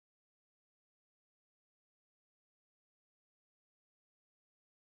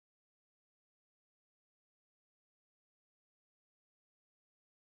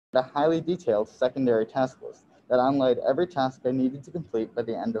a highly detailed secondary task list that outlined every task I needed to complete by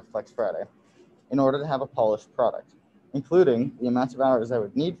the end of Flex Friday in order to have a polished product, including the amount of hours I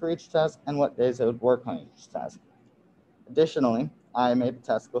would need for each task and what days I would work on each task. Additionally, I made a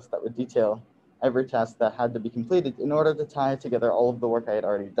task list that would detail every task that had to be completed in order to tie together all of the work I had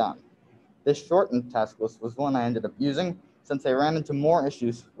already done. This shortened task list was one I ended up using since I ran into more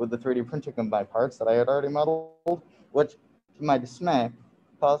issues with the 3D printing of my parts that I had already modeled, which, to my dismay,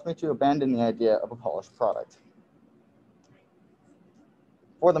 caused me to abandon the idea of a polished product.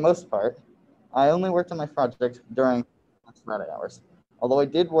 For the most part, I only worked on my project during Flex Friday hours, although I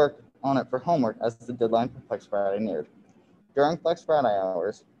did work on it for homework as the deadline for Flex Friday neared. During Flex Friday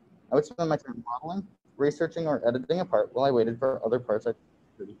hours, I would spend my time modeling, researching, or editing a part while I waited for other parts I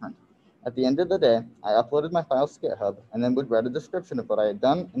could 3D print. At the end of the day, I uploaded my files to GitHub and then would write a description of what I had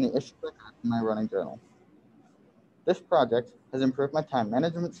done and the issues I had in my running journal. This project has improved my time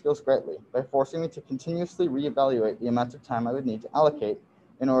management skills greatly by forcing me to continuously reevaluate the amount of time I would need to allocate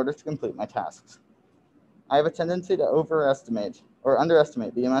in order to complete my tasks. I have a tendency to overestimate or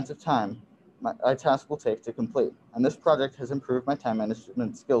underestimate the amount of time a task will take to complete, and this project has improved my time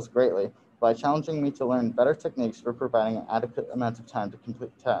management skills greatly by challenging me to learn better techniques for providing an adequate amount of time to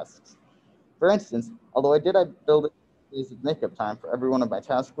complete tasks. For instance, although I did build days of makeup time for every one of my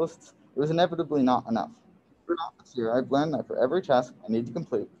task lists, it was inevitably not enough. Throughout this year, I've learned that for every task I need to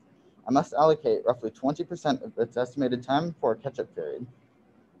complete, I must allocate roughly 20% of its estimated time for a catch-up period.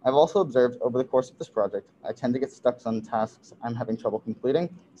 I've also observed over the course of this project, I tend to get stuck on tasks I'm having trouble completing,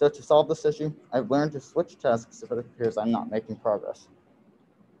 so to solve this issue, I've learned to switch tasks if it appears I'm not making progress.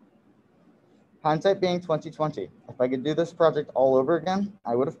 Hindsight being 2020, if I could do this project all over again,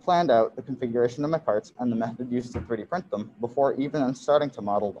 I would have planned out the configuration of my parts and the method used to 3D print them before even starting to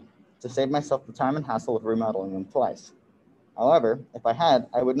model them, to save myself the time and hassle of remodeling them twice. However, if I had,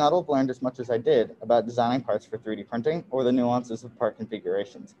 I would not have learned as much as I did about designing parts for 3D printing or the nuances of part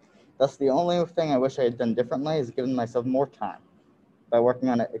configurations. Thus, the only thing I wish I had done differently is given myself more time by working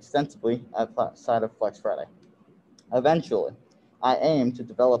on it extensively outside of Flex Friday. Eventually, I aim to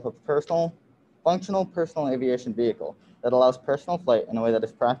develop a functional personal aviation vehicle that allows personal flight in a way that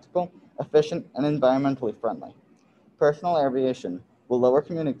is practical, efficient, and environmentally friendly. Personal aviation will lower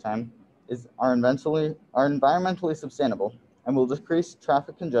commuting time, are environmentally sustainable, and will decrease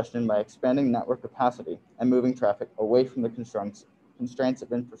traffic congestion by expanding network capacity and moving traffic away from the constraints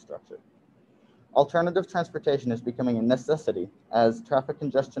of infrastructure. Alternative transportation is becoming a necessity as traffic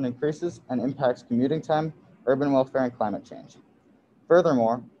congestion increases and impacts commuting time, urban welfare, and climate change.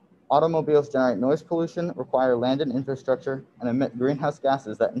 Furthermore, automobiles generate noise pollution, require land and infrastructure, and emit greenhouse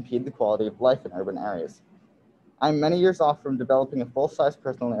gases that impede the quality of life in urban areas. I'm many years off from developing a full-size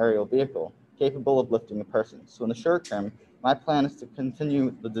personal aerial vehicle capable of lifting a person, so in the short term, my plan is to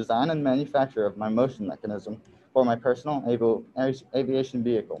continue the design and manufacture of my motion mechanism for my personal aviation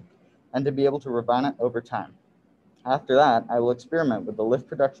vehicle, and to be able to refine it over time. After that, I will experiment with the lift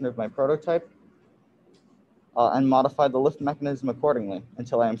production of my prototype and modify the lift mechanism accordingly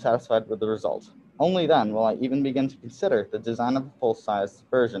until I am satisfied with the result. Only then will I even begin to consider the design of a full-size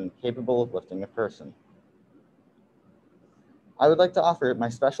version capable of lifting a person. I would like to offer my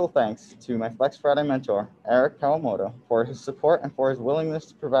special thanks to my Flex Friday mentor, Eric Kawamoto, for his support and for his willingness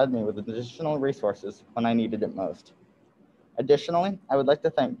to provide me with additional resources when I needed it most. Additionally, I would like to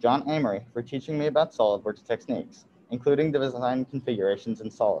thank John Amory for teaching me about SolidWorks techniques, including the design configurations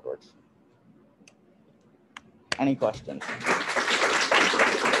in SolidWorks. Any questions?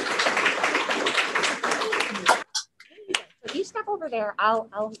 If you step over there,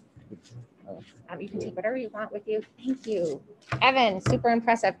 you can take whatever you want with you. Thank you. Evan, super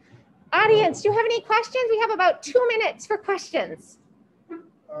impressive. Audience, do you have any questions? We have about 2 minutes for questions.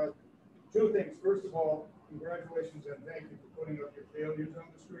 Two things. First of all, congratulations and thank you for putting up your failures on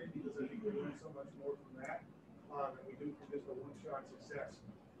the screen, because I think we learn so much more from that than we do from just a one-shot success.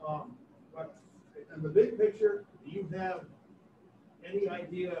 But in the big picture, do you have any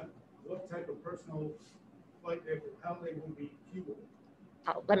idea what type of personal flight vehicle, how they will be fueled?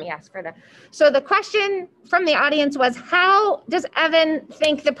 Oh, let me ask for that. So the question from the audience was, how does Evan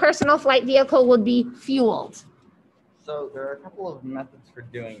think the personal flight vehicle would be fueled? So there are a couple of methods for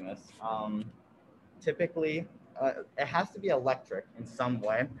doing this. Typically, it has to be electric in some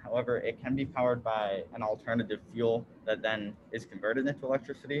way. However, it can be powered by an alternative fuel that then is converted into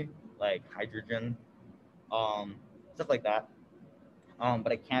electricity, like hydrogen, stuff like that.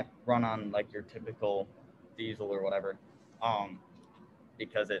 But it can't run on like your typical diesel or whatever,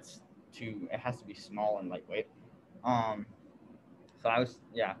 because it has to be small and lightweight. So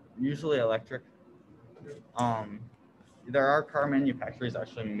usually electric. there are car manufacturers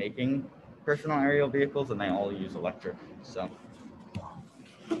actually making personal aerial vehicles, and they all use electric. So.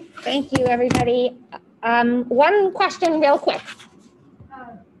 Thank you, everybody. One question real quick.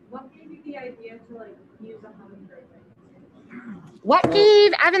 What gave you the idea to like use a hummingbird wing? What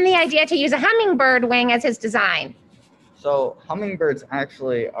gave Evan the idea to use a hummingbird wing as his design? So hummingbirds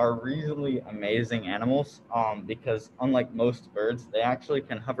actually are reasonably amazing animals because unlike most birds, they actually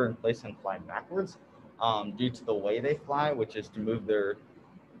can hover in place and fly backwards due to the way they fly, which is to move their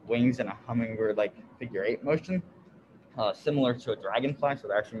wings in a hummingbird-like figure-8 motion, similar to a dragonfly. So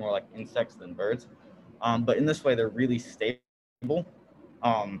they're actually more like insects than birds. But in this way, they're really stable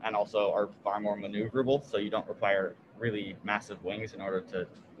and also are far more maneuverable. So you don't require really massive wings in order to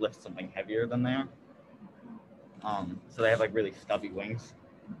lift something heavier than they are. So they have really stubby wings,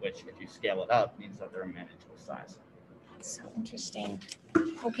 which if you scale it up means that they're a manageable size. That's so interesting.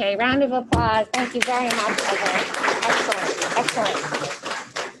 Okay, round of applause. Thank you very much, Evan. Excellent, excellent.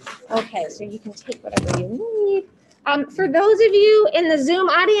 Okay, so you can take whatever you need. For those of you in the Zoom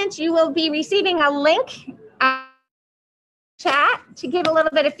audience, you will be receiving a link chat to give a little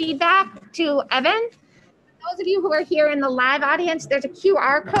bit of feedback to Evan. Those of you who are here in the live audience, there's a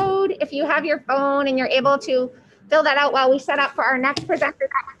QR code. If you have your phone and you're able to fill that out while we set up for our next presenter,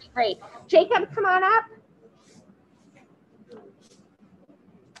 that would be great. Jacob, come on up.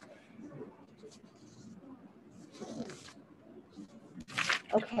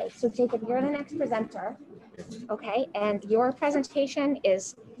 Okay, so Jacob, you're the next presenter. Okay, and your presentation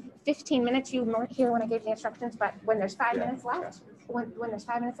is 15 minutes. You weren't here when I gave the instructions, but when there's 5 minutes left, when there's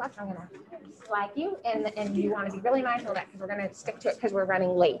 5 minutes left, I'm gonna flag you, and you want to be really mindful of that because we're gonna stick to it because we're running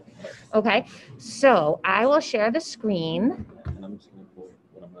late. Okay, so I will share the screen. And I'm just gonna pull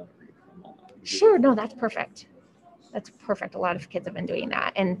what I'm gonna read from all that. Sure, no, that's perfect. That's perfect. A lot of kids have been doing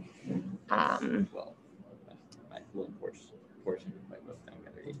that, and Well, my little portion of my book I'm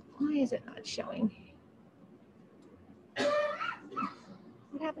gonna read. why is it not showing?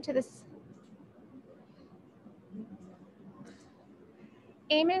 What happened to this?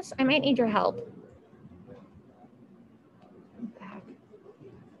 Amos, I might need your help. Back.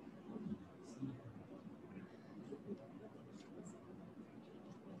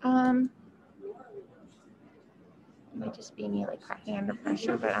 Might just be me cracking under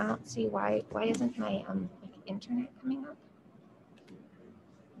pressure, but I don't see why isn't my internet coming up?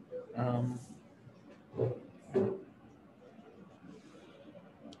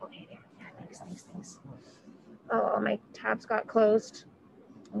 Okay, there. Thanks. Oh, my tabs got closed.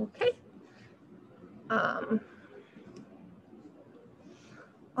 Okay. All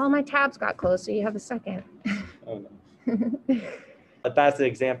my tabs got closed, so you have a second. Oh, no. But that's an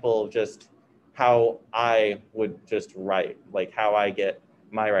example of just how I would just write, how I get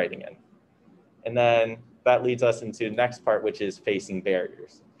my writing in. And then that leads us into the next part, which is facing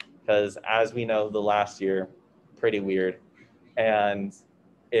barriers. Because as we know, the last year, pretty weird. And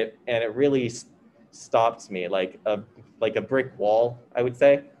it really stopped me like a brick wall, I would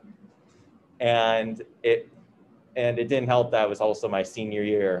say. And it didn't help that it was also my senior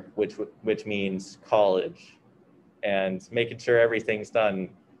year, which means college and making sure everything's done.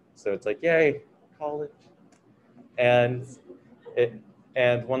 So it's yay, college. And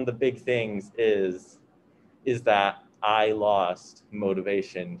one of the big things is that I lost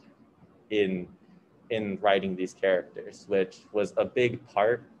motivation in writing these characters, which was a big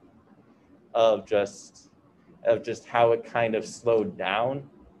part of just how it kind of slowed down.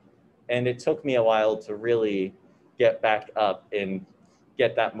 And it took me a while to really get back up and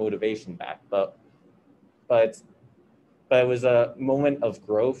get that motivation back. But it was a moment of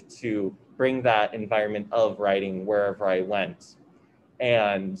growth to bring that environment of writing wherever I went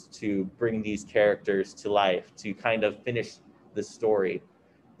and to bring these characters to life, to kind of finish the story.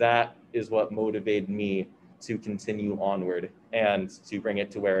 That is what motivated me to continue onward and to bring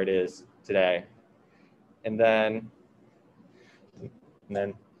it to where it is today. And then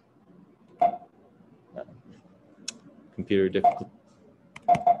computer difficulty.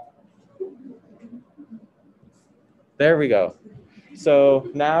 There we go. So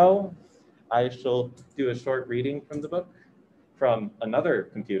now I shall do a short reading from the book from another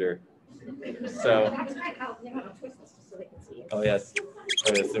computer. So, oh yes,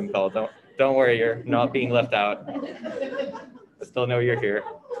 for the Zoom call. Don't worry, you're not being left out. I still know you're here.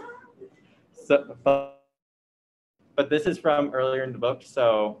 So, but this is from earlier in the book,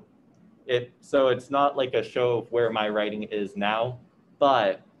 so it's not like a show of where my writing is now,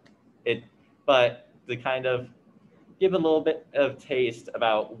 but to kind of give a little bit of taste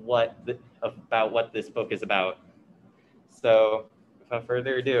about what this book is about. So without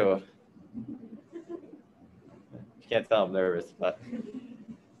further ado, can't tell I'm nervous, but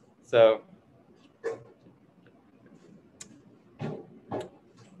so.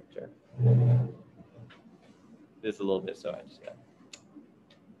 Sure. This is a little bit so I just got.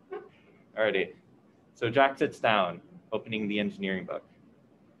 Alrighty. So Jack sits down, opening the engineering book.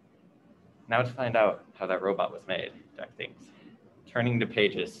 Now to find out how that robot was made, Jack thinks. Turning the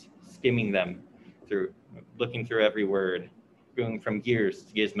pages, skimming them through, looking through every word, going from gears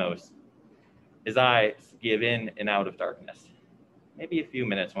to gizmos. His eyes give in and out of darkness. Maybe a few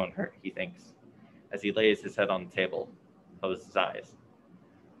minutes won't hurt, he thinks, as he lays his head on the table, closes his eyes.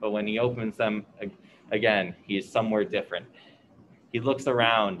 But when he opens them again, he is somewhere different. He looks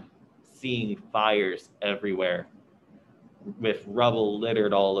around, seeing fires everywhere, with rubble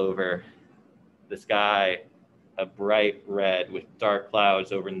littered all over. The sky, a bright red with dark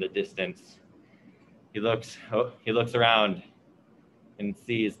clouds over in the distance. He looks around and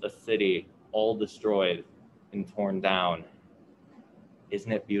sees a city all destroyed and torn down.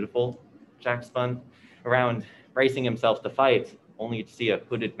 Isn't it beautiful? Jack spun around, bracing himself to fight, only to see a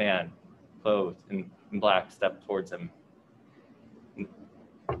hooded man, clothed in black, step towards him.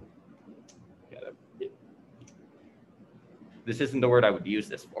 This isn't the word I would use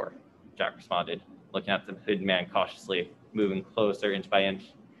this for, Jack responded, looking at the hooded man cautiously, moving closer inch by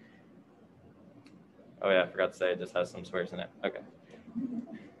inch. Oh yeah, I forgot to say it just has some swears in it. Okay.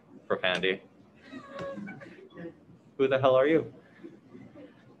 Profanity. Who the hell are you?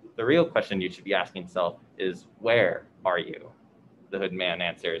 The real question you should be asking yourself is, where are you? The hood man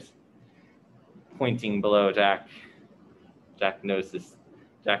answers, pointing below Jack. Jack notices.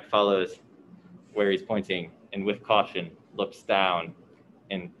 Jack follows where he's pointing and with caution looks down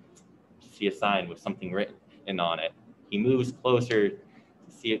and see a sign with something written on it. He moves closer to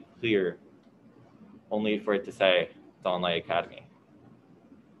see it clear, only for it to say Dawnlight Academy.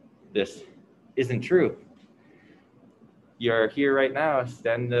 This isn't true. You're here right now,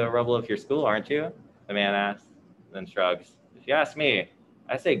 standing in the rubble of your school, aren't you? The man asks, then shrugs. If you ask me,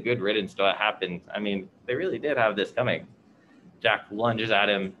 I say good riddance to what happened. I mean, they really did have this coming. Jack lunges at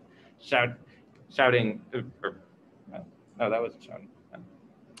him, shouting, no, that wasn't shouting.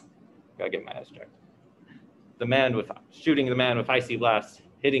 Gotta get my eyes checked. Shooting the man with icy blast,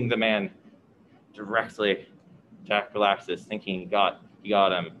 hitting the man directly. Jack relaxes, thinking he got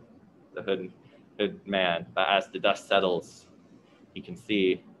him, the hood man. But as the dust settles, he can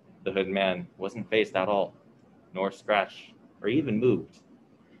see the hood man wasn't phased at all, nor scratched, or even moved.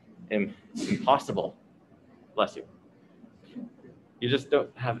 Impossible. Bless you. You just don't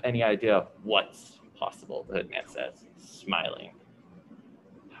have any idea what's possible, the hood man says, smiling.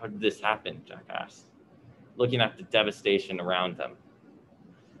 How did this happen? Jack asked, looking at the devastation around them.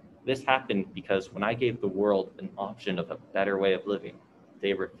 This happened because when I gave the world an option of a better way of living,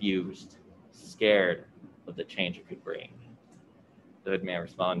 they refused, scared of the change it could bring. The hood man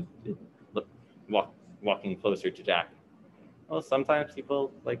responded, walking closer to Jack. Well, sometimes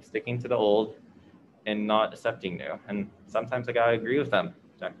people like sticking to the old and not accepting new, and sometimes I gotta agree with them,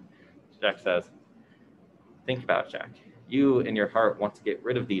 Jack says. Think about it, Jack. You in your heart want to get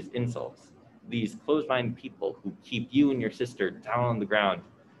rid of these insults, these closed-minded people who keep you and your sister down on the ground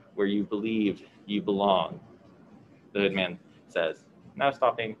where you believe you belong, the hood man says, now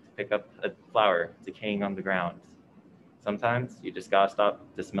stopping to pick up a flower decaying on the ground. Sometimes you just gotta stop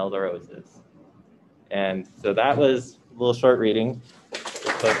to smell the roses. And so that was a little short reading.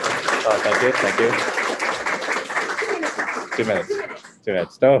 So, thank you. 2 minutes. 2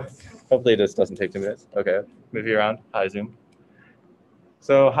 minutes. No, hopefully this doesn't take 2 minutes. Okay, move you around. Hi, Zoom.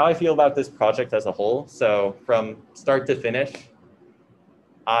 So how I feel about this project as a whole. So from start to finish,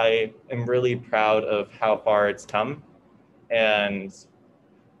 I am really proud of how far it's come and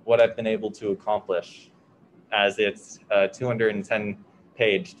what I've been able to accomplish, as it's a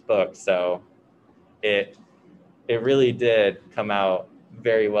 210-page book. So it really did come out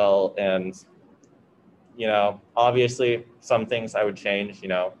very well. And, you know, obviously some things I would change, you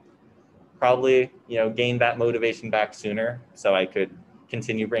know, probably, you know, gain that motivation back sooner so I could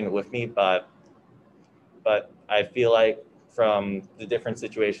continue bringing it with me. But I feel like from the different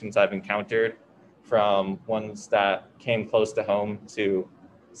situations I've encountered, from ones that came close to home to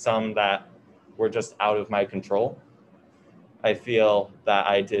some that were just out of my control, I feel that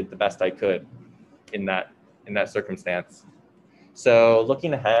I did the best I could in that circumstance. So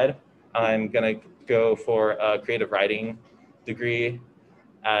looking ahead, I'm gonna go for a creative writing degree,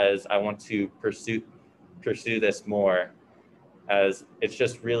 as I want to pursue this more, as it's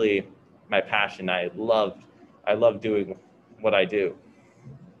just really my passion. I love doing what I do.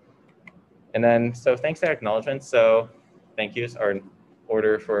 And then, so thanks for acknowledgement. So thank yous are in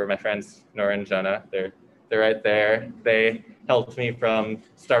order for my friends Nora and Jonah. They're They're right there. They helped me from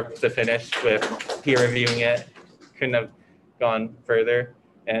start to finish with peer reviewing it. Couldn't have gone further.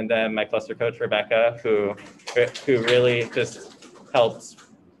 And then my cluster coach, Rebecca, who really just helped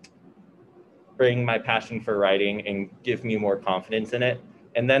bring my passion for writing and give me more confidence in it.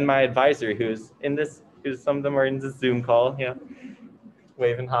 And then my advisor, who's some of them are in this Zoom call,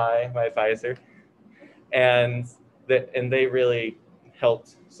 waving hi, my advisor. And they really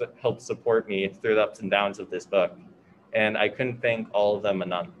helped support me through the ups and downs of this book. And I couldn't thank all of them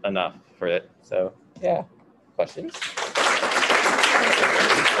enough for it. So yeah, questions?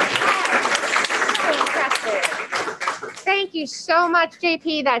 Thank you so much,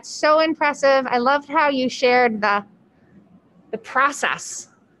 JP. That's so impressive. I loved how you shared the process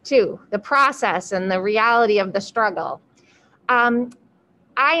too, the process and the reality of the struggle. I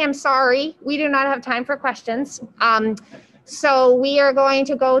am sorry, we do not have time for questions. So we are going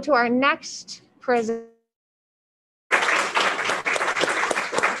to go to our next presenter.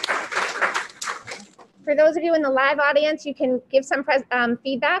 For those of you in the live audience, you can give some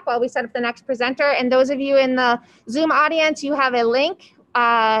feedback while we set up the next presenter. And those of you in the Zoom audience, you have a link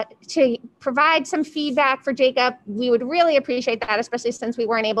to provide some feedback for Jacob. We would really appreciate that, especially since we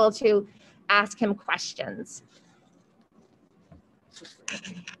weren't able to ask him questions.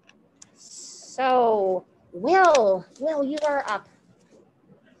 So, Will, you are up.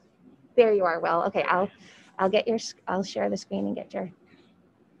 There you are, Will. Okay, I'll share the screen and get your.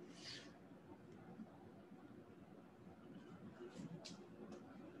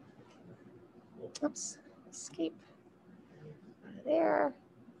 Oops, escape out of there.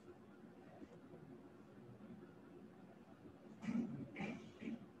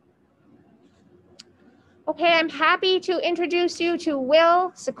 Okay, I'm happy to introduce you to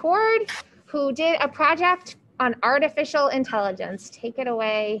Will Secord, who did a project on artificial intelligence. Take it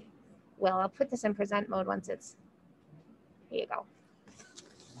away, Will. I'll put this in present mode once it's, here you go.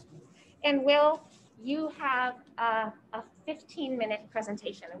 And Will, you have a 15-minute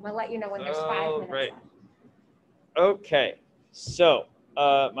presentation, and we'll let you know when there's 5 minutes right. left. Okay, so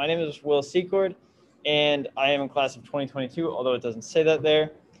my name is Will Secord, and I am in class of 2022, although it doesn't say that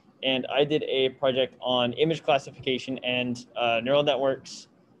there. And I did a project on image classification and neural networks,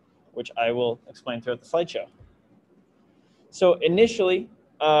 which I will explain throughout the slideshow. So initially,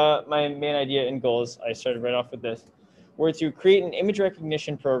 my main idea and goals, I started right off with this, were to create an image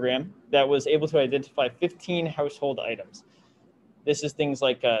recognition program that was able to identify 15 household items. This is things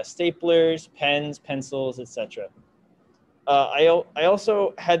like staplers, pens, pencils, etc. I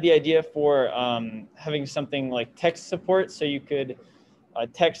also had the idea for having something like text support, so you could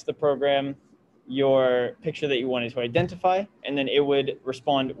text the program your picture that you wanted to identify, and then it would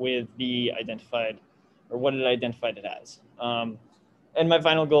respond with the identified, or what it identified it as. And my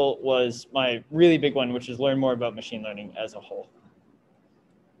final goal was my really big one, which is learn more about machine learning as a whole.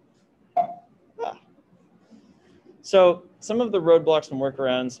 So some of the roadblocks and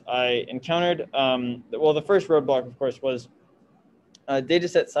workarounds I encountered, well, the first roadblock, of course, was data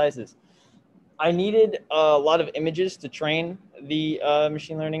set sizes. I needed a lot of images to train the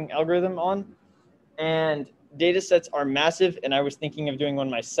machine learning algorithm on, and data sets are massive, and I was thinking of doing one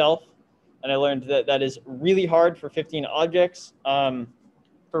myself, and I learned that that is really hard for 15 objects.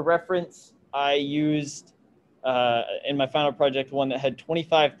 For reference, I used, in my final project, one that had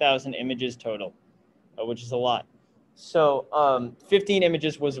 25,000 images total, which is a lot. So 15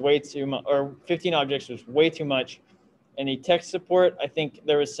 images was way too much, or 15 objects was way too much. And the text support, I think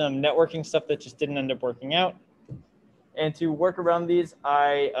there was some networking stuff that just didn't end up working out. And to work around these,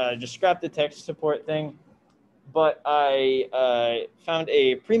 I just scrapped the text support thing, but I found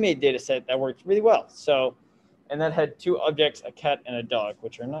a pre-made data set that worked really well. So, and that had 2 objects, a cat and a dog,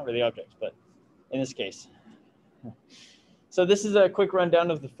 which are not really objects, but in this case. So this is a quick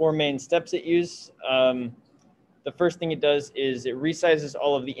rundown of the 4 main steps it uses. The first thing it does is it resizes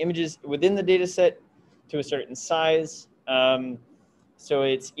all of the images within the data set to a certain size. So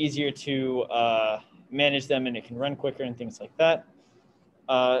it's easier to manage them, and it can run quicker and things like that.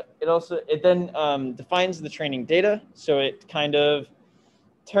 It then defines the training data. So it kind of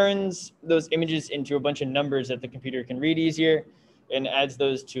turns those images into a bunch of numbers that the computer can read easier, and adds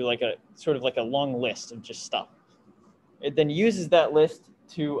those to like a sort of like a long list of just stuff. It then uses that list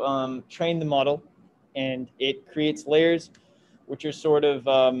to train the model, and it creates layers, which are sort of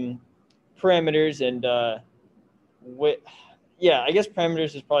parameters and yeah, I guess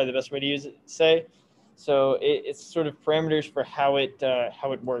parameters is probably the best way to say. So it's sort of parameters for how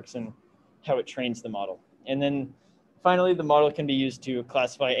it works and how it trains the model. And then finally, the model can be used to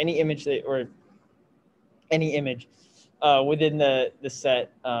classify any image within the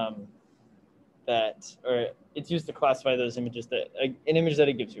set or it's used to classify those images that, an image that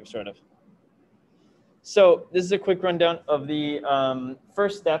it gives you, sort of. So this is a quick rundown of the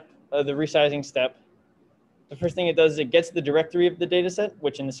first step of the resizing step. The first thing it does is it gets the directory of the data set,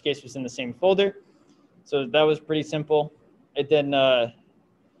 which in this case was in the same folder. So that was pretty simple. It then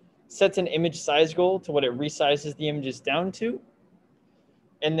sets an image size goal to what it resizes the images down to.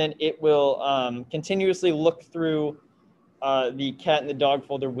 And then it will continuously look through the cat and the dog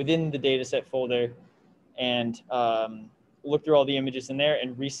folder within the dataset folder and look through all the images in there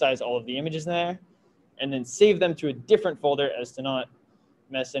and resize all of the images in there, and then save them to a different folder as to not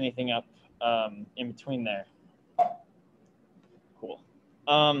mess anything up in between there. Cool.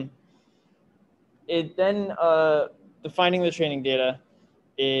 It then, defining the training data,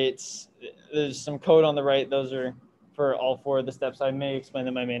 there's some code on the right. Those are for all 4 of the steps. I may explain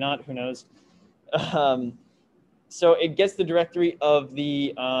them, I may not, who knows. So it gets the directory of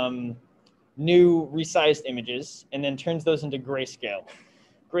the new resized images and then turns those into grayscale.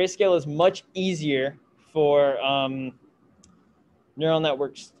 Grayscale is much easier for neural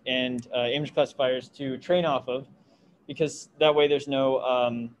networks and image classifiers to train off of, because that way there's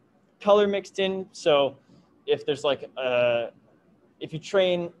no color mixed in. So if there's like, if you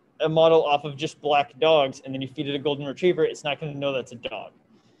train a model off of just black dogs and then you feed it a golden retriever, it's not going to know that's a dog.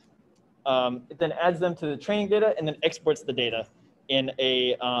 It then adds them to the training data and then exports the data in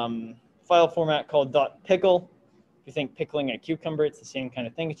a file format called .pickle. If you think pickling a cucumber, it's the same kind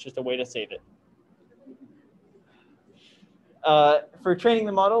of thing. It's just a way to save it. For training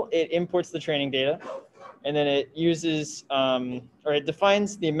the model, it imports the training data, and then it uses, or it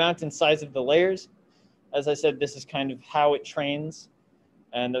defines the amount and size of the layers. As I said, this is kind of how it trains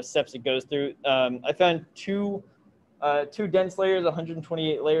and those steps it goes through. I found two dense layers,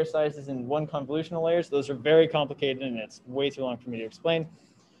 128 layer sizes, and 1 convolutional layers. Those are very complicated, and it's way too long for me to explain.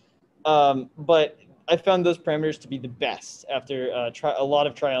 But I found those parameters to be the best after a lot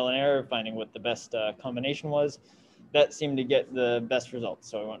of trial and error, finding what the best combination was. That seemed to get the best results,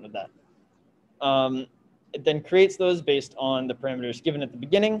 so I went with that. It then creates those based on the parameters given at the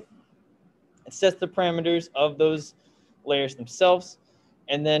beginning. It sets the parameters of those layers themselves,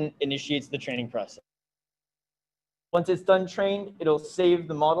 and then initiates the training process. Once it's done trained, it'll save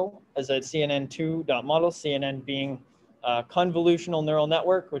the model as a CNN2.model, CNN being convolutional neural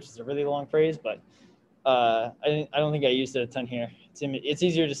network, which is a really long phrase, but I don't think I used it a ton here. It's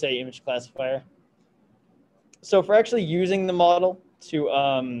easier to say image classifier. So for actually using the model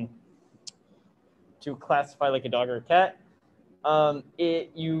to classify like a dog or a cat,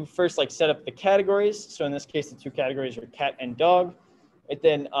 you first like set up the categories. So in this case, the 2 categories are cat and dog. It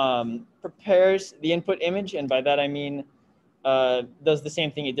then prepares the input image, and by that I mean does the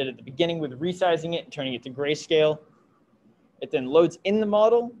same thing it did at the beginning with resizing it and turning it to grayscale. It then loads in the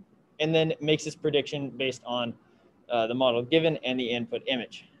model and then makes its prediction based on the model given and the input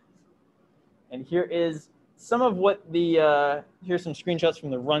image. And here is some of what here's some screenshots from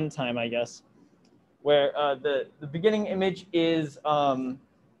the runtime, I guess, where the beginning image is,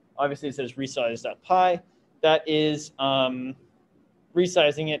 obviously it says resize.py. That is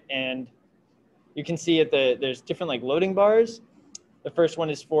resizing it, and you can see there's different like loading bars. The first one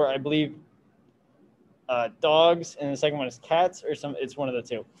is for, I believe, dogs, and the second one is cats, or it's one of the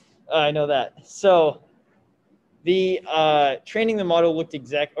 2. I know that. So the training the model looked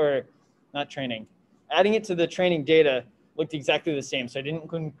adding it to the training data looked exactly the same. So I didn't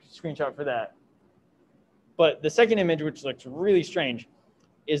include a screenshot for that. But the second image, which looks really strange,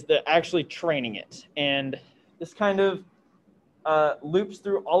 is actually training it. And this kind of loops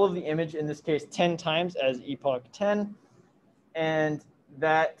through all of the image, in this case 10 times as epoch 10. And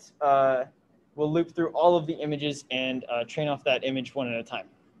that will loop through all of the images and train off that image one at a time.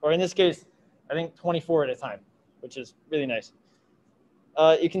 Or in this case, I think 24 at a time, which is really nice.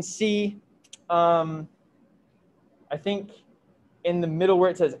 You can see, I think in the middle where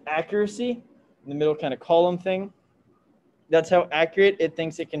it says accuracy, in the middle kind of column thing, that's how accurate it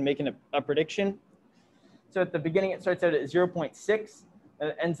thinks it can make a prediction. So at the beginning, it starts out at 0.6, and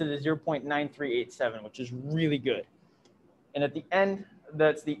it ends at a 0.9387, which is really good. And at the end,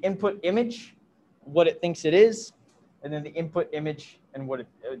 that's the input image, what it thinks it is, and then the input image and what it,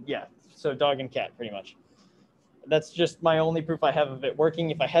 so dog and cat, pretty much. That's just my only proof I have of it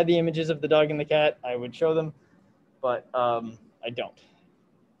working. If I had the images of the dog and the cat, I would show them, but I don't.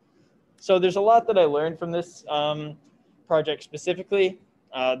 So there's a lot that I learned from this project specifically.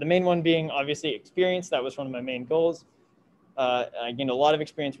 The main one being obviously experience. That was one of my main goals. I gained a lot of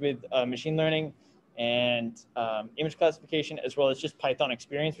experience with machine learning and image classification, as well as just Python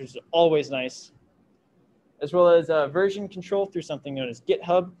experience, which is always nice, as well as version control through something known as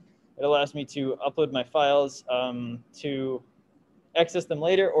GitHub. It allows me to upload my files to access them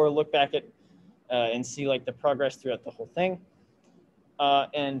later or look back at and see like the progress throughout the whole thing.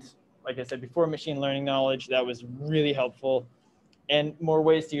 And like I said before, machine learning knowledge, that was really helpful, and more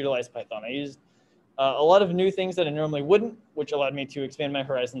ways to utilize Python. I used a lot of new things that I normally wouldn't, which allowed me to expand my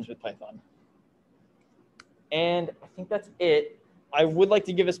horizons with Python. And I think that's it. I would like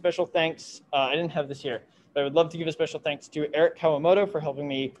to give a special thanks. I didn't have this here, but I would love to give a special thanks to Eric Kawamoto for helping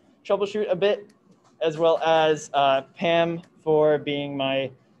me troubleshoot a bit, as well as Pam for being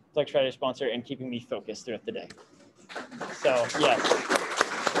my Flex Friday sponsor and keeping me focused throughout the day. So, yes.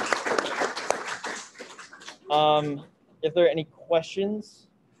 If there are any questions,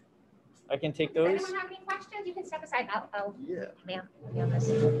 I can take those. Does anyone have any questions? You can step aside. I'll Yeah. be on this.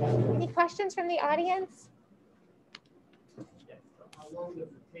 Any questions from the audience? How long does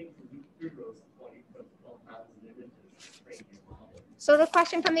it take to read through those 12,000 images to train your model? So the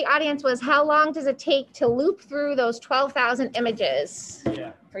question from the audience was, how long does it take to loop through those 12,000 images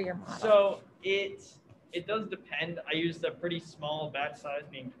for your model? So it does depend. I used a pretty small batch size,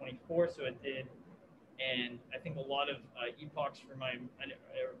 being 24, so it did, and I think a lot of epochs for my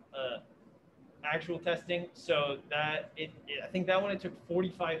actual testing. So that I think that one it took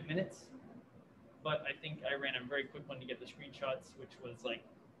 45 minutes, but I think I ran a very quick one to get the screenshots, which was like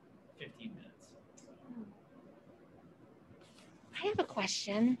 15 minutes. I have a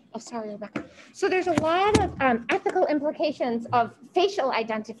question. Oh, sorry, Rebecca. So there's a lot of ethical implications of facial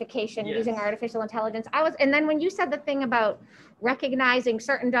identification using artificial intelligence. And then when you said the thing about recognizing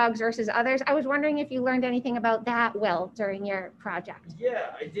certain dogs versus others, I was wondering if you learned anything about that, Will, during your project.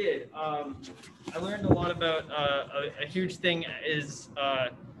 Yeah, I did. I learned a lot about a huge thing is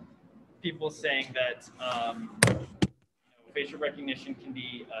people saying that facial recognition can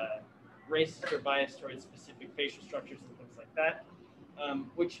be racist or biased towards specific facial structures and things like that,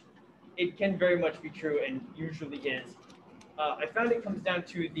 which it can very much be true and usually is. I found it comes down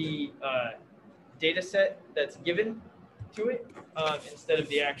to the data set that's given to it instead of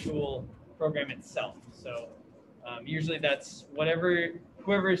the actual program itself. So usually that's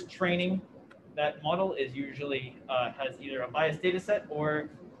whoever is training that model is usually has either a biased data set or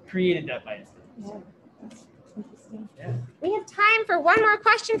created that biased data set. That's interesting. Yeah. We have time for one more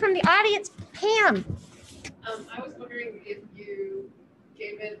question from the audience. Pam. I was wondering if you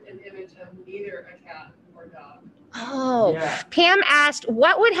gave it an image of neither a cat or dog. Oh, Yeah. Pam asked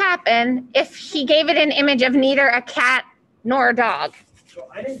what would happen if he gave it an image of neither a cat nor a dog. So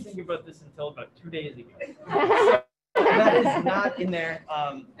I didn't think about this until about 2 days ago. So that is not in there.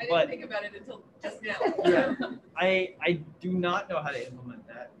 I didn't think about it until just now. Yeah, I do not know how to implement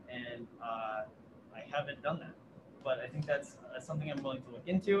that, and I haven't done that. But I think that's something I'm willing to look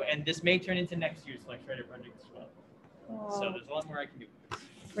into, and this may turn into next year's Flex Friday project as well. Oh. So there's a lot more I can do.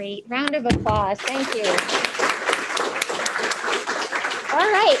 Great. Round of applause. Thank you.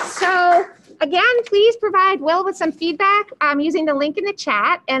 All right. So again, please provide Will with some feedback using the link in the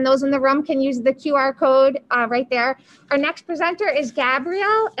chat, and those in the room can use the QR code right there. Our next presenter is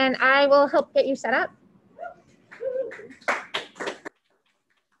Gabrielle, and I will help get you set up.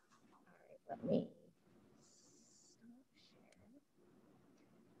 Let me.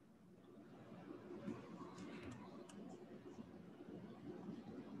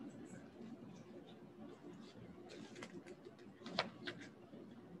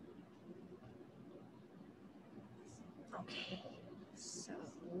 Okay, so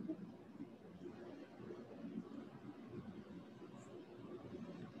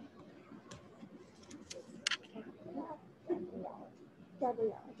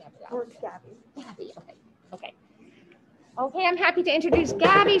Gabby. Okay, I'm happy to introduce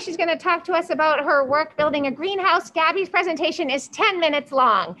Gabby. She's going to talk to us about her work building a greenhouse. Gabby's presentation is 10 minutes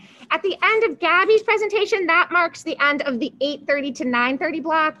long. At the end of Gabby's presentation, that marks the end of the 8:30 to 9:30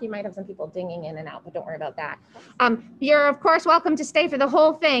 block. You might have some people dinging in and out, but don't worry about that. You're, of course, welcome to stay for the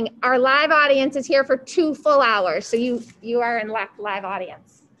whole thing. Our live audience is here for 2 full hours, so you are in live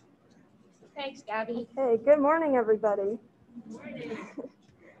audience. Thanks, Gabby. Hey, good morning, everybody. Good morning.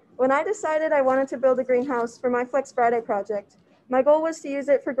 When I decided I wanted to build a greenhouse for my Flex Friday project, my goal was to use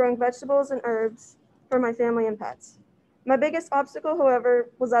it for growing vegetables and herbs for my family and pets. My biggest obstacle,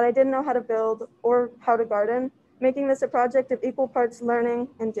 however, was that I didn't know how to build or how to garden, making this a project of equal parts learning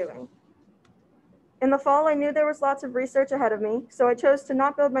and doing. In the fall, I knew there was lots of research ahead of me, so I chose to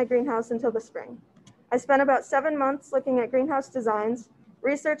not build my greenhouse until the spring. I spent about 7 months looking at greenhouse designs,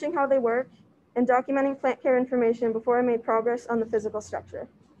 researching how they work, and documenting plant care information before I made progress on the physical structure.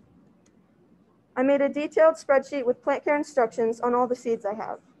 I made a detailed spreadsheet with plant care instructions on all the seeds I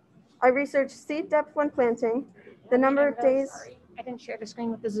have. I researched seed depth when planting, the number of days. I didn't share the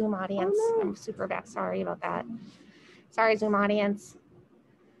screen with the Zoom audience. Oh, no. I'm super bad. Sorry about that. Sorry, Zoom audience.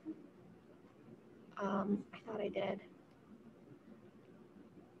 I thought I did.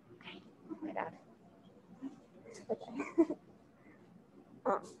 Okay, my bad. Okay.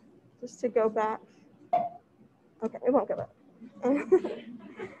 Just to go back. Okay, it won't go back.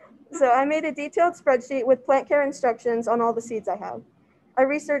 So I made a detailed spreadsheet with plant care instructions on all the seeds I have. I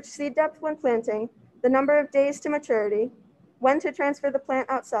researched seed depth when planting, the number of days to maturity, when to transfer the plant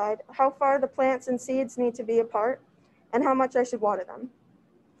outside, how far the plants and seeds need to be apart, and how much I should water them.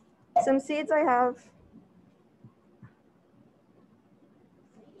 Some seeds I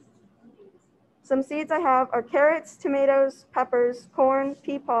have are carrots, tomatoes, peppers, corn,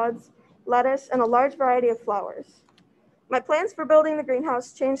 pea pods, lettuce, and a large variety of flowers. My plans for building the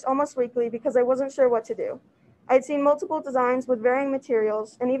greenhouse changed almost weekly because I wasn't sure what to do. I'd seen multiple designs with varying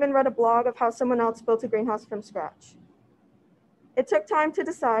materials and even read a blog of how someone else built a greenhouse from scratch. It took time to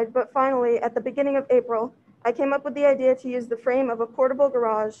decide, but finally, at the beginning of April, I came up with the idea to use the frame of a portable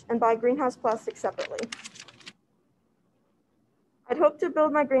garage and buy greenhouse plastic separately. I'd hoped to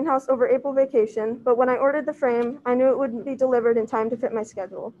build my greenhouse over April vacation, but when I ordered the frame, I knew it wouldn't be delivered in time to fit my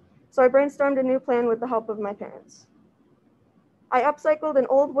schedule, so I brainstormed a new plan with the help of my parents. I upcycled an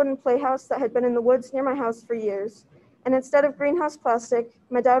old wooden playhouse that had been in the woods near my house for years, and instead of greenhouse plastic,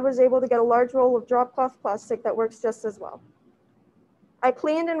 my dad was able to get a large roll of drop cloth plastic that works just as well. I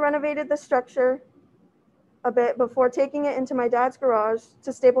cleaned and renovated the structure a bit before taking it into my dad's garage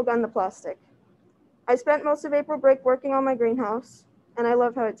to staple gun the plastic. I spent most of April break working on my greenhouse, and I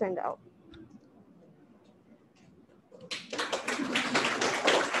love how it turned out.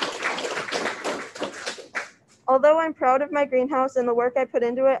 Although I'm proud of my greenhouse and the work I put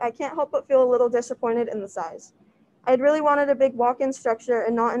into it, I can't help but feel a little disappointed in the size. I'd really wanted a big walk-in structure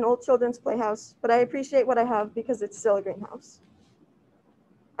and not an old children's playhouse, but I appreciate what I have because it's still a greenhouse.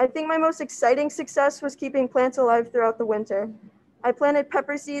 I think my most exciting success was keeping plants alive throughout the winter. I planted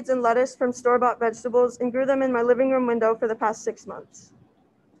pepper seeds and lettuce from store-bought vegetables and grew them in my living room window for the past 6 months.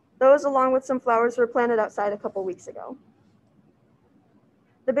 Those, along with some flowers, were planted outside a couple weeks ago.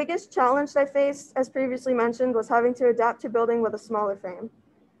 The biggest challenge I faced, as previously mentioned, was having to adapt to building with a smaller frame.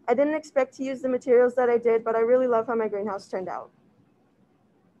 I didn't expect to use the materials that I did, but I really love how my greenhouse turned out.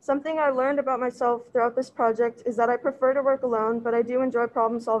 Something I learned about myself throughout this project is that I prefer to work alone, but I do enjoy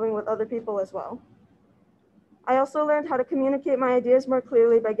problem solving with other people as well. I also learned how to communicate my ideas more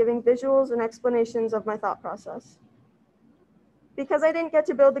clearly by giving visuals and explanations of my thought process. Because I didn't get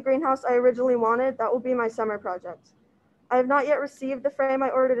to build the greenhouse I originally wanted, that will be my summer project. I have not yet received the frame I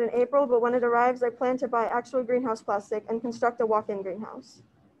ordered in April, but when it arrives, I plan to buy actual greenhouse plastic and construct a walk-in greenhouse.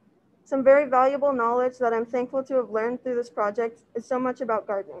 Some very valuable knowledge that I'm thankful to have learned through this project is so much about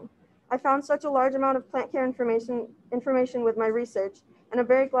gardening. I found such a large amount of plant care information with my research, and I'm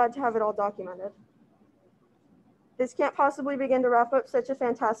very glad to have it all documented. This can't possibly begin to wrap up such a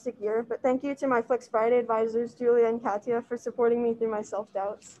fantastic year, but thank you to my Flex Friday advisors, Julia and Katya, for supporting me through my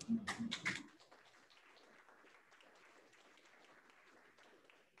self-doubts.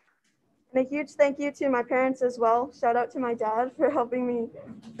 And a huge thank you to my parents as well. Shout out to my dad for helping me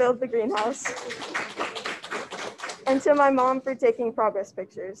build the greenhouse. And to my mom for taking progress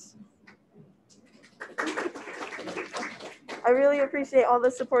pictures. I really appreciate all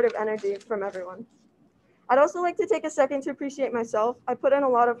the supportive energy from everyone. I'd also like to take a second to appreciate myself. I put in a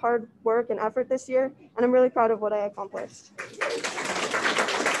lot of hard work and effort this year, and I'm really proud of what I accomplished.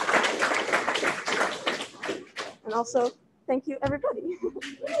 And also, thank you, everybody.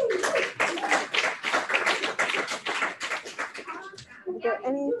 Yeah,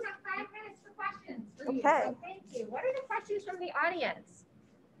 you do have 5 minutes for questions. For you, Okay. so thank you. What are the questions from the audience?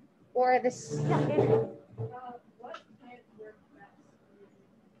 Or this?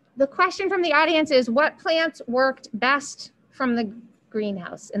 The question from the audience is, what plants worked best from the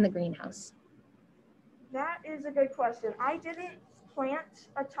greenhouse, in the greenhouse? That is a good question. I didn't plant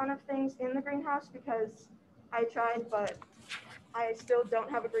a ton of things in the greenhouse because I tried, but I still don't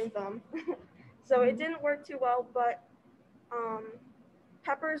have a green thumb. So it didn't work too well, but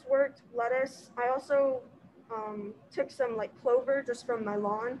peppers worked, lettuce. I also took some like clover just from my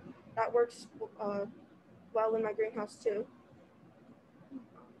lawn. That works well in my greenhouse too.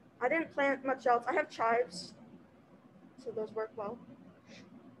 I didn't plant much else. I have chives, so those work well.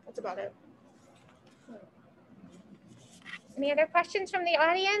 That's about it. Any other questions from the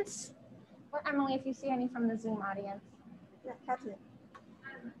audience? Or Emily, if you see any from the Zoom audience. Yeah, Katya.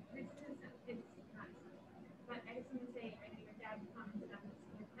 But I just want to say, I know your dad commented on this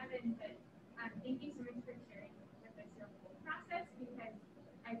with Evan, but thank you so much for sharing with us your whole process, because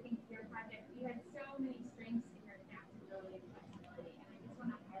I think your project, you had so many strengths in your adaptability and flexibility.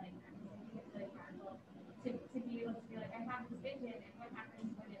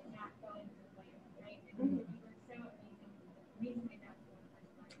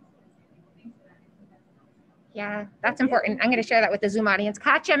 Yeah, that's important. I'm going to share that with the Zoom audience.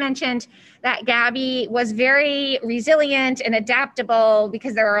 Katja mentioned that Gabby was very resilient and adaptable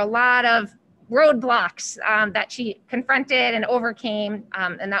because there were a lot of roadblocks that she confronted and overcame,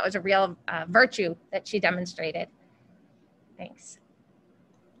 and that was a real virtue that she demonstrated. Thanks.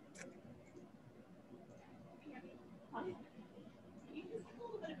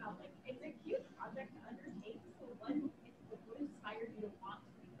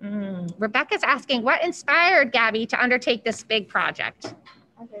 Rebecca's asking, what inspired Gabby to undertake this big project?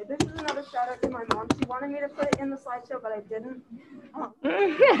 Okay, this is another shout out to my mom. She wanted me to put it in the slideshow, but I didn't.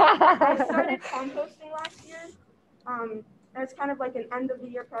 I started composting last year. It's kind of like an end of the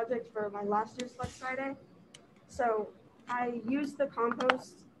year project for my last year's Flex Friday. So I used the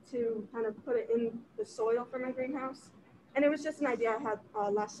compost to kind of put it in the soil for my greenhouse. And it was just an idea I had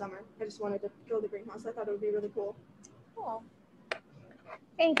last summer. I just wanted to build a greenhouse. I thought it would be really cool. Cool.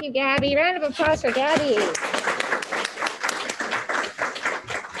 Thank you, Gabby. Round of applause for Gabby.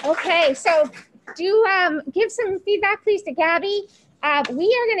 Okay, so do give some feedback, please, to Gabby. We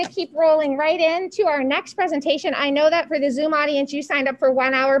are going to keep rolling right into our next presentation. I know that for the Zoom audience, you signed up for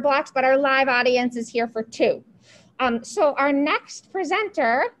 1 hour blocks, but our live audience is here for 2. So our next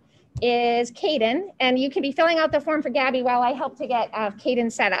presenter is Caden, and you can be filling out the form for Gabby while I help to get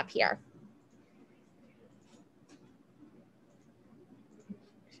Caden set up here.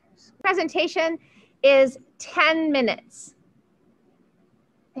 Presentation is 10 minutes.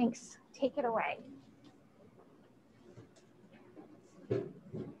 Thanks. Take it away.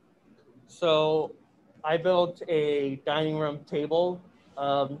 So I built a dining room table.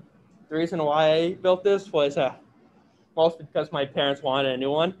 The reason why I built this was mostly because my parents wanted a new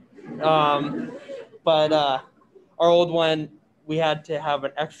one. But our old one, we had to have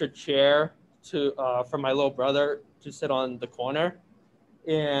an extra chair to for my little brother to sit on the corner.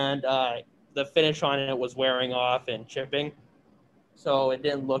 And the finish on it was wearing off and chipping. So it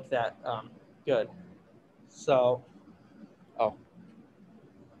didn't look that good. So,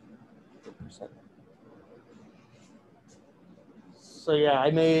 So yeah, I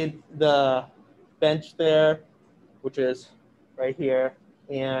made the bench there, which is right here,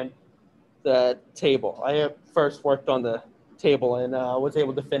 and the table. I first worked on the table and was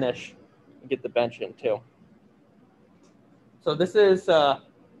able to finish and get the bench in too. So this is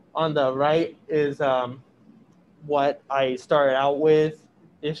on the right is what I started out with.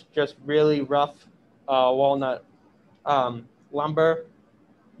 It's just really rough walnut lumber.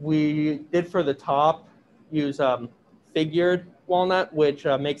 We did for the top use figured walnut, which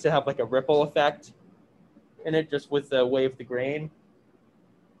makes it have like a ripple effect in it just with the way of the grain.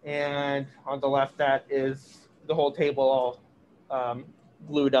 And on the left, that is the whole table all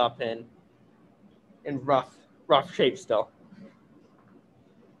glued up in rough shape still.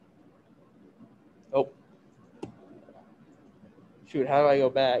 Oh, shoot, how do I go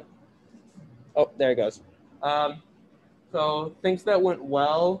back? Oh, there it goes. So things that went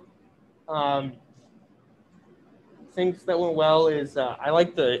well. Things that went well is I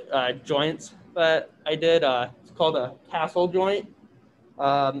like the joints that I did. It's called a castle joint.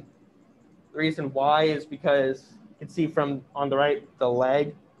 The reason why is because you can see from on the right, the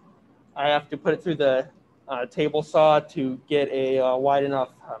leg. I have to put it through the table saw to get a wide enough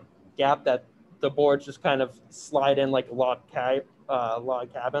gap that the boards just kind of slide in like a log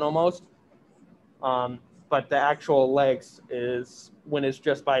cabin almost. But the actual legs is, when it's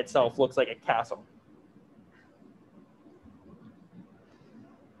just by itself, looks like a castle.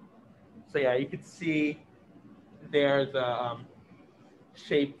 So yeah, you could see there the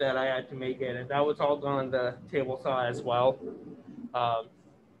shape that I had to make it, and that was all done on the table saw as well.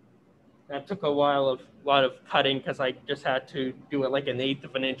 That took a lot of cutting because I just had to do it like 1/8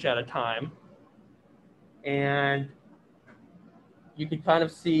 of an inch at a time. And you could kind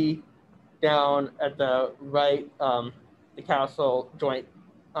of see down at the right, the castle joint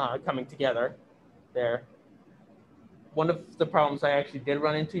coming together there. One of the problems I actually did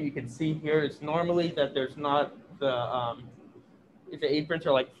run into, you can see here, is normally that there's not the aprons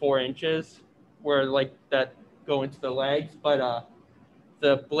are like 4 inches where like that go into the legs, but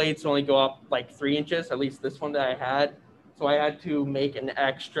the blades only go up like 3 inches, at least this one that I had. So I had to make an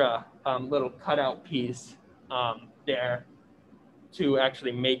extra little cutout piece there to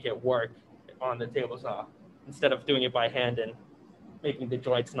actually make it work on the table saw, instead of doing it by hand and making the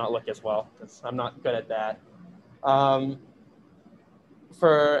joints not look as well, because I'm not good at that.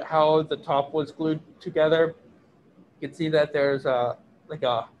 For how the top was glued together, you can see that there's like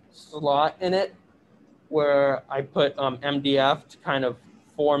a slot in it where I put MDF to kind of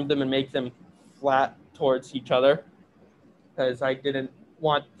form them and make them flat towards each other, because I didn't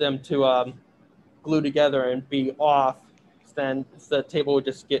want them to glue together and be off, then the table would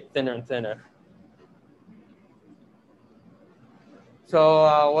just get thinner and thinner.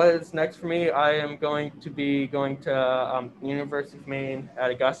 So what is next for me? I am going to be going to University of Maine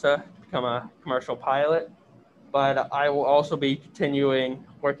at Augusta to become a commercial pilot, but I will also be continuing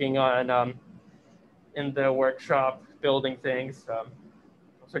working on in the workshop, building things.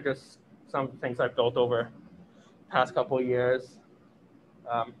 So just some things I've built over the past couple of years.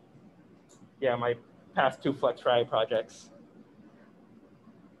 Yeah, my past 2 Flex Friday projects.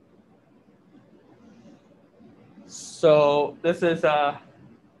 So this is the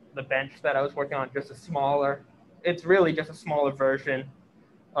bench that I was working on, just a smaller, it's really just a smaller version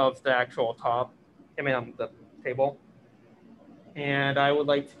of the actual top, the table. And I would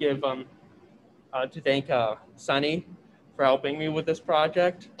like to give, to thank Sunny for helping me with this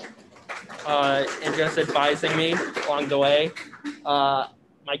project and just advising me along the way.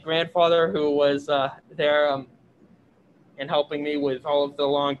 My grandfather, who was there and helping me with all of the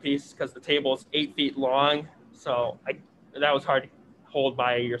long pieces, because the table is 8 feet long, so that was hard to hold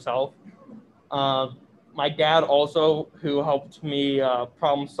by yourself. My dad also, who helped me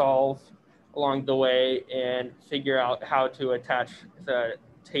problem solve along the way and figure out how to attach the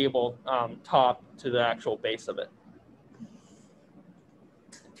table top to the actual base of it.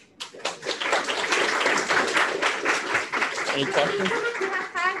 Any questions?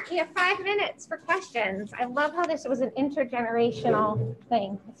 We have 5 minutes for questions. I love how this was an intergenerational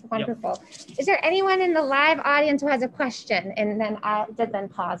thing. It's wonderful. Yep. Is there anyone in the live audience who has a question? And then I'll then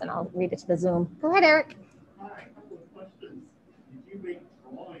pause and I'll read it to the Zoom. Go ahead, Eric. Hi, a couple of questions. Did you make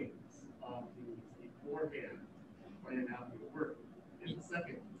drawings of these beforehand to plan out your work? And the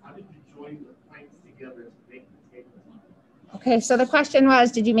second, how did you join the planks together to make the table? Okay, so the question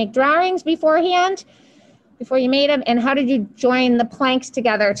was, did you make drawings beforehand? Before you made them, and how did you join the planks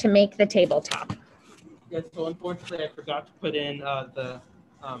together to make the tabletop? Yeah, so unfortunately I forgot to put in the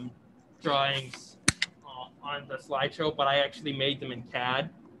drawings on the slideshow, but I actually made them in CAD.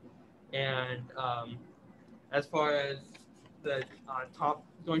 And as far as the top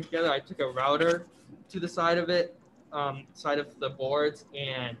going together, I took a router to the side of it, side of the boards,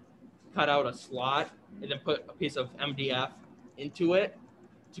 and cut out a slot and then put a piece of MDF into it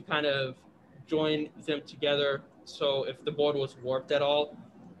to kind of join them together, so if the board was warped at all,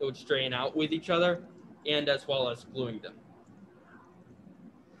 it would straighten out with each other, and as well as gluing them.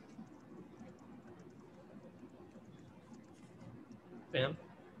 Pam?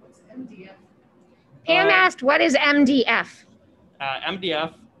 What's MDF? Pam asked, what is MDF?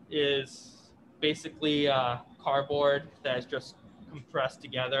 MDF is basically cardboard that is just compressed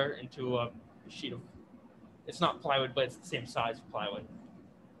together into a sheet of, it's not plywood, but it's the same size of plywood.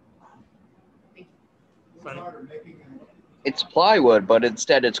 It's plywood, but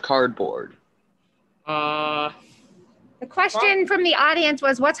instead it's cardboard. The question from the audience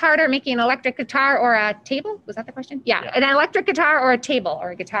was, what's harder, making an electric guitar or a table? Was that the question? Yeah, an electric guitar or a table,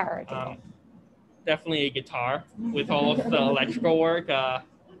 or a guitar or a table? Definitely a guitar. With all of the electrical work, I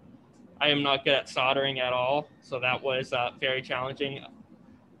am not good at soldering at all, so that was very challenging.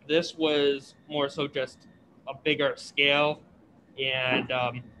 This was more so just a bigger scale, and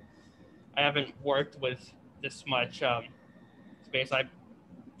I haven't worked with this much space. I've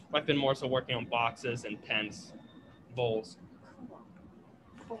been more so working on boxes and pens, bowls.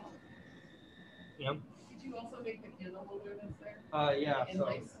 Yeah. Did you also make the candle holder that's there? Yeah.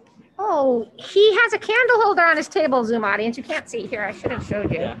 So. Oh, he has a candle holder on his table, Zoom audience. You can't see here. I should have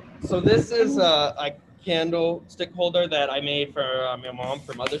showed you. Yeah. So this is a candle stick holder that I made for my mom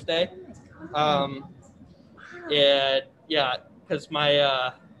for Mother's Day. And yeah, because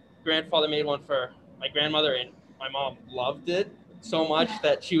my grandfather made one for my grandmother, and my mom loved it so much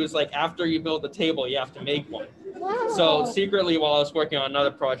that she was like, after you build the table, you have to make one. Wow. So secretly, while I was working on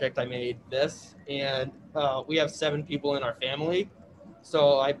another project, I made this, and we have 7 people in our family.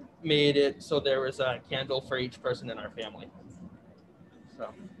 So I made it so there was a candle for each person in our family. So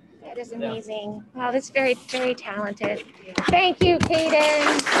that is amazing. Yeah. Wow, that's very, very talented. Thank you,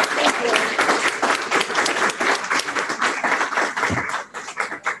 Caden. Thank you.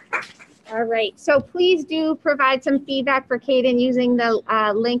 All right, so please do provide some feedback for Caden using the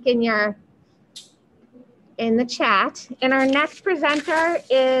link in the chat. And our next presenter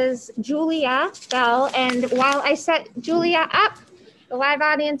is Julia Bell. And while I set Julia up, the live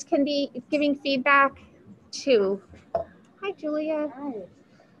audience can be giving feedback too. Hi, Julia. Hi.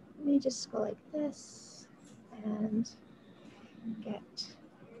 Let me just go like this and get,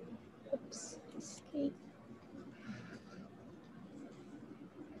 oops, escape.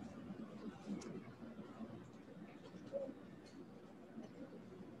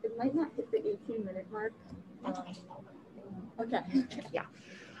 might not hit the 18-minute mark. Okay. Yeah.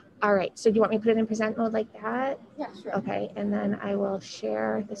 All right. So do you want me to put it in present mode like that? Yeah, sure. Okay. And then I will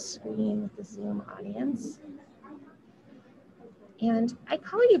share the screen with the Zoom audience. And I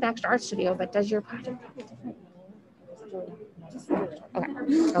call you Baxter Art Studio, but does your project have a different name? Okay.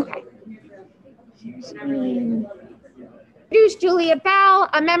 Okay. Introduce Julia Bell,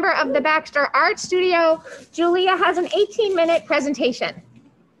 a member of the Baxter Art Studio. Julia has an 18-minute presentation.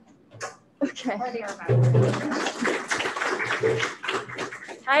 Okay.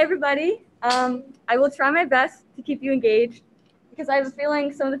 Hi, everybody. I will try my best to keep you engaged because I have a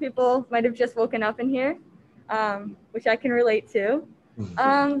feeling some of the people might have just woken up in here, which I can relate to.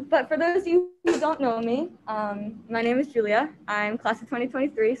 But for those of you who don't know me, my name is Julia. I'm class of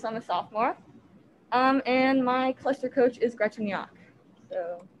 2023, so I'm a sophomore. And my cluster coach is Gretchen Yock.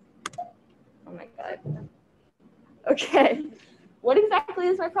 So, oh my God. Okay. What exactly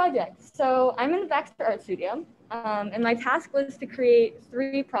is my project? So I'm in the Baxter Art Studio, and my task was to create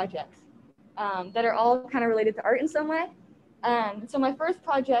 3 projects that are all kind of related to art in some way. So my first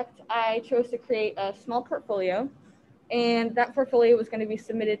project, I chose to create a small portfolio, and that portfolio was going to be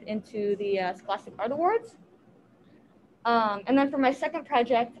submitted into the Scholastic Art Awards. And then for my second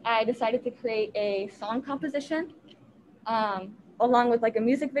project, I decided to create a song composition along with like a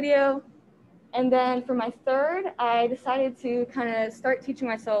music video. And then for my third, I decided to kind of start teaching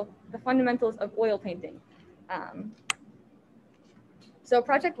myself the fundamentals of oil painting. So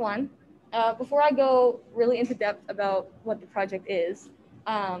project 1, before I go really into depth about what the project is,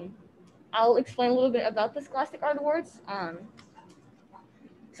 I'll explain a little bit about the Scholastic Art Awards.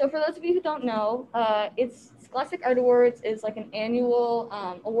 So for those of you who don't know, Scholastic Art Awards is like an annual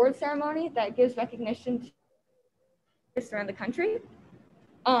award ceremony that gives recognition to artists around the country.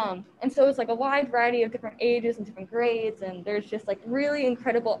 And so it's like a wide variety of different ages and different grades, and there's just like really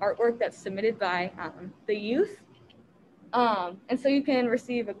incredible artwork that's submitted by the youth. And so you can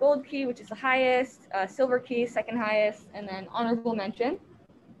receive a gold key, which is the highest, silver key, second highest, and then honorable mention.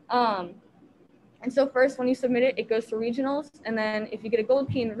 And so first, when you submit it, it goes to regionals, and then if you get a gold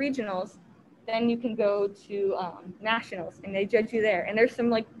key in the regionals, then you can go to nationals, and they judge you there. And there's some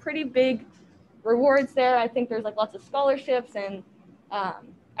like pretty big rewards there. I think there's like lots of scholarships, and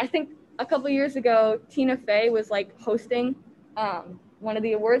I think a couple years ago, Tina Fey was like hosting one of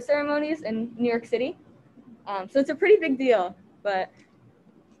the award ceremonies in New York City. So it's a pretty big deal. But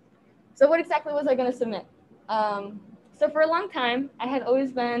so what exactly was I going to submit? So for a long time, I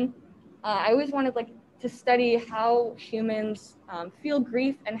always wanted like to study how humans feel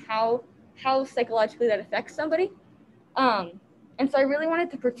grief and how psychologically that affects somebody. And so I really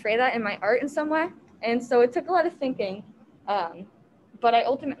wanted to portray that in my art in some way. And so it took a lot of thinking. But I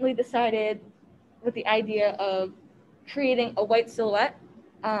ultimately decided with the idea of creating a white silhouette.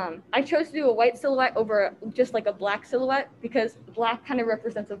 I chose to do a white silhouette over just like a black silhouette because black kind of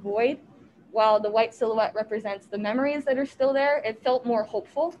represents a void, while the white silhouette represents the memories that are still there. It felt more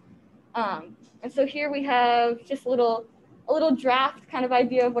hopeful. And so here we have just a little draft kind of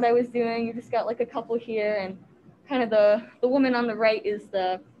idea of what I was doing. You just got like a couple here, and kind of the woman on the right is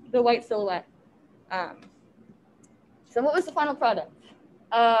the white silhouette. So what was the final product?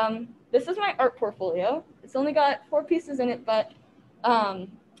 This is my art portfolio. It's only got 4 pieces in it, but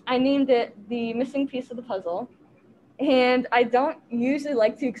I named it The Missing Piece of the Puzzle. And I don't usually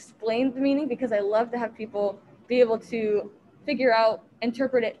like to explain the meaning because I love to have people be able to figure out,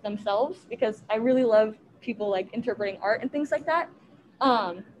 interpret it themselves, because I really love people like interpreting art and things like that.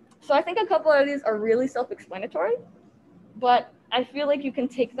 So I think a couple of these are really self-explanatory, but I feel like you can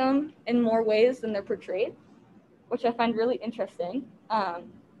take them in more ways than they're portrayed, which I find really interesting.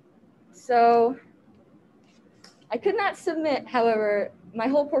 So I could not submit, however, my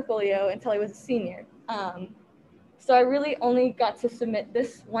whole portfolio until I was a senior. So I really only got to submit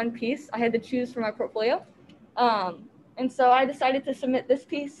this one piece. I had to choose for my portfolio. And so I decided to submit this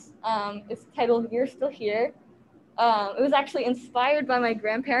piece. It's titled You're Still Here. It was actually inspired by my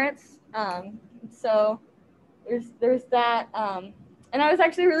grandparents. So there's that. And I was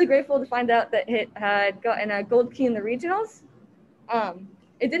actually really grateful to find out that it had gotten a gold key in the regionals.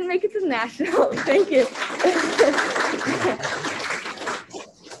 It didn't make it to the nationals. Thank you.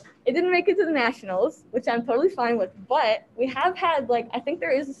 It didn't make it to the nationals, which I'm totally fine with. But we have had, like, I think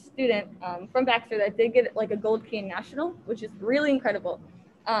there is a student from Baxter that did get like a gold key in national, which is really incredible.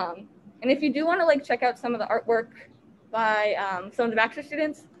 And if you do want to like check out some of the artwork by some of the Baxter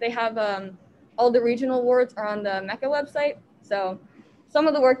students, they have all the regional awards are on the MECA website. So some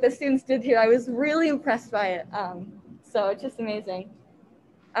of the work that students did here, I was really impressed by it. So it's just amazing.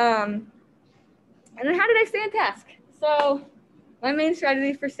 And then how did I stay on task? So my main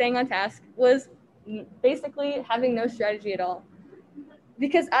strategy for staying on task was basically having no strategy at all.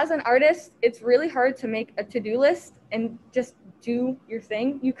 Because as an artist, it's really hard to make a to-do list and just do your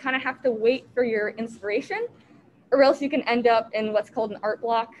thing. You kind of have to wait for your inspiration, or else you can end up in what's called an art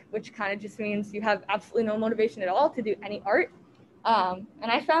block, which kind of just means you have absolutely no motivation at all to do any art. And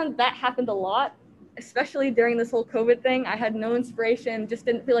I found that happened a lot, especially during this whole COVID thing. I had no inspiration, just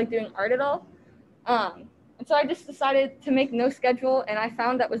didn't feel like doing art at all. And so I just decided to make no schedule, and I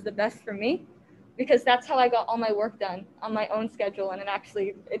found that was the best for me, because that's how I got all my work done on my own schedule, and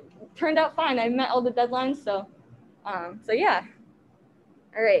it turned out fine. I met all the deadlines, so yeah.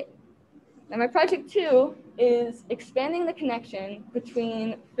 All right. Now my project 2 is expanding the connection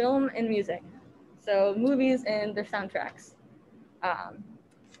between film and music, so movies and their soundtracks.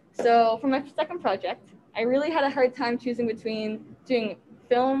 So for my second project, I really had a hard time choosing between doing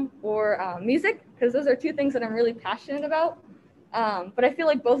film or music, because those are two things that I'm really passionate about. But I feel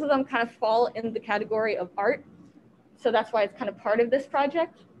like both of them kind of fall in the category of art. So that's why it's kind of part of this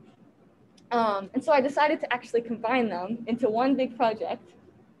project. And so I decided to actually combine them into one big project.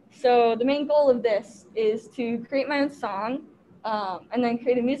 So the main goal of this is to create my own song and then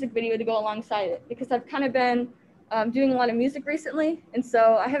create a music video to go alongside it, because I've kind of been doing a lot of music recently. And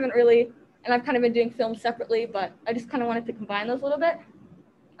so I haven't really, and I've kind of been doing film separately, but I just kind of wanted to combine those a little bit.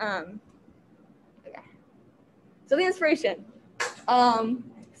 Okay. So the inspiration.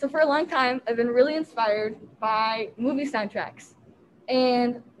 So for a long time, I've been really inspired by movie soundtracks.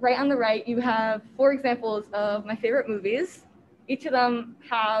 And right on the right, you have 4 examples of my favorite movies. Each of them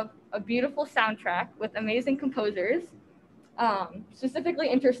have a beautiful soundtrack with amazing composers. Specifically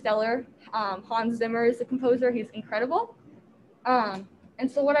Interstellar, Hans Zimmer is the composer, he's incredible. And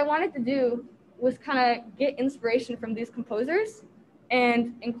so what I wanted to do was kind of get inspiration from these composers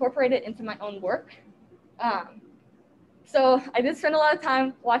and incorporate it into my own work. So I did spend a lot of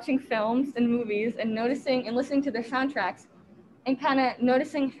time watching films and movies and noticing and listening to their soundtracks, and kind of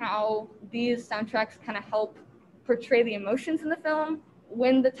noticing how these soundtracks kind of help portray the emotions in the film,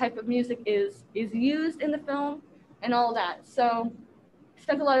 when the type of music is used in the film, and all that. So I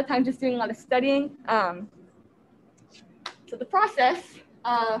spent a lot of time just doing a lot of studying. So the process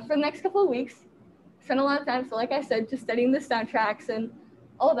for the next couple of weeks, spent a lot of time, so like I said, just studying the soundtracks and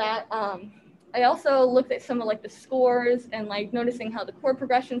all that. I also looked at some of like the scores and like noticing how the chord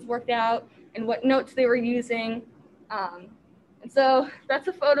progressions worked out and what notes they were using. And so that's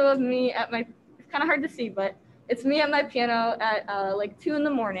a photo of me at my, it's kind of hard to see, but it's me at my piano at like 2 in the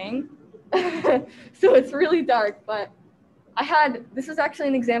morning. So it's really dark, but this is actually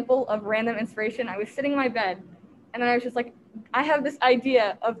an example of random inspiration. I was sitting in my bed, and then I was just like, I have this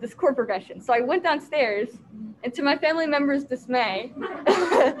idea of this chord progression. So I went downstairs, and to my family members' dismay,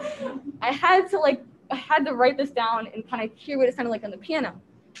 I had to write this down and kind of hear what it sounded like on the piano.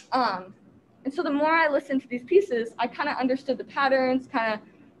 And so the more I listened to these pieces, I kind of understood the patterns, kind of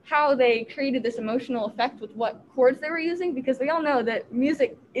how they created this emotional effect with what chords they were using, because we all know that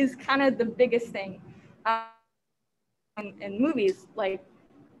music is kind of the biggest thing in movies. Like,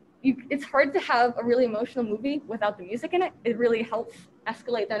 it's hard to have a really emotional movie without the music in it. It really helps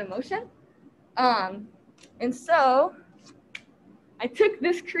escalate that emotion. And so I took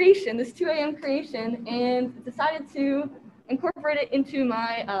this creation, this 2 a.m. creation, and decided to incorporate it into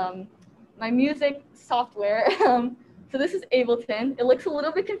my my music software. So this is Ableton. It looks a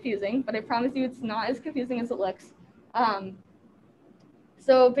little bit confusing, but I promise you it's not as confusing as it looks.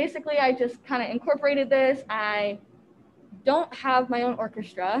 So basically I just kind of incorporated this. I don't have my own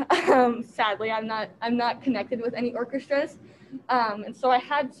orchestra. Sadly, I'm not connected with any orchestras. And so I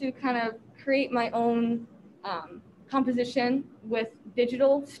had to kind of create my own composition with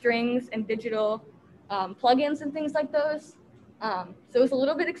digital strings and digital plugins and things like those. So it was a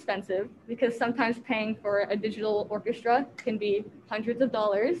little bit expensive, because sometimes paying for a digital orchestra can be hundreds of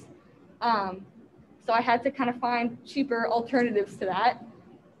dollars. So I had to kind of find cheaper alternatives to that.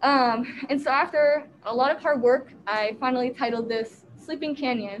 And so after a lot of hard work, I finally titled this Sleeping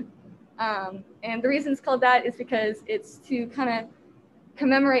Canyon. And the reason it's called that is because it's to kind of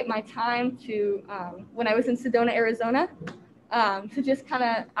commemorate my time to when I was in Sedona, Arizona. To just kind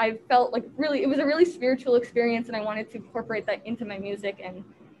of, I felt like it was a really spiritual experience, and I wanted to incorporate that into my music and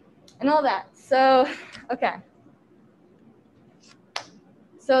all that. So, okay.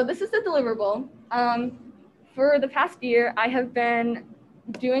 So this is the deliverable. For the past year, I have been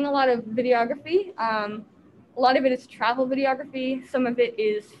doing a lot of videography. A lot of it is travel videography. Some of it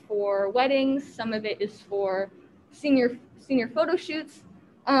is for weddings. Some of it is for senior photo shoots.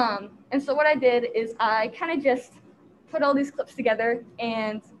 And so what I did is I kind of just put all these clips together,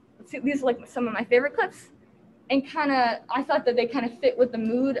 and these are like some of my favorite clips. and I thought that they kind of fit with the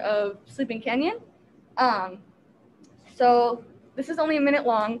mood of Sleeping Canyon. So this is only a minute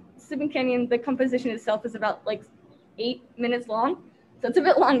long. Sleeping Canyon, the composition itself is about like 8 minutes long. So it's a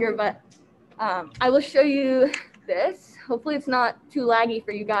bit longer, but I will show you this. Hopefully it's not too laggy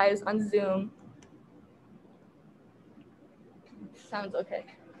for you guys on Zoom. Sounds okay.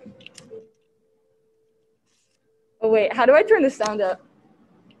 Oh wait, how do I turn the sound up?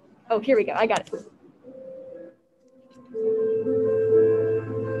 Oh, here we go, I got it.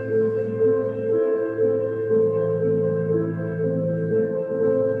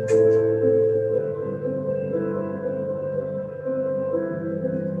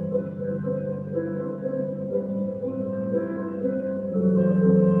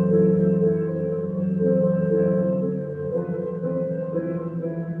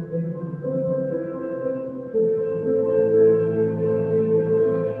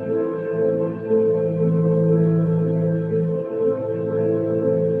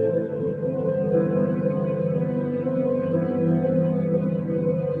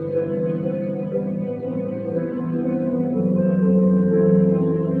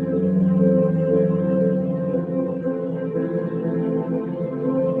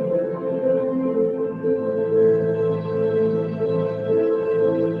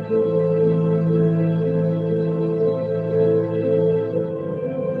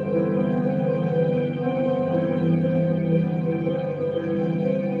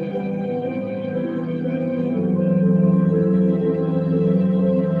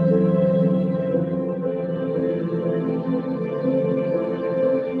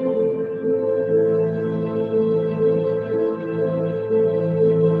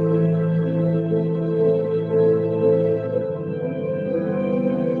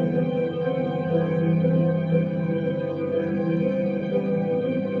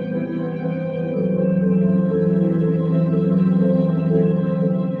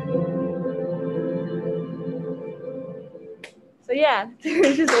 So yeah,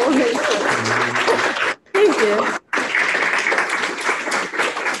 there's just a little bit. Thank you.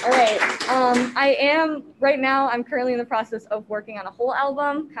 All right, right now I'm currently in the process of working on a whole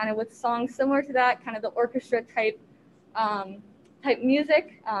album, kind of with songs similar to that, kind of the orchestra type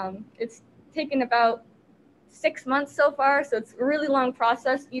music. It's taken about 6 months so far, so it's a really long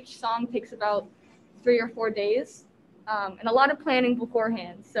process. Each song takes about 3 or 4 days, and a lot of planning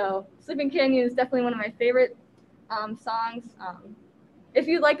beforehand. So Sleeping Canyon is definitely one of my favorite songs. If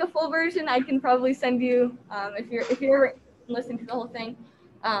you'd like a full version, I can probably send you if you're listening to the whole thing.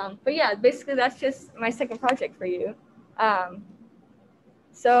 But yeah, basically that's just my second project for you.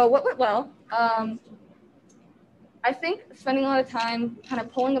 So what went well? I think spending a lot of time kind of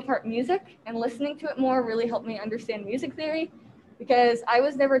pulling apart music and listening to it more really helped me understand music theory, because I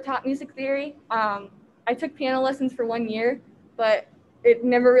was never taught music theory. I took piano lessons for 1 year, but it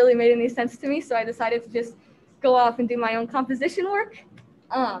never really made any sense to me, so I decided to just go off and do my own composition work.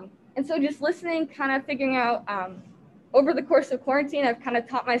 And so just listening, kind of figuring out, over the course of quarantine, I've kind of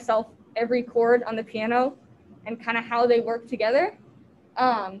taught myself every chord on the piano and kind of how they work together.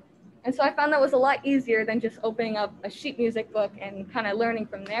 And so I found that was a lot easier than just opening up a sheet music book and kind of learning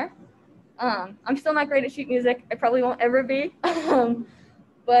from there. I'm still not great at sheet music. I probably won't ever be.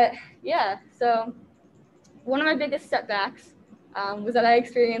 But yeah, so one of my biggest setbacks was that I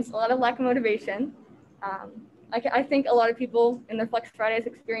experienced a lot of lack of motivation. I think a lot of people in their Flex Fridays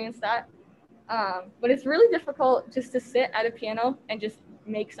experience that. But it's really difficult just to sit at a piano and just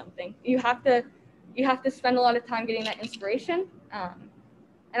make something. You have to spend a lot of time getting that inspiration.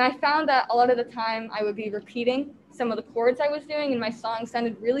 And I found that a lot of the time I would be repeating some of the chords I was doing, and my song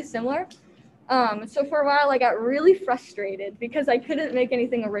sounded really similar. So for a while I got really frustrated because I couldn't make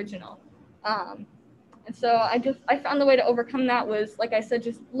anything original. And so I found the way to overcome that was, like I said,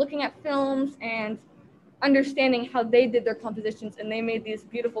 just looking at films and understanding how they did their compositions, and they made these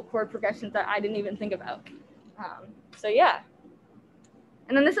beautiful chord progressions that I didn't even think about. So yeah.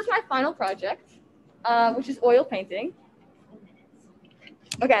 And then this is my final project, which is oil painting.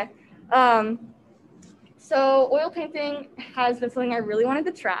 Okay. So oil painting has been something I really wanted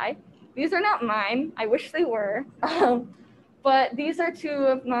to try. These are not mine. I wish they were. But these are two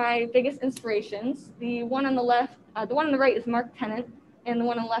of my biggest inspirations. The one on the left, the one on the right is Mark Tennant, and the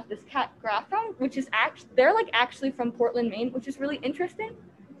one on the left is Kat Graffram, which is they're actually from Portland, Maine, which is really interesting.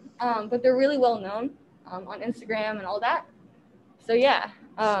 But they're really well known on Instagram and all that. So yeah.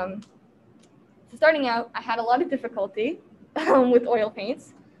 So starting out, I had a lot of difficulty with oil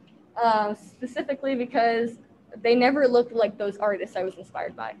paints, specifically because they never looked like those artists I was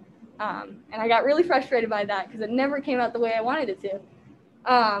inspired by. And I got really frustrated by that because it never came out the way I wanted it to.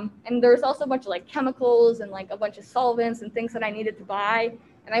 And there was also a bunch of like chemicals and like a bunch of solvents and things that I needed to buy.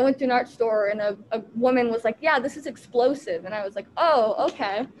 And I went to an art store and a woman was like, yeah, this is explosive. And I was like, oh,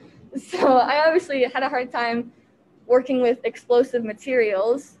 okay. So I obviously had a hard time working with explosive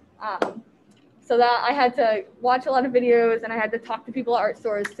materials. So that I had to watch a lot of videos and I had to talk to people at art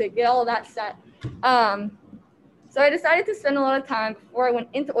stores to get all of that set. So I decided to spend a lot of time before I went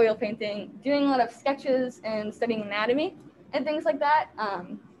into oil painting, doing a lot of sketches and studying anatomy and things like that.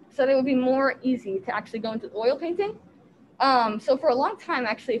 So that it would be more easy to actually go into oil painting. So for a long time,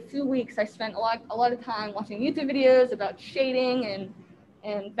 actually a few weeks, I spent a lot of time watching YouTube videos about shading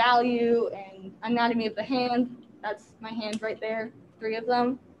and value and anatomy of the hand. That's my hand right there, 3 of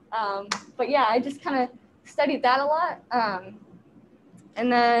them. But yeah, I just kind of studied that a lot.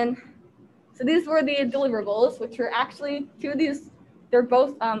 And then, so these were the deliverables, which were actually 2 of these. They're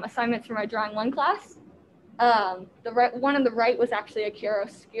both assignments for my Drawing 1 class. The one on the right was actually a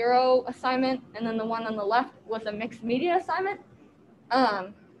chiaroscuro assignment, and then the one on the left was a mixed media assignment.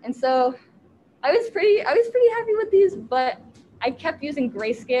 And so I was pretty happy with these, but I kept using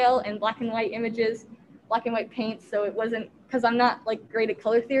grayscale and black and white images, black and white paint, so it wasn't, because I'm not like great at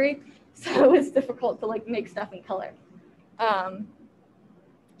color theory, so it was difficult to like make stuff in color.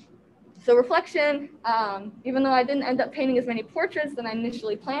 So reflection, even though I didn't end up painting as many portraits than I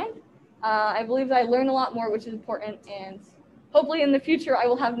initially planned, I believe that I learned a lot more, which is important, and hopefully in the future I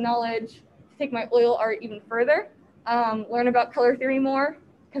will have knowledge to take my oil art even further, learn about color theory more,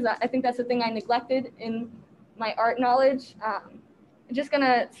 because I think that's the thing I neglected in my art knowledge. I'm just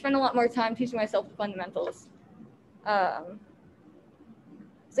gonna spend a lot more time teaching myself the fundamentals.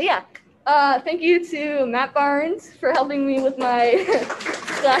 So yeah, thank you to Matt Barnes for helping me with my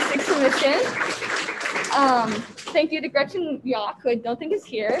scholastic submission. Thank you to Gretchen Yock, who I don't think is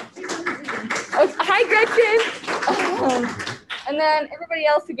here. Oh, hi, Gretchen. And then everybody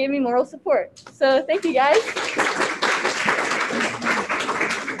else who gave me moral support. So thank you, guys.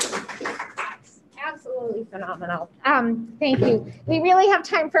 Absolutely phenomenal. Thank you. We really have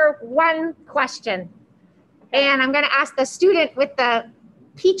time for one question. And I'm going to ask the student with the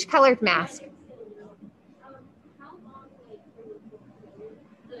peach colored mask.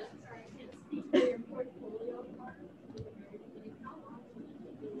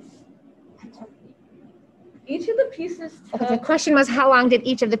 Each of the pieces took, Okay, the question was, how long did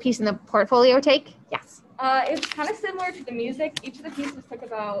each of the pieces in the portfolio take? Yes. It's kind of similar to the music. Each of the pieces took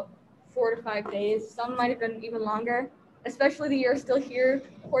about 4 to 5 days. Some might have been even longer, especially the You're Still Here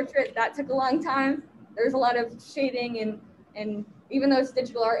portrait. That took a long time. There's a lot of shading and even though it's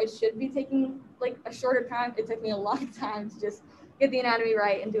digital art, it should be taking like a shorter time. It took me a long time to just get the anatomy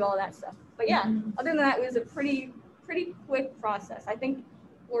right and do all that stuff. But yeah, other than that, it was a pretty quick process. I think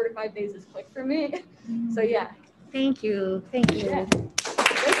 4 to 5 days is quick for me. So yeah. Thank you. Thank you. Yeah.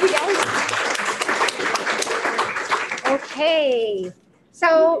 Thank you, guys. Okay.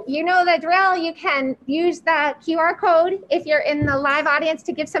 So you know the drill. You can use the QR code if you're in the live audience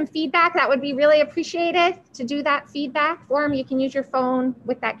to give some feedback. That would be really appreciated. To do that feedback form, you can use your phone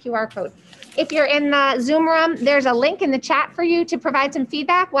with that QR code. If you're in the Zoom room, there's a link in the chat for you to provide some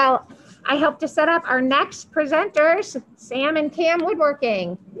feedback. Well, I hope to set up our next presenters, Sam and Cam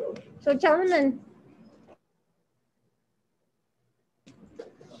Woodworking. So gentlemen.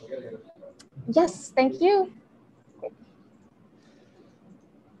 Yes, thank you.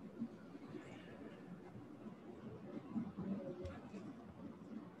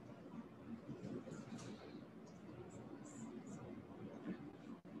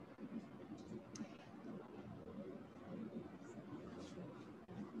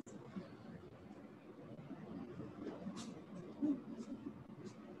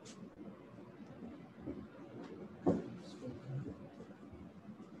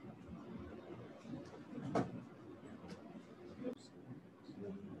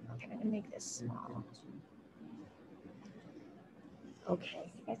 Make this small.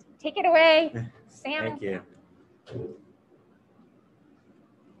 Okay, you guys take it away, Sam. Thank you.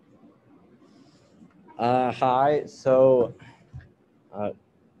 Hi. So, I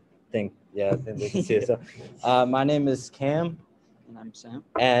think they can see it. So, my name is Cam, and I'm Sam.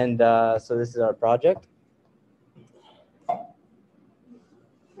 And so this is our project.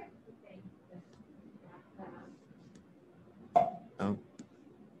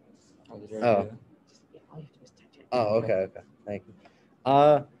 Oh, okay. Thank you.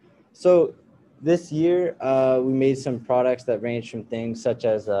 So this year, we made some products that range from things such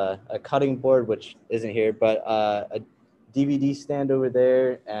as a cutting board, which isn't here, but a DVD stand over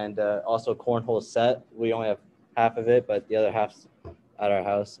there, and also a cornhole set. We only have half of it, but the other half's at our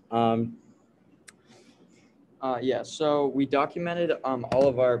house. Yeah, so we documented all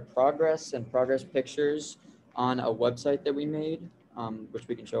of our progress and progress pictures on a website that we made, which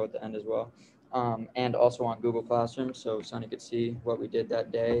we can show at the end as well, and also on Google Classroom, so Sonny could see what we did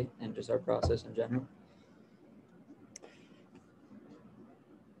that day and just our process in general.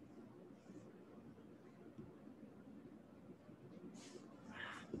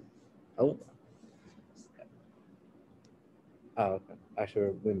 Oh. Oh, okay.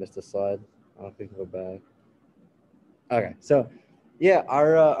 Actually, we missed a slide. I don't know if we can go back. Okay, so yeah,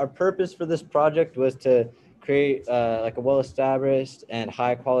 our purpose for this project was to create like a well-established and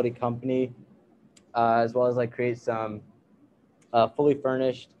high-quality company, as well as like create some fully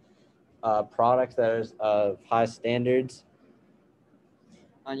furnished products that is of high standards.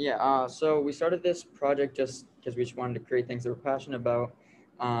 So we started this project just because we just wanted to create things that we're passionate about,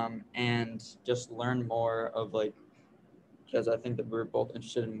 and just learn more of like, because I think that we're both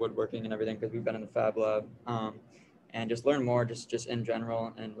interested in woodworking and everything because we've been in the Fab Lab, and just learn more just in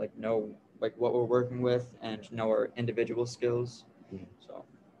general and like know like what we're working with and know our individual skills.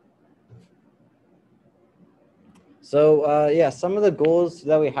 So yeah, some of the goals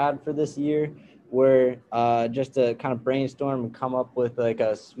that we had for this year were just to kind of brainstorm and come up with like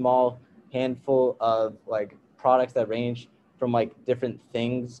a small handful of like products that range from like different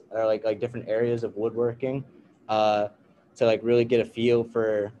things or like different areas of woodworking, to like really get a feel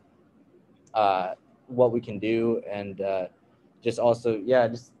for what we can do, and just also, yeah,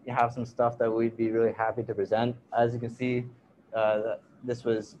 just have some stuff that we'd be really happy to present. As you can see, this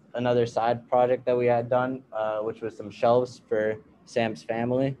was another side project that we had done, which was some shelves for Sam's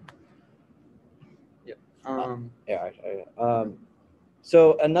family.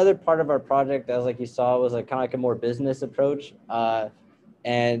 So another part of our project, as like you saw, was like kind of like a more business approach,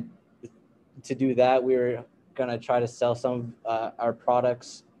 and to do that, we were gonna try to sell some of our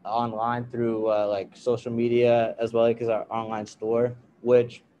products online through like social media, as well as our online store,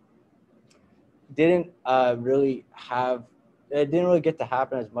 which didn't really get to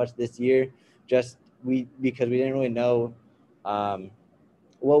happen as much this year, because we didn't really know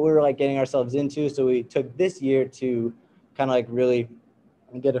what we were like getting ourselves into. So we took this year to kind of like really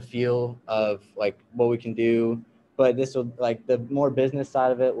get a feel of like what we can do. But this will, like, the more business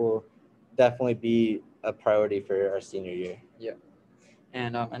side of it will definitely be a priority for our senior year. Yeah.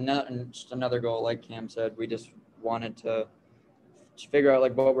 And another goal, like Cam said, we just wanted to figure out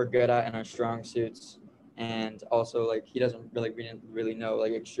like what we're good at and our strong suits. And also, like, we didn't really know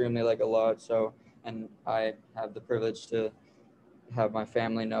like extremely like a lot. So, and I have the privilege to have my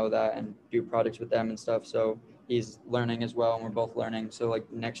family know that and do projects with them and stuff. So he's learning as well, and we're both learning. So like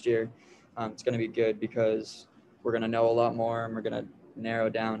next year, it's going to be good because we're going to know a lot more, and we're going to narrow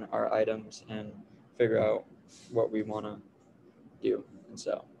down our items and figure out what we want to do and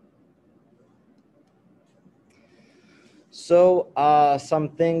sell. So some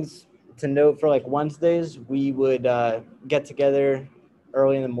things to note for like Wednesdays, we would get together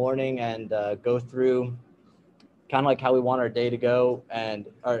early in the morning and go through kind of like how we want our day to go, and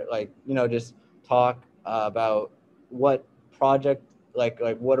just talk about what project, like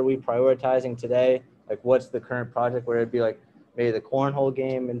what are we prioritizing today, like what's the current project, where it'd be like maybe the cornhole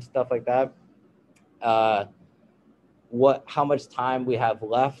game and stuff like that, how much time we have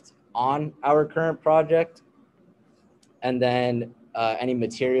left on our current project, and then any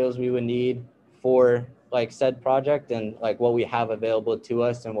materials we would need for like said project, and like what we have available to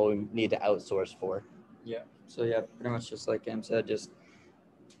us and what we need to outsource for. Yeah. So yeah, pretty much just like Cam said, just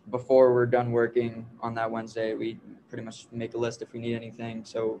before we're done working on that Wednesday, we pretty much make a list if we need anything.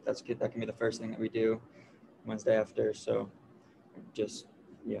 So that can be the first thing that we do Wednesday after. So just,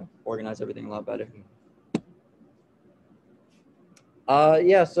 yeah, organize everything a lot better.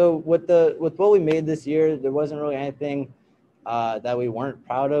 Yeah, so with what we made this year, there wasn't really anything that we weren't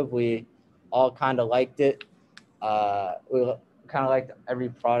proud of. We all kind of liked it. We kind of liked every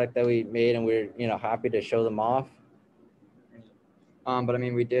product that we made, and we're happy to show them off. But I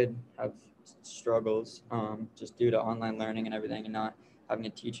mean, we did have struggles just due to online learning and everything, and not having a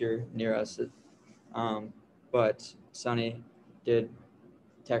teacher near us. But Sonny did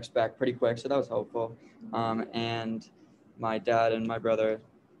text back pretty quick, so that was helpful. And my dad and my brother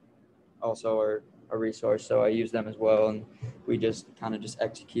also are a resource, so I use them as well. And we just kind of just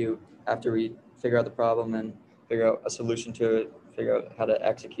execute after we figure out the problem and figure out a solution to it, figure out how to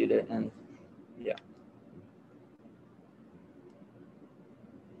execute it, and yeah.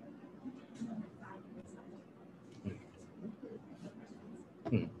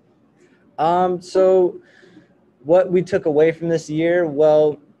 So what we took away from this year,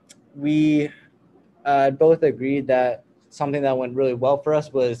 well, we both agreed that something that went really well for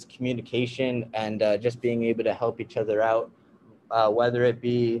us was communication and just being able to help each other out, whether it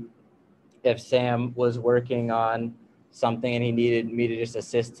be if Sam was working on something and he needed me to just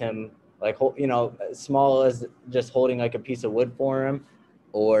assist him, like, you know, as small as just holding like a piece of wood for him,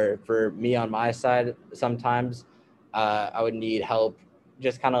 or for me on my side, sometimes I would need help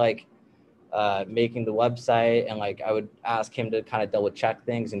just kind of like making the website, and like I would ask him to kind of double check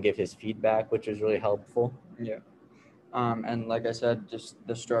things and give his feedback, which was really helpful. Yeah. And like I said, just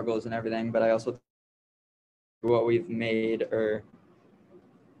the struggles and everything, but I also what we've made or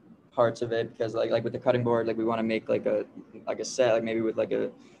parts of it, because like with the cutting board, like we want to make like a set, like maybe with like a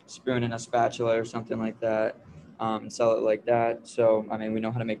spoon and a spatula or something like that, and sell it like that. So I mean, we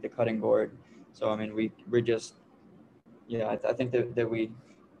know how to make the cutting board. So I mean, we're just, yeah, I think that we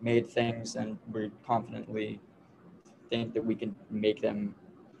made things, and we confidently think that we can make them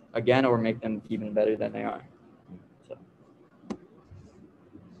again or make them even better than they are. So.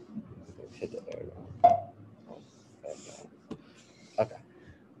 Okay.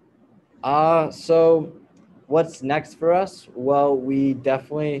 So what's next for us? Well, we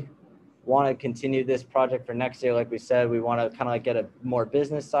definitely want to continue this project for next year. Like we said, we want to kind of like get a more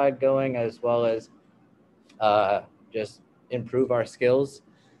business side going, as well as just improve our skills.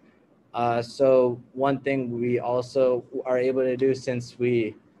 So one thing we also are able to do, since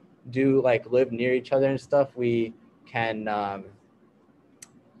we do like live near each other and stuff, we can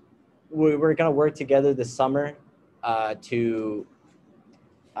we're gonna work together this summer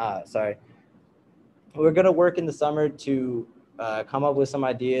we're gonna work in the summer to come up with some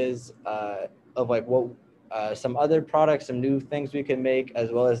ideas of like what some other products, some new things we can make, as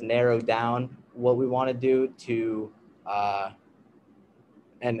well as narrow down what we want to do to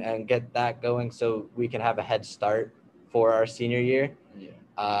and get that going, so we can have a head start for our senior year.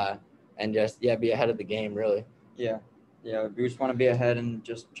 Yeah. And just be ahead of the game, really. Yeah, we just want to be ahead and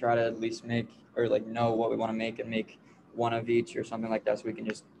just try to at least make, or like know what we want to make, and make one of each or something like that, so we can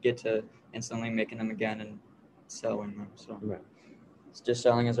just get to instantly making them again and selling them. So right. It's just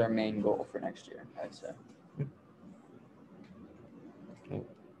selling is our main goal for next year, I'd say. Okay.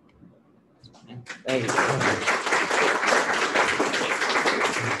 Yeah. Thank you.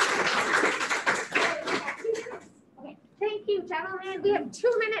 Thank you, gentlemen. We have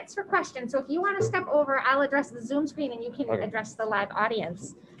 2 minutes for questions. So if you want to step over, I'll address the Zoom screen and you can address the live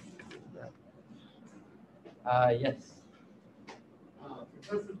audience. Yes.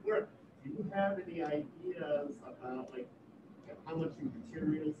 Professor Burke, do you have any ideas about like how much your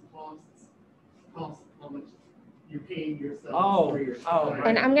materials cost, how much you're paying yourself for your time?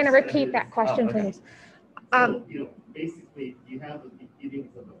 And I'm going to repeat that question, please. So, basically, you have the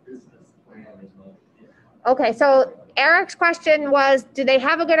beginnings of a business plan as well. Okay, so Eric's question was, do they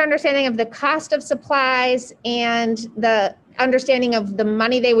have a good understanding of the cost of supplies and the understanding of the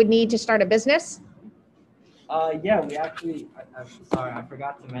money they would need to start a business? Yeah, we actually, I'm sorry, I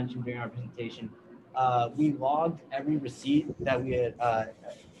forgot to mention during our presentation, we logged every receipt that we had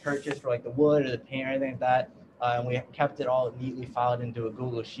purchased for like the wood or the paint or anything like that, and we kept it all neatly filed into a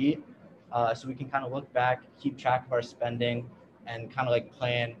Google Sheet, so we can kind of look back, keep track of our spending, and kind of like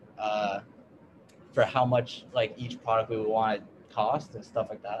plan for how much like each product we would want to cost and stuff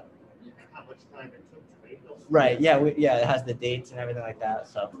like that. How much time it took to make those? Right. Yeah. It has the dates and everything like that.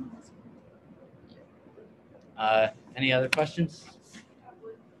 So. Any other questions?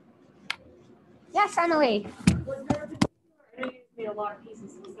 Yes, Emily. Was there a particular, I know you made a lot of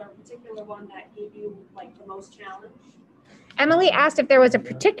pieces, was there a particular one that gave you like the most challenge? Emily asked if there was a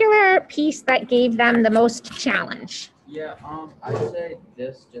particular piece that gave them the most challenge. Yeah, I'd say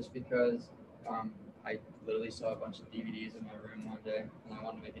this just because I literally saw a bunch of DVDs in my room one day, and I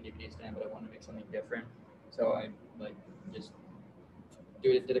wanted to make a DVD stand, but I wanted to make something different. So I like just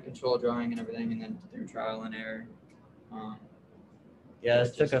did a control drawing and everything, and then through trial and error. Yeah,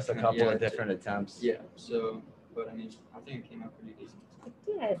 it took us a couple of different attempts. Yeah, so, but I mean, I think it came out pretty decent. It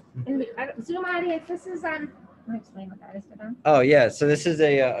did. And Zoom audience, this is I'll explain what that is to them. Oh yeah, so this is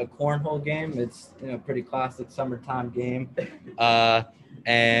a cornhole game. It's pretty classic summertime game,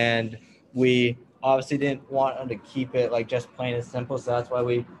 and we obviously didn't want them to keep it like just plain and simple, so that's why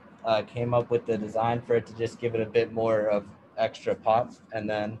we came up with the design for it to just give it a bit more of extra pop, and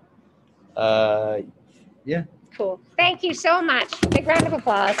then yeah. Cool. Thank you so much. Big round of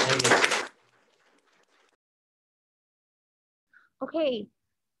applause. Okay.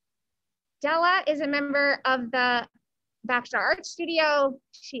 Della is a member of the Baxter Art Studio.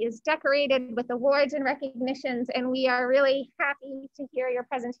 She is decorated with awards and recognitions, and we are really happy to hear your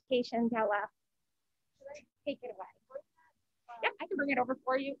presentation, Della. Take it away. Yep, I can bring it over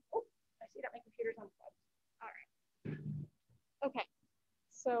for you. Oh, I see that my computer's on. All right. Okay,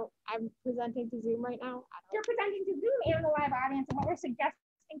 so I'm presenting to Zoom right now. You're presenting to Zoom and the live audience, and what we're suggesting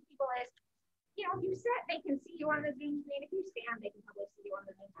to people is, you know, if you sit, they can see you on the Zoom screen. If you stand, they can probably see you on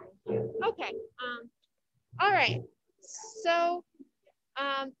the Zoom screen too. Okay. All right. So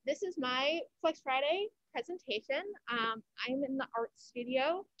this is my Flex Friday presentation. I'm in the art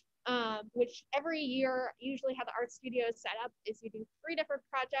studio, which every year, usually how the art studio is set up is you do 3 different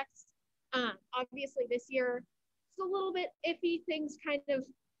projects. Obviously this year, it's a little bit iffy. Things kind of,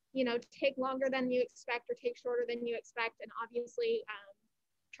 you know, take longer than you expect or take shorter than you expect. And obviously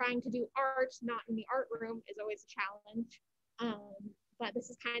trying to do art, not in the art room, is always a challenge. But this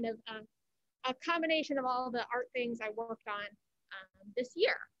is kind of a combination of all the art things I worked on this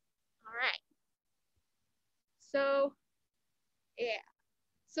year. All right. So, yeah.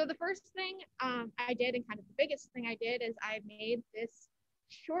 So the first thing I did, and kind of the biggest thing I did, is I made this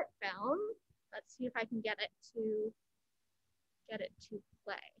short film. Let's see if I can get it to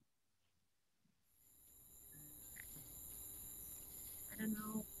play. I don't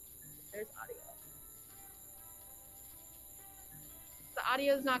know if there's audio. The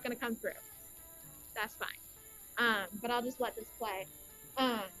audio is not going to come through. That's fine. But I'll just let this play.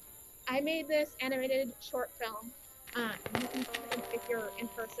 I made this animated short film. You can see, if you're in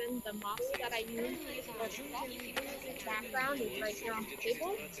person, the model that I used for the background is right here on the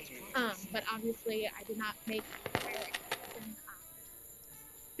table. But obviously, I did not make the entire animation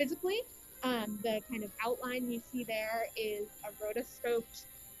physically. The kind of outline you see there is a rotoscoped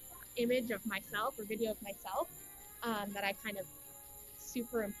image of myself, or video of myself, that I kind of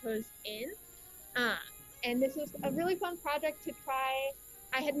superimposed in. And this was a really fun project to try.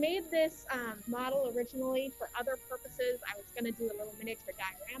 I had made this model originally for other purposes. I was going to do a little miniature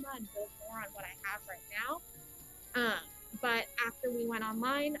diorama and build more on what I have right now. But after we went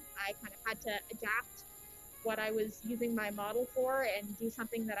online, I kind of had to adapt what I was using my model for and do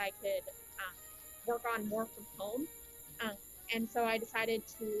something that I could work on more from home. And so I decided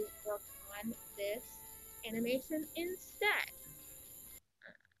to work on this animation instead.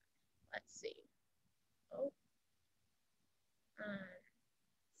 Let's see. Oh.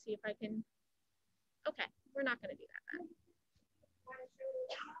 See if I can. Okay, we're not going to do that.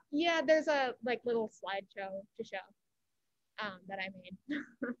 Yeah, there's a little slideshow to show that I made.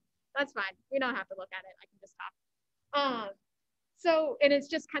 That's fine. We don't have to look at it. I can just talk. So, and it's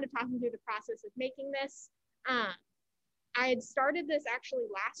just kind of talking through the process of making this. I had started this actually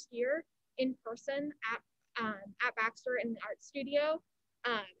last year in person at Baxter in the art studio,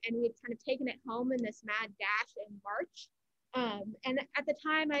 and we had kind of taken it home in this mad dash in March. And at the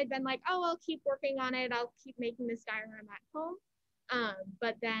time I had been like, oh, I'll keep working on it. I'll keep making this diorama at home.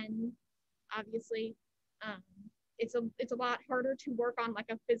 But then obviously it's a lot harder to work on like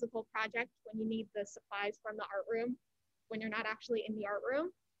a physical project when you need the supplies from the art room, when you're not actually in the art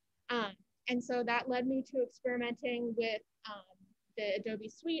room. And so that led me to experimenting with the Adobe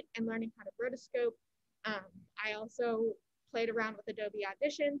Suite and learning how to rotoscope. I also played around with Adobe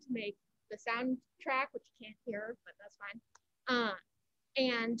Audition to make the soundtrack, which you can't hear, but that's fine.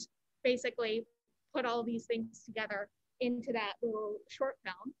 And basically put all these things together into that little short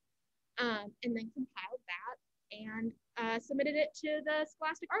film, and then compiled that and submitted it to the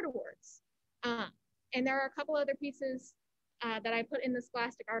Scholastic Art Awards. And there are a couple other pieces that I put in the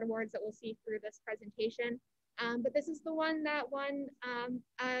Scholastic Art Awards that we'll see through this presentation. But this is the one that won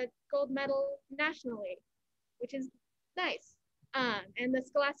a gold medal nationally, which is nice. And the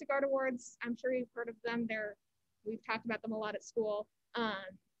Scholastic Art Awards, I'm sure you've heard of them. We've talked about them a lot at school,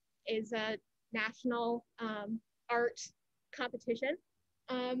 is a national art competition.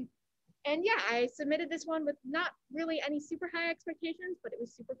 And yeah, I submitted this one with not really any super high expectations, but it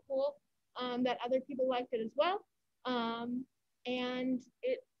was super cool that other people liked it as well. And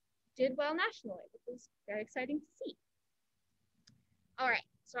it did well nationally, which was very exciting to see. All right,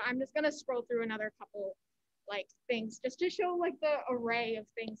 so I'm just gonna scroll through another couple things just to show the array of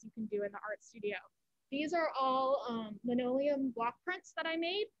things you can do in the art studio. These are all linoleum block prints that I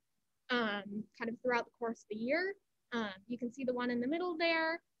made kind of throughout the course of the year. You can see the one in the middle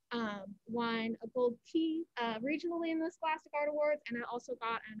there, won a gold key regionally in the Scholastic Art Awards, and I also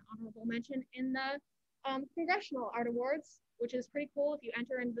got an honorable mention in the Congressional Art Awards, which is pretty cool. If you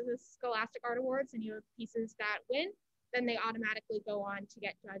enter into the Scholastic Art Awards and you have pieces that win, then they automatically go on to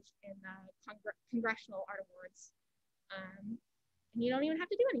get judged in the Congressional Art Awards. And you don't even have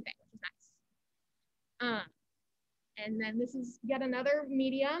to do anything, which is nice. And then this is yet another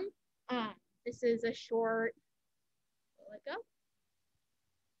medium. This is a short, will it go?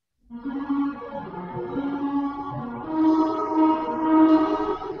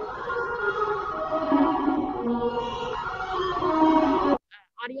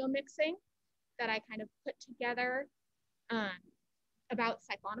 that I kind of put together about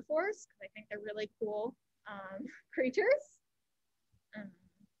siphonophores, because I think they're really cool creatures.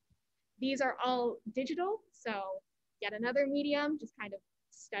 These are all digital, so yet another medium, just kind of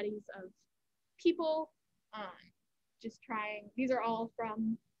studies of people, just trying. These are all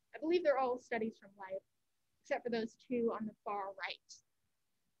from, I believe they're all studies from life, except for those two on the far right.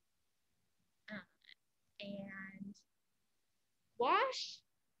 And wash,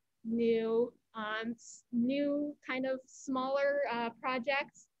 new kind of smaller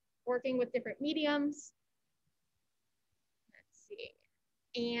projects, working with different mediums. Let's see.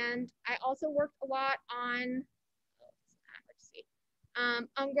 And I also worked a lot on,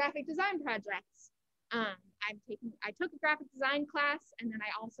 graphic design projects. I took a graphic design class, and then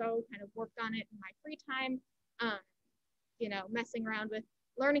I also kind of worked on it in my free time, you know, messing around with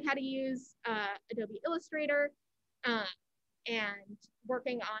learning how to use Adobe Illustrator, and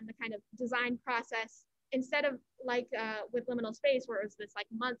working on the kind of design process instead of like with liminal space, where it was this like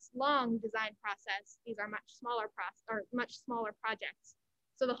months-long design process. These are much smaller projects,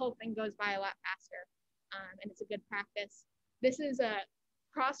 so the whole thing goes by a lot faster, and it's a good practice. This is a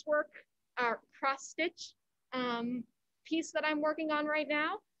cross stitch piece that I'm working on right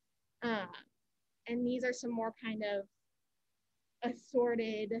now, and these are some more kind of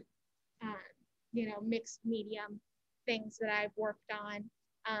assorted, you know, mixed medium things that I've worked on.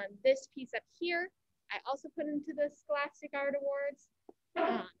 This piece up here, I also put into the Scholastic Art Awards.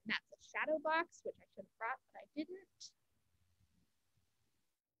 That's a shadow box, which I should have brought, but I didn't.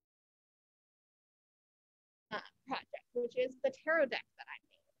 Project, which is the tarot deck that I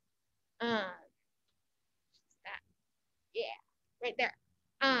made. Yeah, right there.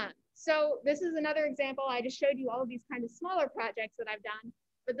 So this is another example. I just showed you all of these kind of smaller projects that I've done,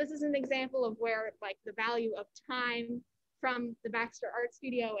 but this is an example of where like the value of time from the Baxter Art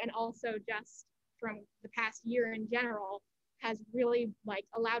Studio, and also just from the past year in general, has really like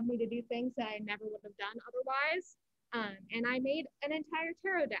allowed me to do things that I never would have done otherwise. And I made an entire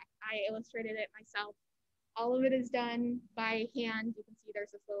tarot deck. I illustrated it myself. All of it is done by hand. You can see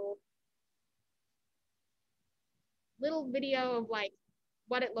there's this little video of like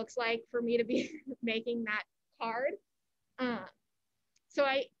what it looks like for me to be making that card. So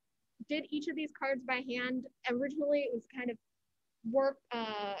I did each of these cards by hand. Originally, it was kind of work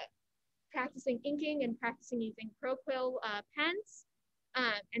practicing inking and practicing using ProQuill pens.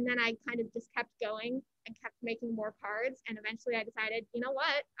 And then I kind of just kept going and kept making more cards. And eventually I decided, you know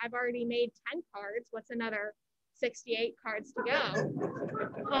what? I've already made 10 cards. What's another 68 cards to go?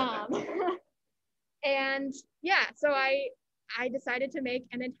 And yeah, so I decided to make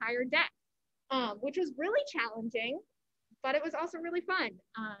an entire deck, which was really challenging, but it was also really fun.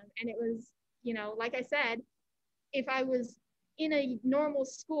 And it was, you know, like I said, if I was in a normal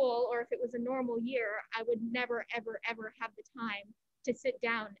school, or if it was a normal year, I would never, ever, ever have the time to sit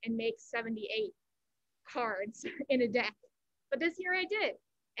down and make 78 cards in a deck. But this year I did.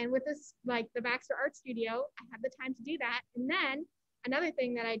 And with this, like the Baxter Art Studio, I had the time to do that. And then another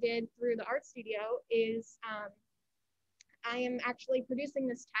thing that I did through the art studio is I am actually producing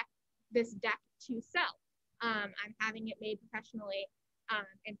this deck to sell. I'm having it made professionally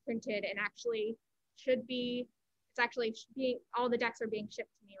and printed, and actually all the decks are being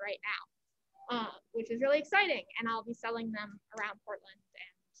shipped to me right now, which is really exciting. And I'll be selling them around Portland.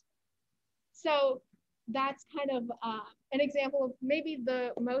 And so that's kind of an example of maybe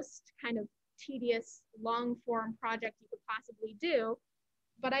the most kind of tedious long form project you could possibly do,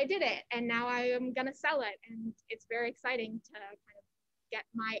 but I did it, and now I am gonna sell it, and it's very exciting to kind of get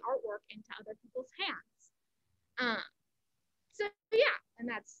my artwork into other people's hands. So yeah, and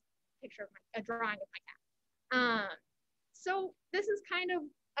that's a picture of a drawing of my cat. So this is kind of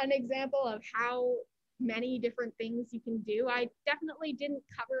an example of how many different things you can do. I definitely didn't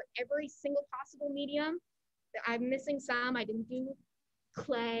cover every single possible medium. I'm missing some. I didn't do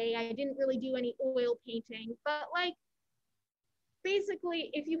clay. I didn't really do any oil painting, but like basically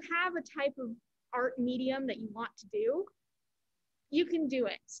if you have a type of art medium that you want to do, you can do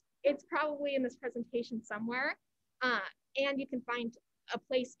it. It's probably in this presentation somewhere, and you can find a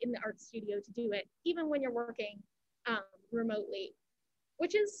place in the art studio to do it, even when you're working remotely,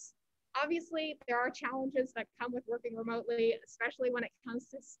 which is obviously there are challenges that come with working remotely, especially when it comes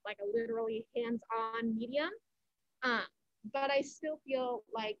to like a literally hands-on medium. But I still feel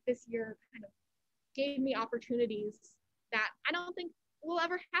like this year kind of gave me opportunities that I don't think will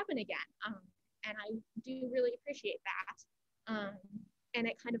ever happen again. And I do really appreciate that. And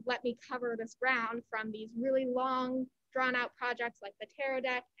it kind of let me cover this ground from these really long, drawn out projects like the tarot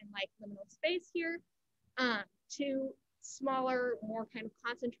deck and like liminal space here, to smaller, more kind of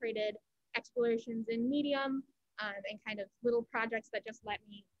concentrated explorations in Medium, and kind of little projects that just let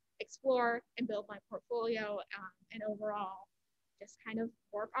me explore and build my portfolio, and overall just kind of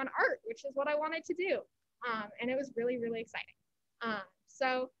work on art, which is what I wanted to do. And it was really, really exciting.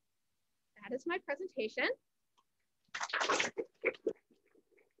 So that is my presentation.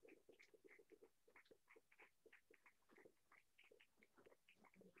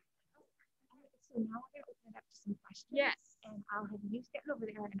 So now we're going to open it up to some questions. Yes. And I'll have you stand over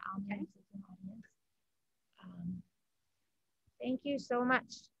there and I'll manage the Zoom audience. Thank you so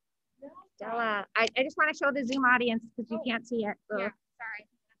much, Della. I just want to show the Zoom audience because you can't see it. So. Yeah, sorry.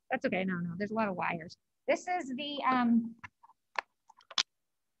 That's okay. No, there's a lot of wires. This is the, how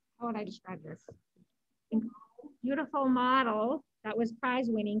would I describe this? Beautiful model that was prize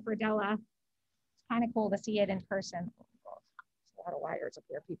winning for Della. It's kind of cool to see it in person. There's a lot of wires up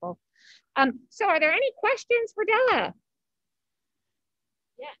here, people. So are there any questions for Della?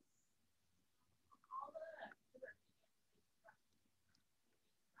 Yes.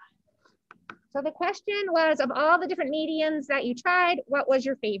 So the question was, of all the different mediums that you tried, what was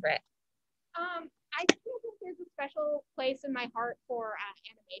your favorite? I think there's a special place in my heart for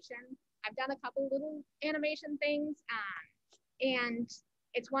animation. I've done a couple little animation things, and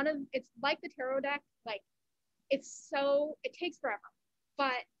it's like the tarot deck. Like, it takes forever,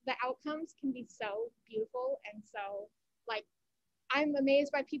 but the outcomes can be so beautiful. And so, like, I'm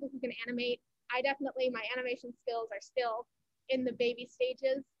amazed by people who can animate. My animation skills are still in the baby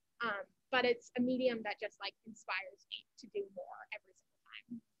stages, but it's a medium that just like inspires me to do more every single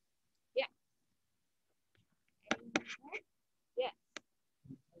time. Yeah. Yes.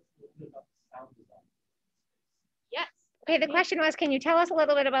 Yes. Okay, the question was, can you tell us a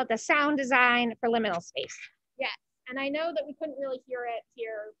little bit about the sound design for liminal space? Yes, and I know that we couldn't really hear it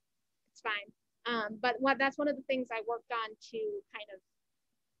here. It's fine. But that's one of the things I worked on to kind of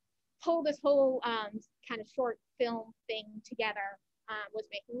pull this whole kind of short film thing together, was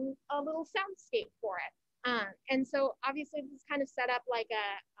making a little soundscape for it. And so obviously this is kind of set up like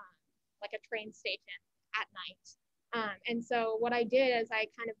a train station at night. And so what I did is I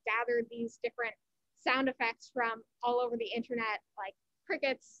kind of gathered these different sound effects from all over the internet, like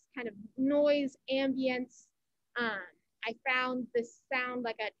crickets, kind of noise, ambience. I found this sound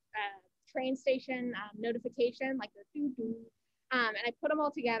like a train station notification, like the doo-doo, and I put them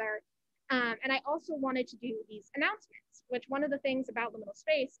all together. And I also wanted to do these announcements, which one of the things about liminal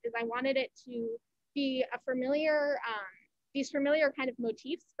space is I wanted it to be a familiar, these familiar kind of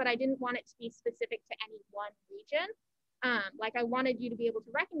motifs, but I didn't want it to be specific to any one region. Like, I wanted you to be able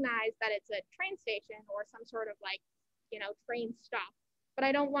to recognize that it's a train station or some sort of like, train stop, but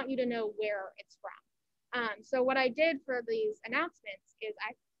I don't want you to know where it's from. So what I did for these announcements is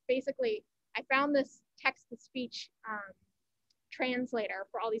I found this text-to-speech translator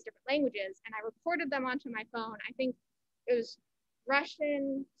for all these different languages, and I recorded them onto my phone. I think it was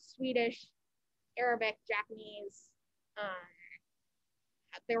Russian, Swedish, Arabic, Japanese.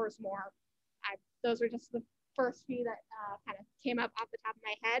 There was more. Those were just the first few that kind of came up off the top of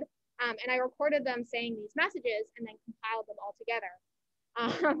my head. And I recorded them saying these messages and then compiled them all together.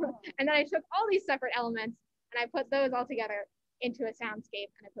 And then I took all these separate elements and I put those all together into a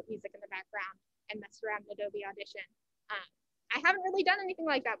soundscape, and I put music in the background and messed around in Adobe Audition. I haven't really done anything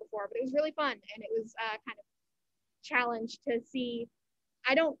like that before, but it was really fun, and it was kind of challenge to see.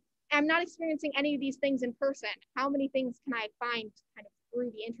 I'm not experiencing any of these things in person. How many things can I find kind of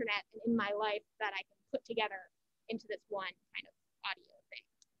through the internet and in my life that I can put together into this one kind of audio thing?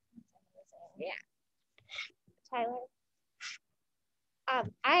 Yeah. Tyler?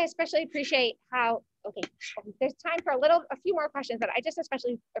 I especially appreciate how, there's time for a few more questions, but I just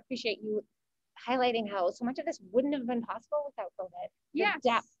especially appreciate you highlighting how so much of this wouldn't have been possible without COVID. Yes. The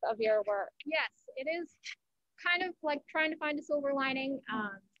depth of your work. Yes, it is kind of like trying to find a silver lining.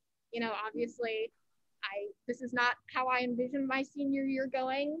 Obviously, this is not how I envisioned my senior year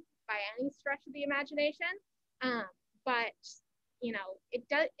going by any stretch of the imagination. But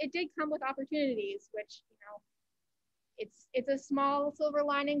it did come with opportunities, which it's a small silver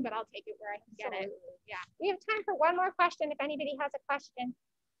lining, but I'll take it where I can get it. Yeah. We have time for one more question if anybody has a question.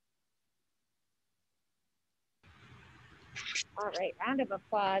 All right, round of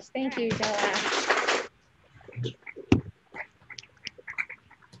applause. Thank you, Della. Just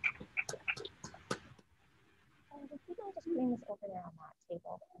bring this over there on that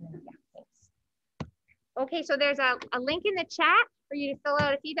table. And then, yeah, thanks. Okay, so there's a link in the chat for you to fill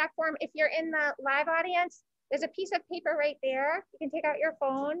out a feedback form. If you're in the live audience, there's a piece of paper right there. You can take out your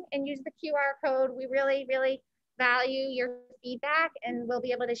phone and use the QR code. We really, really value your feedback, and we'll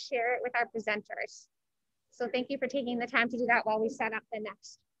be able to share it with our presenters. So thank you for taking the time to do that while we set up the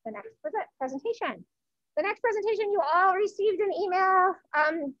next the next presentation. The next presentation, you all received an email.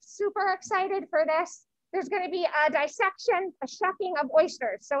 I'm super excited for this. There's going to be a dissection, a shucking of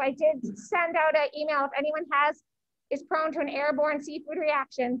oysters. So I did send out an email if anyone is prone to an airborne seafood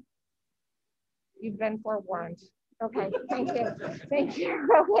reaction. You've been forewarned. Okay, thank you. Thank you.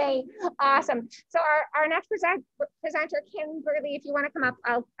 Okay, awesome. So our next presenter, Kimberly, if you want to come up,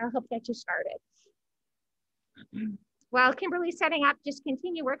 I'll help get you started. While Kimberly's setting up, just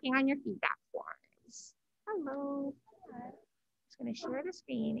continue working on your feedback forms. Hello. I'm just going to share the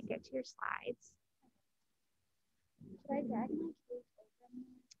screen and get to your slides. Should I drag my case open?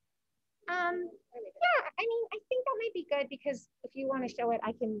 Yeah, I mean, I think that might be good because if you want to show it,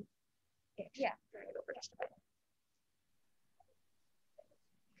 I can drag it over just a bit.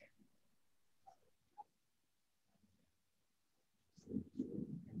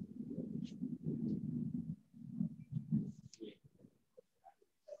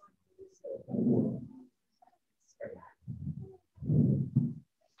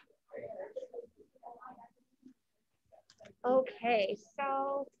 Okay,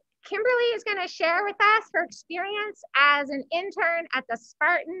 so Kimberly is going to share with us her experience as an intern at the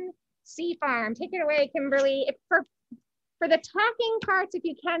Spartan Sea Farm. Take it away, Kimberly. For the talking parts, if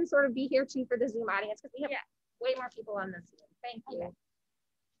you can sort of be here too for the Zoom audience, because we have way more people on the Zoom. Thank you.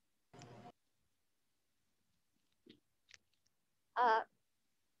 Okay.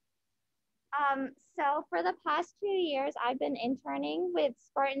 So for the past 2 years, I've been interning with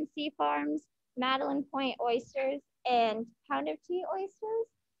Spartan Sea Farms, Madeline Point Oysters, and Pound of Tea Oysters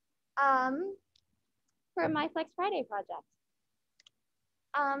for my Flex Friday project.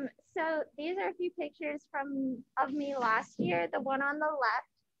 So these are a few pictures of me last year. The one on the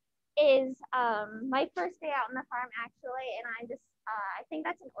left is my first day out on the farm actually, and I think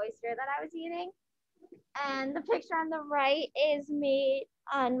that's an oyster that I was eating. And the picture on the right is me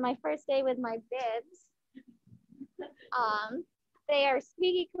on my first day with my bibs. They are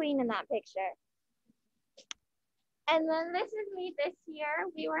squeaky clean in that picture. And then this is me this year.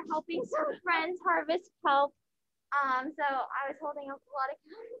 We were helping some friends harvest kelp. So I was holding a lot of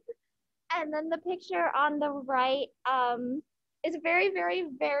kelp. And then the picture on the right is a very, very,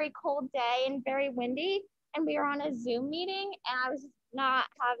 very cold day and very windy. And we were on a Zoom meeting and I was not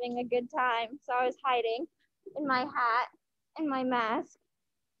having a good time. So I was hiding in my hat and my mask.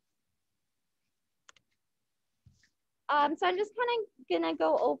 So I'm just kind of gonna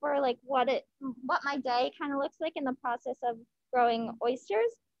go over like what my day kind of looks like in the process of growing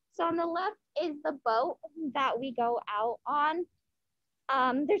oysters. So on the left is the boat that we go out on.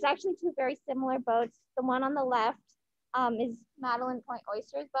 There's actually two very similar boats. The one on the left is Madeline Point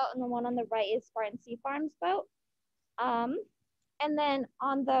Oysters boat, and the one on the right is Spartan Sea Farms boat. And then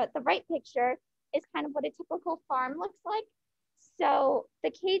on the right picture is kind of what a typical farm looks like. So the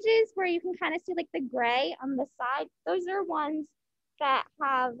cages where you can kind of see like the gray on the side, those are ones that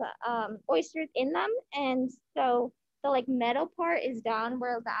have oysters in them. And so the like metal part is down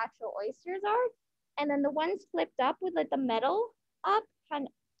where the actual oysters are. And then the ones flipped up with like the metal up, kind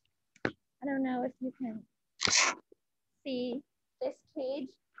of, I don't know if you can see this cage,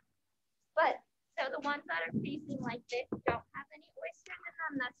 but so the ones that are facing like this don't have any oysters in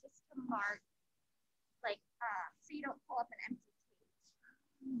them. That's just to mark, like, so you don't pull up an empty cage.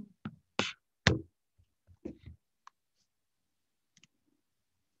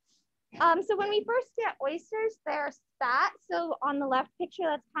 So when we first get oysters, they're fat. So on the left picture,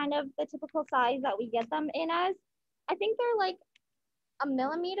 that's kind of the typical size that we get them in as. I think they're like a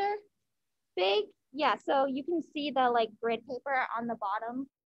millimeter big. Yeah, so you can see the like grid paper on the bottom.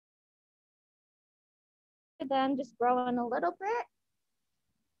 Then just growing a little bit.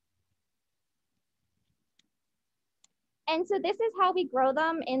 And so this is how we grow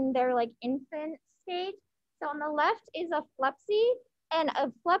them in their like infant stage. So on the left is a flepsy, and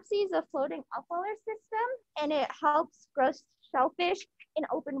a flepsy is a floating upweller system, and it helps grow shellfish in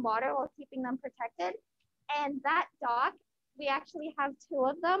open water while keeping them protected. And that dock, we actually have two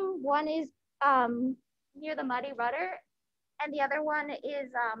of them. One is near the Muddy Rudder, and the other one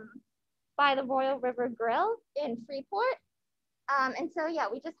is by the Royal River Grill in Freeport. And so yeah,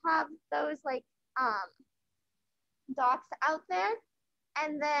 we just have those like docks out there.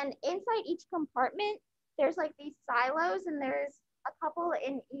 And then inside each compartment, there's like these silos, and there's a couple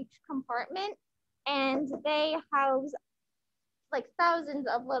in each compartment, and they house like thousands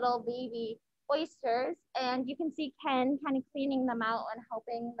of little baby oysters, and you can see Ken kind of cleaning them out and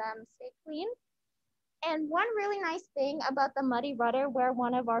helping them stay clean. And one really nice thing about the Muddy Rudder, where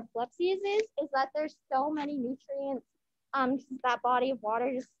one of our flepsies is that there's so many nutrients. That body of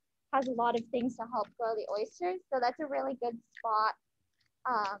water just has a lot of things to help grow the oysters. So that's a really good spot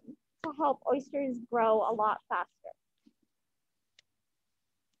to help oysters grow a lot faster.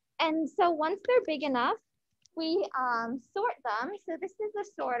 And so once they're big enough, we sort them. So this is the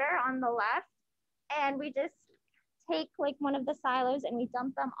sorter on the left, and we just take like one of the silos and we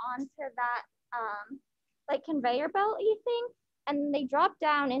dump them onto that like conveyor belt-y thing, and they drop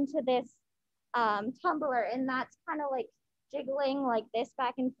down into this tumbler, and that's kind of like jiggling like this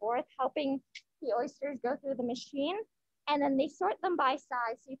back and forth, helping the oysters go through the machine. And then they sort them by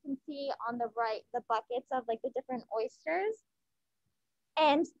size. So you can see on the right the buckets of like the different oysters.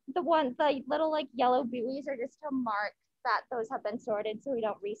 And the little like yellow buoys are just to mark that those have been sorted so we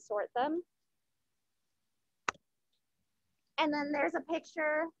don't resort them. And then there's a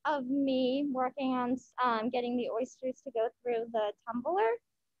picture of me working on getting the oysters to go through the tumbler.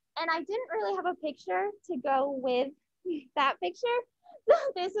 And I didn't really have a picture to go with that picture. So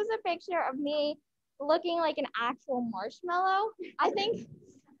this is a picture of me looking like an actual marshmallow. I think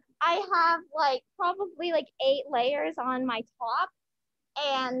I have like probably like 8 layers on my top,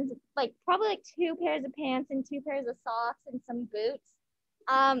 and like probably like 2 pairs of pants and 2 pairs of socks and some boots.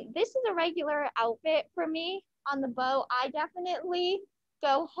 This is a regular outfit for me on the boat. I definitely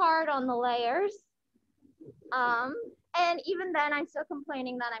go hard on the layers. And even then I'm still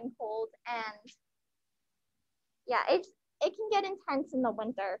complaining that I'm cold, and yeah, it can get intense in the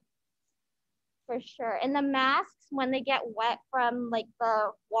winter for sure. And the masks, when they get wet from like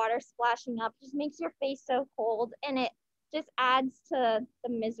the water splashing up, just makes your face so cold, and it just adds to the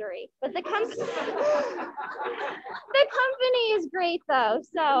misery. But the company is great though,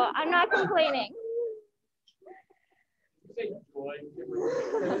 so I'm not complaining.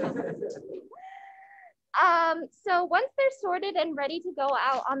 So once they're sorted and ready to go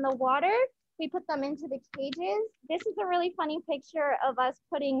out on the water, we put them into the cages. This is a really funny picture of us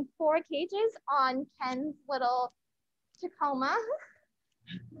putting 4 cages on Ken's little Tacoma.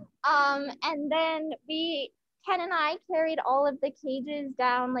 And then Ken and I carried all of the cages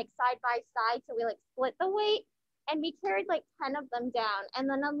down like side by side. So we like split the weight, and we carried like 10 of them down. And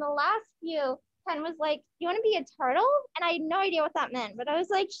then on the last few, Ken was like, "You want to be a turtle?" And I had no idea what that meant, but I was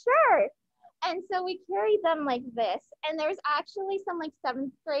like, "Sure." And so we carried them like this. And there was actually some like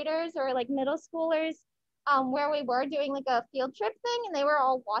 7th graders or like middle schoolers where we were doing like a field trip thing, and they were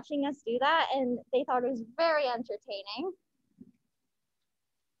all watching us do that, and they thought it was very entertaining.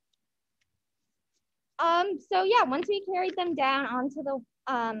 So yeah, once we carried them down onto the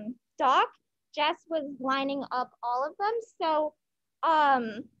dock, Jess was lining up all of them. So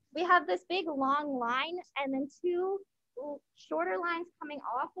we have this big long line, and then 2 shorter lines coming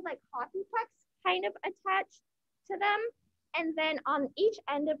off with like hockey pucks kind of attached to them. And then on each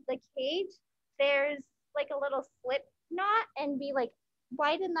end of the cage, there's like a little slip knot, and we like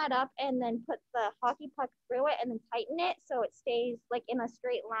widen that up and then put the hockey puck through it and then tighten it so it stays like in a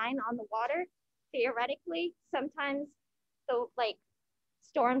straight line on the water. Theoretically, sometimes the like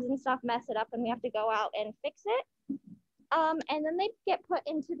storms and stuff mess it up and we have to go out and fix it. And then they get put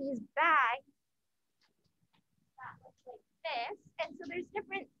into these bags that look like this. And so there's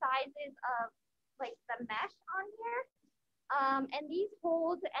different sizes of like the mesh on here. And these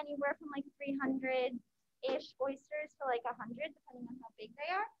hold anywhere from like 300-ish oysters to like 100, depending on how big they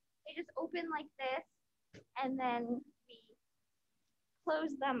are. They just open like this, and then we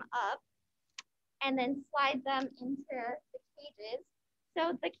close them up and then slide them into the cages.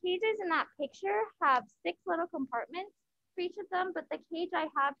 So the cages in that picture have 6 little compartments for each of them, but the cage I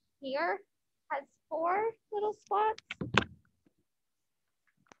have here has 4 little spots.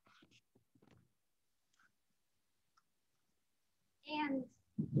 And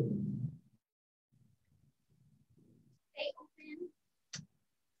they open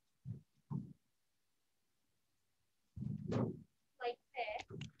like this.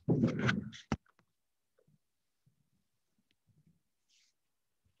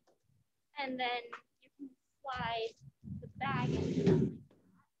 And then you can slide the bag in.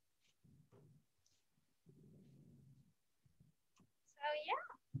 So yeah.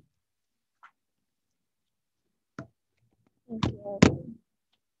 Thank you.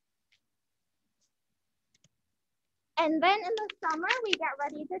 And then in the summer, we get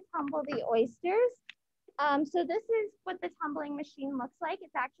ready to tumble the oysters. So this is what the tumbling machine looks like.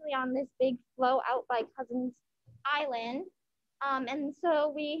 It's actually on this big flow out by Cousins Island. And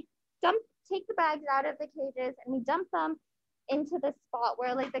so we take the bags out of the cages and we dump them into the spot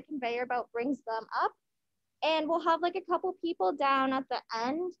where like the conveyor belt brings them up. And we'll have like a couple people down at the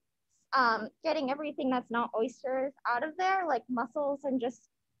end getting everything that's not oysters out of there, like mussels and just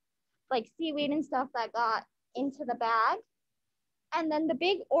like seaweed and stuff that got into the bag. And then the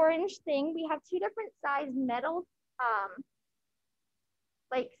big orange thing, we have 2 different size metal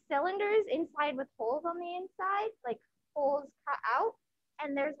like cylinders inside with holes on the inside, like holes cut out.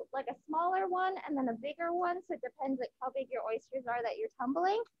 And there's like a smaller one and then a bigger one. So it depends like how big your oysters are that you're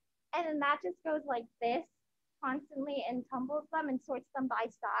tumbling. And then that just goes like this constantly and tumbles them and sorts them by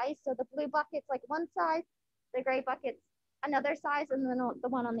size. So the blue bucket's like one size, the gray bucket's another size, and then the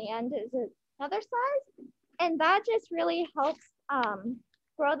one on the end is another size. And that just really helps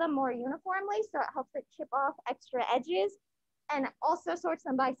grow them more uniformly. So it helps it chip off extra edges and also sorts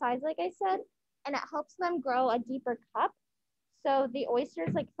them by size, like I said, and it helps them grow a deeper cup. So the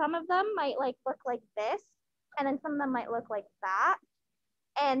oysters, like some of them might like look like this, and then some of them might look like that.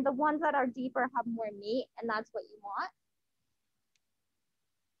 And the ones that are deeper have more meat, and that's what you want.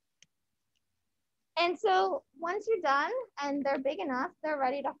 And so once you're done and they're big enough, they're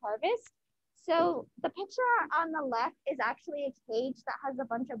ready to harvest. So the picture on the left is actually a cage that has a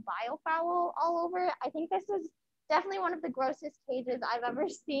bunch of biofoul all over it. I think this is definitely one of the grossest cages I've ever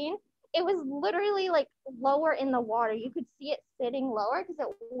seen. It was literally like lower in the water. You could see it sitting lower because it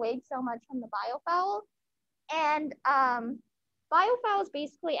weighed so much from the biofoul. And biofoul is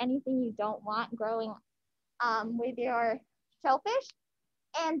basically anything you don't want growing with your shellfish.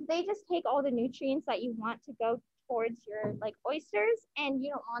 And they just take all the nutrients that you want to go towards your like oysters, and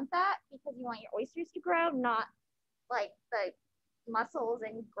you don't want that because you want your oysters to grow, not like the mussels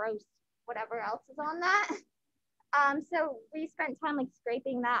and gross whatever else is on that. So we spent time like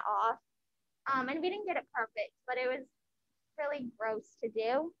scraping that off, and we didn't get it perfect, but it was really gross to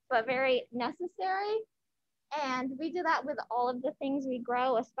do, but very necessary. And we do that with all of the things we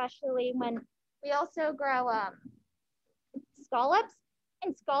grow, especially when we also grow scallops.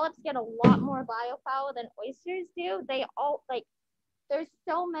 And scallops get a lot more biofoul than oysters do. They all like, there's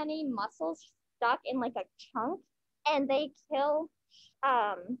so many mussels stuck in like a chunk, and they kill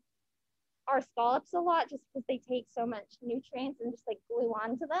our scallops a lot just because they take so much nutrients and just like glue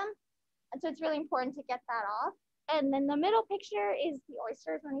onto them. And so it's really important to get that off. And then the middle picture is the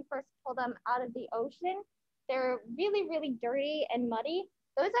oysters when we first pull them out of the ocean. They're really, really dirty and muddy.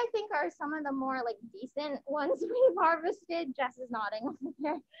 Those I think are some of the more like decent ones we've harvested. Jess is nodding over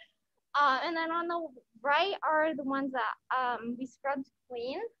here. And then on the right are the ones that we scrubbed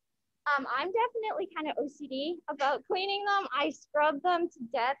clean. I'm definitely kind of OCD about cleaning them. I scrub them to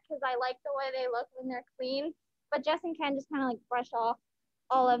death because I like the way they look when they're clean. But Jess and Ken just kind of like brush off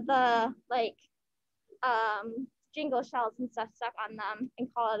all of the like jingle shells and stuff stuck on them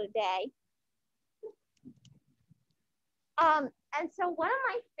and call it a day. And so one of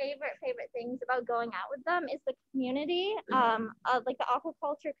my favorite things about going out with them is the community, like the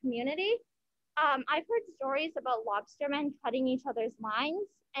aquaculture community. I've heard stories about lobstermen cutting each other's lines,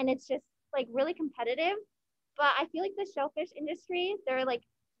 and it's just like really competitive. But I feel like the shellfish industry, they're like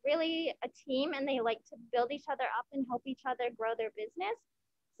really a team, and they like to build each other up and help each other grow their business.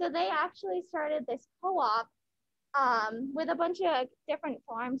 So they actually started this co-op with a bunch of different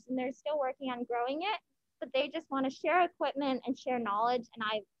farms, and they're still working on growing it. But they just want to share equipment and share knowledge. And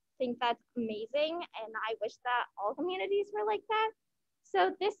I think that's amazing. And I wish that all communities were like that.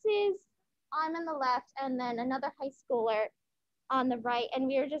 So this is, I'm on the left, and then another high schooler on the right. And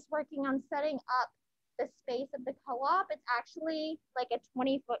we were just working on setting up the space of the co-op. It's actually like a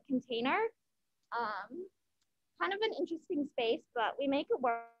 20-foot container. Kind of an interesting space, but we make it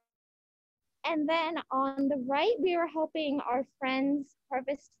work. And then on the right, we were helping our friends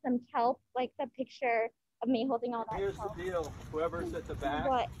harvest some kelp, like the picture of me holding all that. Here's kelp. the deal. Whoever's at the back,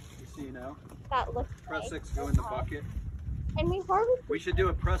 What just so you know, that looks press like. 6, go in the bucket. And we harvested We should do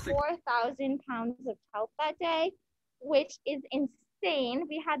a pressing. 4,000 pounds of kelp that day, which is insane.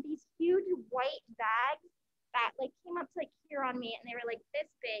 We had these huge white bags that like came up to like here on me, and they were like this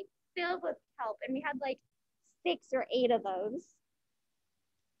big, filled with kelp, and we had like 6 or 8 of those.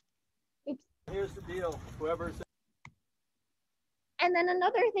 Oops. Here's the deal. Whoever's. And then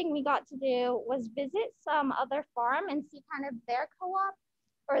another thing we got to do was visit some other farm and see kind of their co-op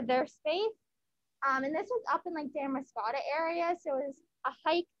or their space. And this was up in like Damascotta area, so it was a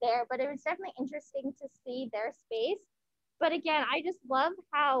hike there, but it was definitely interesting to see their space. But again, I just love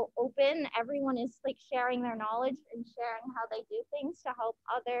how open everyone is, like sharing their knowledge and sharing how they do things to help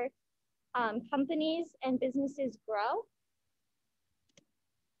other companies and businesses grow.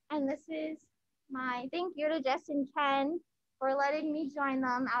 And this is my thank you to Jess and Ken for letting me join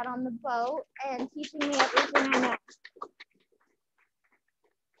them out on the boat and teaching me everything I know.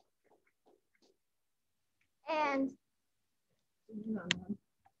 And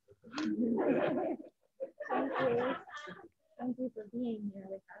thank you. Thank you for being here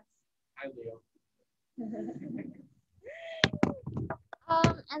with us. Hi, Leo.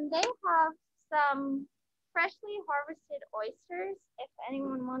 And they have some freshly harvested oysters, if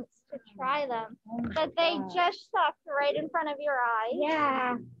anyone wants to try them. But they just sucked right in front of your eyes.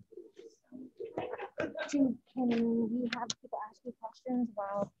 Yeah. Can we have people ask you questions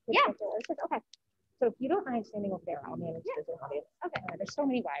while Yeah. oysters? Okay. So if you don't mind standing over there, I'll manage the Zoom audience. Okay. There's so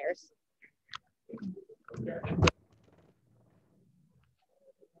many wires.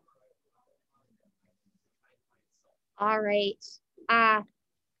 All right.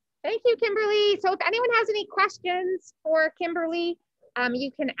 Thank you, Kimberly. So if anyone has any questions for Kimberly,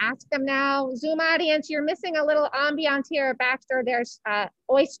 you can ask them now. Zoom audience, you're missing a little ambiance here at Baxter. There's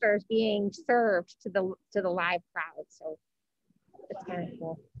oysters being served to the live crowd. So it's kind of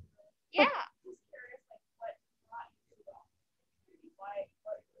cool. Yeah.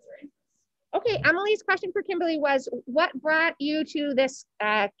 Okay, Emily's question for Kimberly was, what brought you to this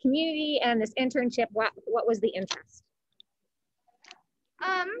community and this internship? What was the interest?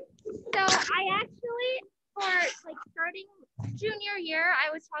 So I actually, for like starting junior year, I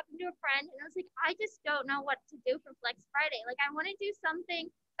was talking to a friend and I was like, I just don't know what to do for Flex Friday. Like, I want to do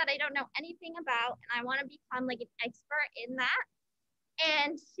something that I don't know anything about, and I want to become like an expert in that.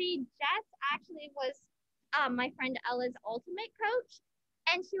 And she just actually was my friend Ella's ultimate coach.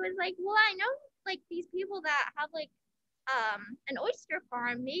 And she was like, well, I know like these people that have like an oyster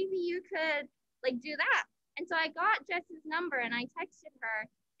farm. Maybe you could like do that. And so I got Jess's number and I texted her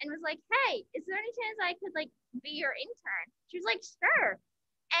and was like, hey, is there any chance I could like be your intern? She was like, sure.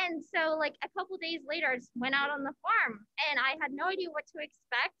 And so like a couple days later, I just went out on the farm and I had no idea what to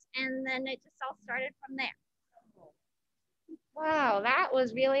expect. And then it just all started from there. Wow, that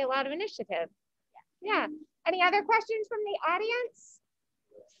was really a lot of initiative. Yeah. Any other questions from the audience?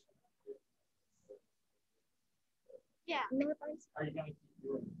 Yeah.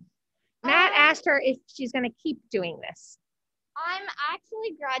 Matt asked her if she's going to keep doing this. I'm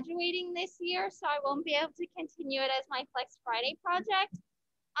actually graduating this year, so I won't be able to continue it as my Flex Friday project.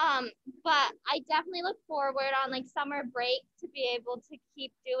 But I definitely look forward on like summer break to be able to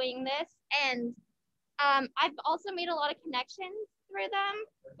keep doing this. And I've also made a lot of connections through them,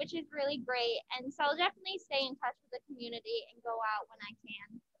 which is really great. And so I'll definitely stay in touch with the community and go out when I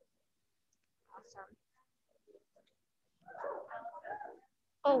can. Awesome.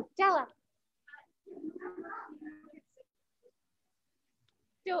 Oh, Della.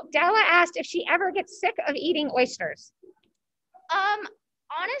 So Della asked if she ever gets sick of eating oysters.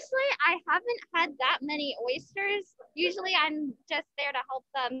 Honestly, I haven't had that many oysters. Usually I'm just there to help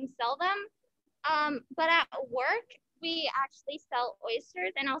them sell them. But at work, we actually sell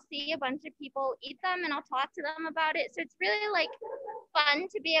oysters and I'll see a bunch of people eat them and I'll talk to them about it. So it's really like fun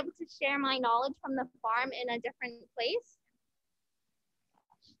to be able to share my knowledge from the farm in a different place.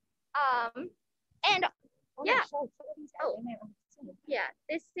 And yeah. Yeah,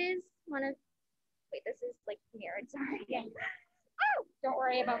 this is one of, wait, this is like mirrored, sorry. Yeah. Oh, don't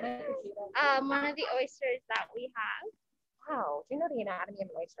worry about it. One of the oysters that we have. Wow, do you know the anatomy of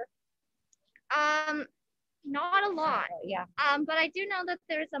an oyster? Not a lot. Yeah. But I do know that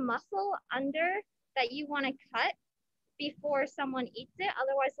there's a muscle under that you want to cut before someone eats it.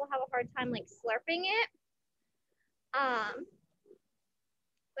 Otherwise, they'll have a hard time like slurping it.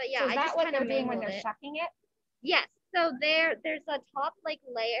 But yeah, so is I that just what they're doing when mangled they're it. shucking it? Yes. So there's a top like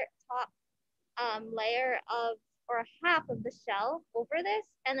layer of, or a half of the shell over this,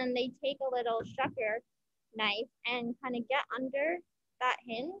 and then they take a little shucker knife and kind of get under that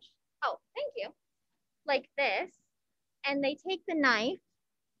hinge. Oh, thank you. Like this, and they take the knife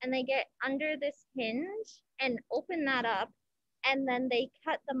and they get under this hinge and open that up, and then they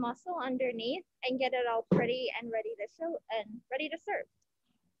cut the muscle underneath and get it all pretty and ready to show and ready to serve.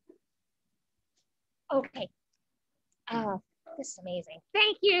 Okay. Oh, this is amazing.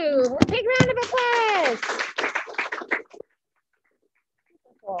 Thank you. Big round of applause.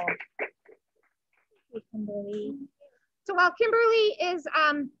 Cool. Thank you, Kimberly. So while Kimberly is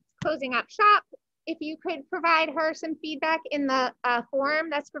closing up shop, if you could provide her some feedback in the form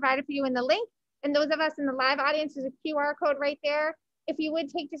that's provided for you in the link, and those of us in the live audience, there's a QR code right there. If you would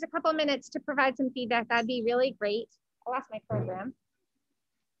take just a couple minutes to provide some feedback, that'd be really great. I lost my program.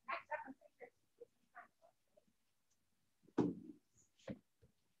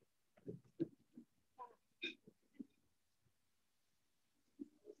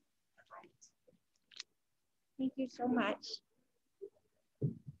 Thank you so much.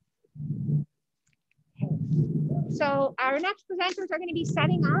 So our next presenters are going to be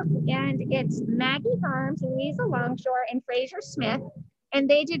setting up, and it's Maggie Harms, Louisa Longshore, and Frazer Smith. And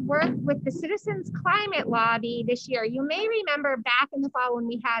they did work with the Citizens Climate Lobby this year. You may remember back in the fall when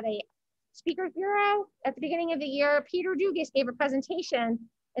we had a speakers bureau at the beginning of the year, Peter Dugas gave a presentation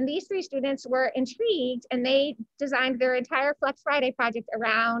And these 3 students were intrigued, and they designed their entire Flex Friday project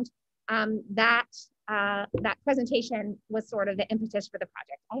around that presentation was sort of the impetus for the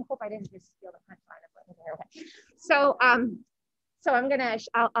project. I hope I didn't just steal the punchline of what was there. Okay. So, so I'm gonna,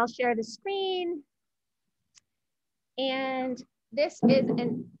 I'll share the screen. And this is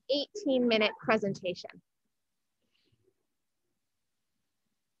an 18-minute presentation.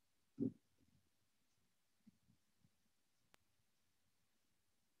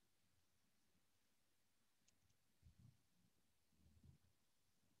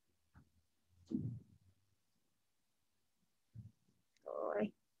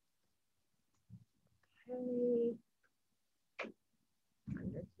 Okay.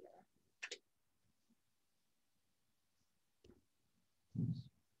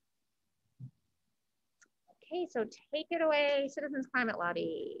 Okay, so take it away, Citizens Climate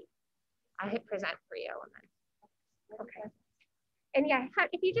Lobby. I hit present for you, and then, okay. And yeah,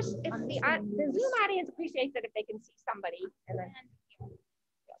 if you just, if the Zoom audience appreciates it if they can see somebody, and then.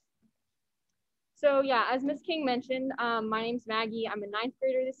 So yeah, as Ms. King mentioned, my name's Maggie. I'm a 9th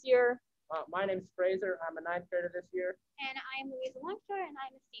grader this year. My name's Frazer. I'm a 9th grader this year. And I'm Louisa Longshore, and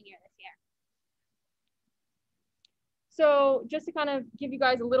I'm a senior this year. So just to kind of give you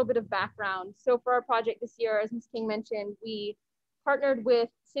guys a little bit of background. So for our project this year, as Ms. King mentioned, we partnered with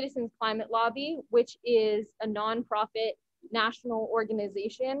Citizens Climate Lobby, which is a nonprofit national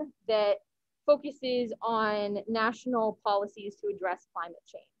organization that focuses on national policies to address climate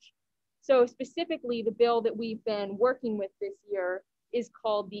change. So specifically, the bill that we've been working with this year is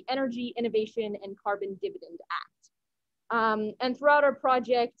called the Energy Innovation and Carbon Dividend Act. And throughout our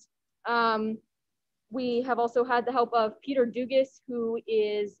project, we have also had the help of Peter Dugas, who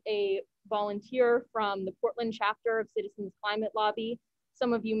is a volunteer from the Portland chapter of Citizens Climate Lobby.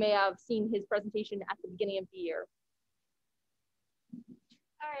 Some of you may have seen his presentation at the beginning of the year.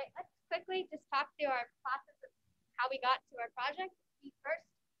 All right, let's quickly just talk through our process of how we got to our project. We first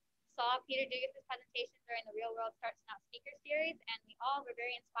saw Peter Dugas' presentation during the Real World Starts Now speaker series, and we all were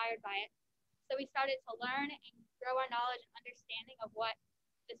very inspired by it. So we started to learn and grow our knowledge and understanding of what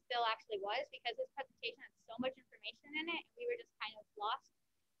this bill actually was, because his presentation had so much information in it, and we were just kind of lost.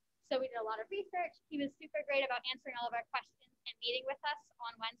 So we did a lot of research. He was super great about answering all of our questions and meeting with us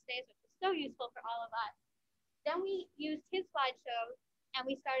on Wednesdays, which was so useful for all of us. Then we used his slideshows, and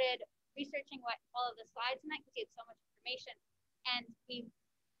we started researching what all of the slides meant, because he had so much information, and we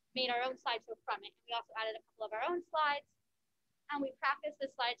made our own slideshow from it. And we also added a couple of our own slides, and we practiced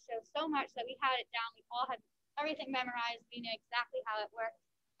the slideshow so much that we had it down. We all had everything memorized. We knew exactly how it worked.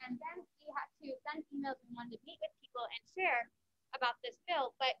 And then we had to send emails. We wanted to meet with people and share about this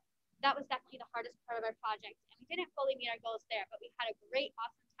bill, but that was definitely the hardest part of our project. And we didn't fully meet our goals there, but we had a great,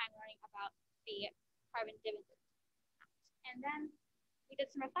 awesome time learning about the carbon dividend. And then we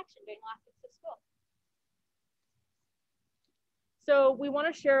did some reflection during the last weeks of school. So we want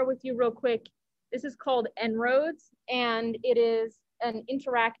to share with you real quick. This is called En-ROADS, and it is an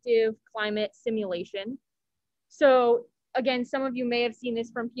interactive climate simulation. So again, some of you may have seen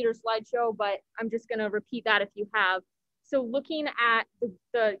this from Peter's slideshow, but I'm just going to repeat that if you have. So looking at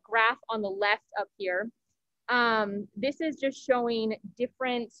the graph on the left up here, this is just showing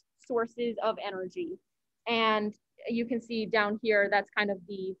different sources of energy. And you can see down here, that's kind of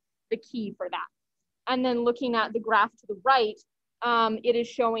the key for that. And then looking at the graph to the right, it is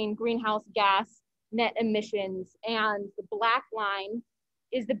showing greenhouse gas net emissions, and the black line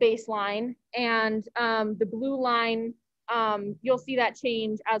is the baseline, and the blue line, you'll see that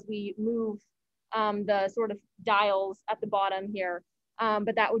change as we move the sort of dials at the bottom here,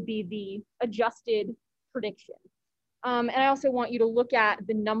 but that would be the adjusted prediction. And I also want you to look at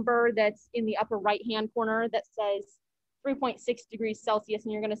the number that's in the upper right-hand corner that says 3.6 degrees Celsius,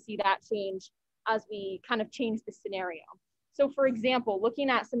 and you're gonna see that change as we kind of change the scenario. So for example, looking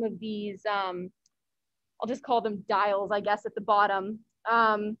at some of these, I'll just call them dials, I guess, at the bottom.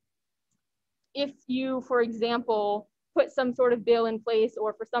 If you, for example, put some sort of bill in place,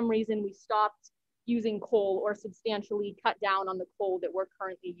 or for some reason we stopped using coal or substantially cut down on the coal that we're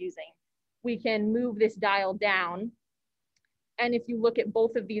currently using, we can move this dial down. And if you look at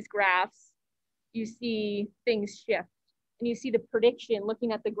both of these graphs, you see things shift. And you see the prediction,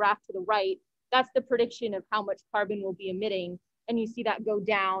 looking at the graph to the right, that's the prediction of how much carbon we'll be emitting. And you see that go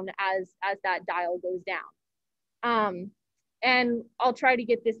down as that dial goes down. And I'll try to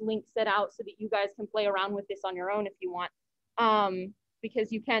get this link set out so that you guys can play around with this on your own if you want,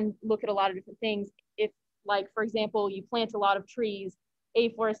 because you can look at a lot of different things. If, like, for example, you plant a lot of trees,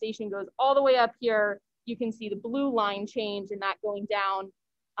 afforestation goes all the way up here, you can see the blue line change and that going down.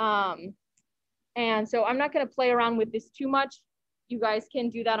 And so I'm not going to play around with this too much. You guys can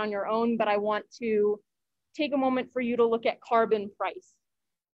do that on your own, but I want to take a moment for you to look at carbon price.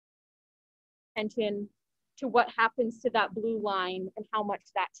 Attention to what happens to that blue line and how much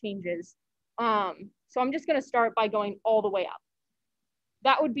that changes. So I'm just gonna start by going all the way up.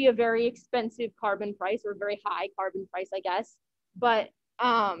 That would be a very expensive carbon price, or very high carbon price, I guess. But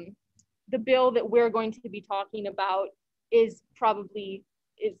the bill that we're going to be talking about is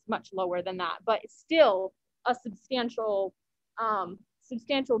much lower than that, but it's still a substantial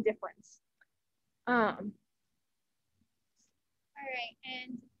difference. All right,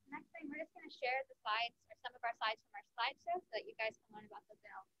 and next thing, we're just going to share the slides, or some of our slides from our slideshow, so that you guys can learn about the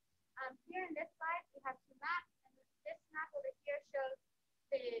bill. Here in this slide, we have two maps, and this map over here shows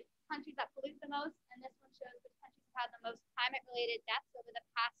the countries that pollute the most, and this one shows which countries have had the most climate-related deaths over the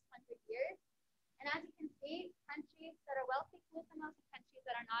past 100 years. And as you can see, countries that are wealthy pollute the most, and countries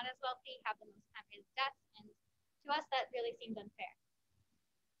that are not as wealthy have the most climate-related deaths, and to us, that really seems unfair.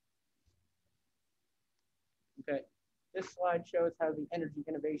 Okay, this slide shows how the Energy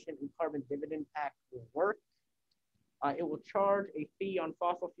Innovation and Carbon Dividend Act will work. It will charge a fee on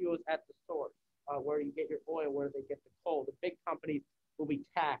fossil fuels at the source, where you get your oil, where they get the coal. The big companies will be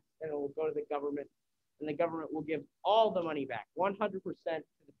taxed, and it will go to the government, and the government will give all the money back, 100% to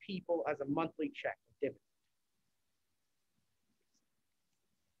the people as a monthly check of dividend.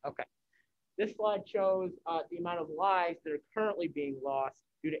 Okay, this slide shows the amount of lives that are currently being lost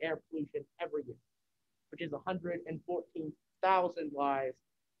due to air pollution every year, which is 114,000 lives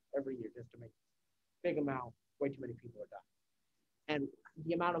every year, just to make a big amount. Way too many people are dying. And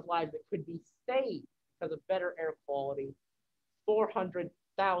the amount of lives that could be saved because of better air quality,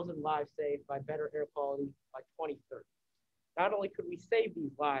 400,000 lives saved by better air quality by 2030. Not only could we save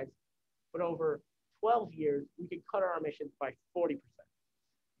these lives, but over 12 years, we could cut our emissions by 40%.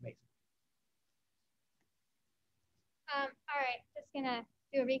 Amazing. All right, just gonna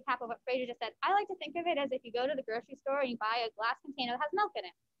do a recap of what Frazer just said. I like to think of it as if you go to the grocery store and you buy a glass container that has milk in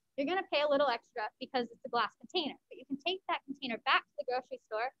it. You're gonna pay a little extra because it's a glass container, but you can take that container back to the grocery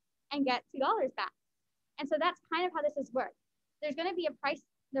store and get $2 back. And so that's kind of how this is worked. There would be a price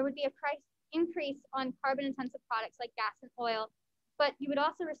increase on carbon intensive products like gas and oil, but you would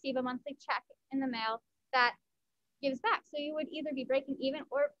also receive a monthly check in the mail that gives back. So you would either be breaking even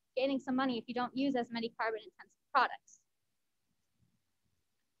or gaining some money if you don't use as many carbon intensive products.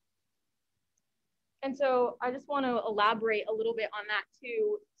 And so I just want to elaborate a little bit on that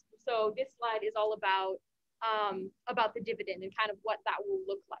too. So this slide is all about the dividend and kind of what that will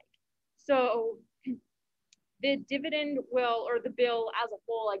look like. So the dividend will, or the bill as a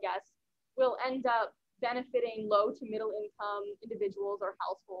whole, I guess, will end up benefiting low to middle income individuals or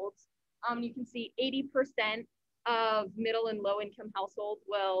households. You can see 80% of middle and low income households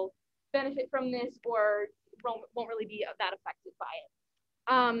will benefit from this or won't really be that affected by it.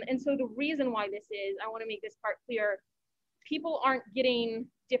 And so the reason why this is, I want to make this part clear, people aren't getting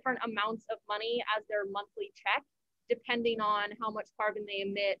different amounts of money as their monthly check, depending on how much carbon they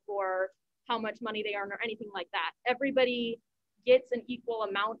emit or how much money they earn or anything like that. Everybody gets an equal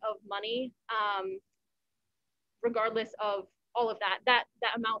amount of money, regardless of all of that. That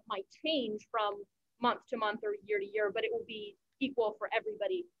amount might change from month to month or year to year, but it will be equal for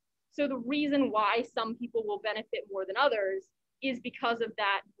everybody. So the reason why some people will benefit more than others is because of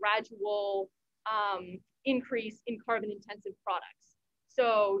that gradual increase in carbon intensive products.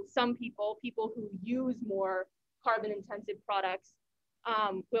 So some people who use more carbon intensive products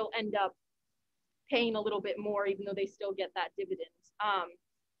will end up paying a little bit more, even though they still get that dividend.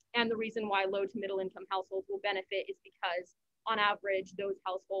 And the reason why low to middle income households will benefit is because on average, those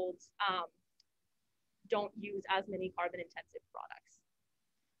households don't use as many carbon intensive products.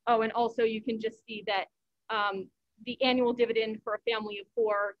 Oh, and also you can just see that the annual dividend for a family of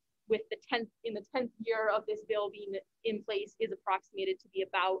 4 with the 10th year of this bill being in place is approximated to be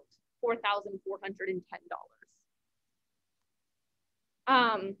about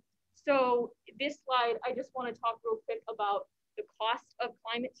 $4,410. So this slide, I just want to talk real quick about the cost of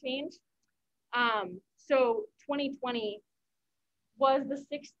climate change. So 2020 was the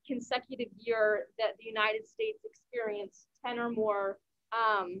 6th consecutive year that the United States experienced 10 or more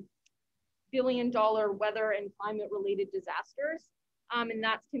billion-dollar weather and climate-related disasters. And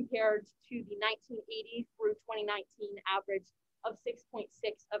that's compared to the 1980 through 2019 average of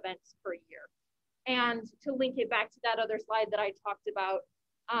 6.6 events per year. And to link it back to that other slide that I talked about,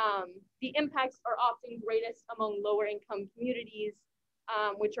 the impacts are often greatest among lower income communities,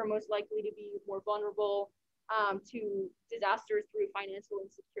 which are most likely to be more vulnerable to disasters through financial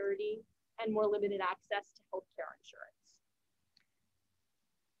insecurity and more limited access to healthcare insurance.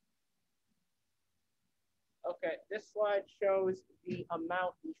 Okay, this slide shows the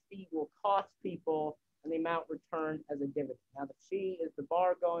amount the fee will cost people and the amount returned as a dividend. Now the fee is the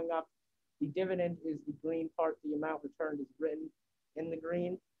bar going up. The dividend is the green part. The amount returned is written in the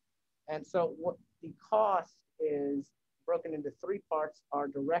green. And so what the cost is broken into three parts: our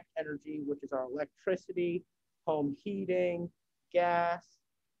direct energy, which is our electricity, home heating, gas,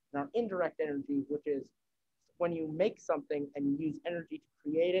 and our indirect energy, which is when you make something and you use energy to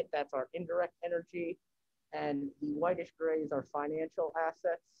create it. That's our indirect energy. And the whitish gray is our financial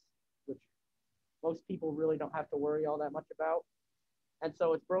assets, which most people really don't have to worry all that much about. And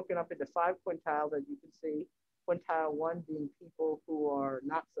so it's broken up into 5 quintiles, as you can see. Quintile 1 being people who are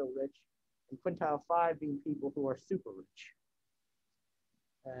not so rich, and quintile 5 being people who are super rich.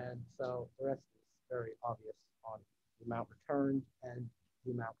 And so the rest is very obvious on the amount returned and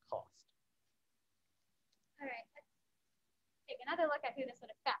the amount cost. All right, let's take another look at who this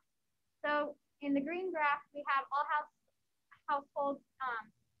would affect. So in the green graph, we have all households.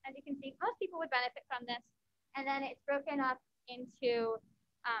 As you can see, most people would benefit from this. And then it's broken up into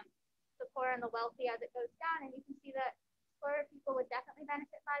the poor and the wealthy as it goes down. And you can see that poorer people would definitely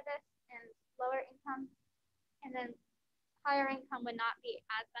benefit by this, and lower income. And then higher income would not be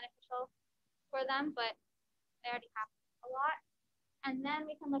as beneficial for them, but they already have a lot. And then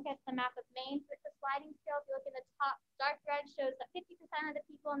we can look at the map of Maine. So it's a sliding scale. If you look in the top, dark red shows that 50% of the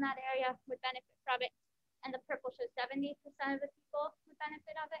people in that area would benefit from it. And the purple shows 70% of the people would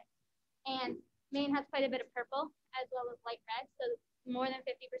benefit of it. And Maine has quite a bit of purple as well as light red. So more than 50%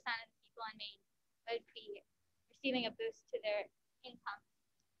 of the people in Maine would be receiving a boost to their income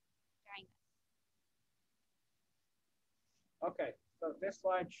during this. Okay, so this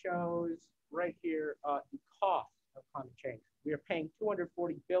slide shows right here the cost of climate change. We are paying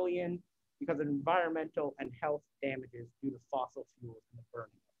 $240 billion because of environmental and health damages due to fossil fuels and the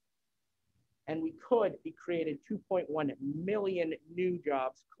burning. And we could be created 2.1 million new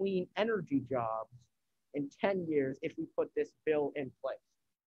jobs, clean energy jobs, in 10 years if we put this bill in place.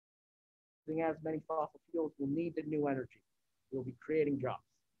 Using as many fossil fuels, we'll need the new energy. We'll be creating jobs.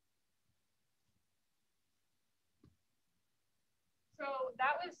 So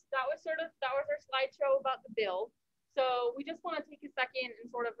that was our slideshow about the bill. So we just want to take a second and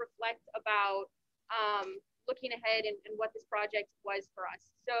sort of reflect about looking ahead and what this project was for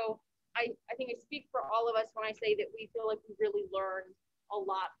us. So I think I speak for all of us when I say that we feel like we really learned a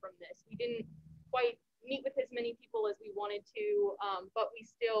lot from this. We didn't quite meet with as many people as we wanted to, but we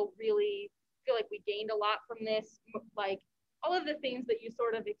still really feel like we gained a lot from this, like all of the things that you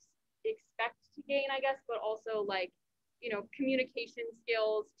sort of expect to gain, I guess, but also like, you know, communication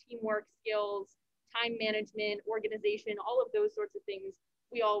skills, teamwork skills, time management, organization, all of those sorts of things.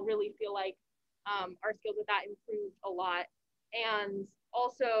 We all really feel like our skills with that improved a lot. And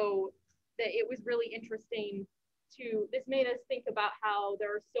also that it was really interesting this made us think about how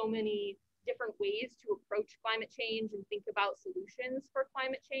there are so many different ways to approach climate change and think about solutions for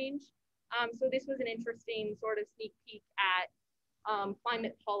climate change. So this was an interesting sort of sneak peek at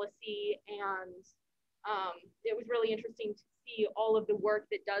climate policy, and it was really interesting to see all of the work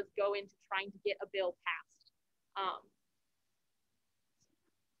that does go into trying to get a bill passed.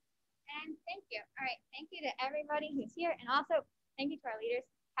 And thank you. All right, thank you to everybody who's here, and also thank you to our leaders,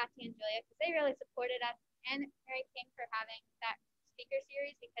 Kathy and Julia, because they really supported us, and Mary King for having that speaker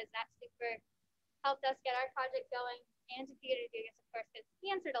series, because that super helped us get our project going, and to Peter Dugas, of course, because he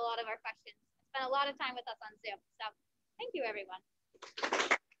answered a lot of our questions, spent a lot of time with us on Zoom. So thank you, everyone.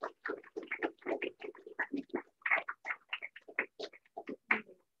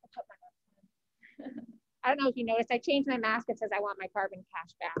 I don't know if you noticed, I changed my mask. It says I want my carbon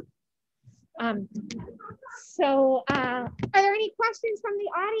cash back. Are there any questions from the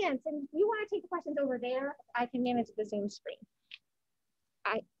audience? And you want to take the questions over there? I can manage the Zoom screen.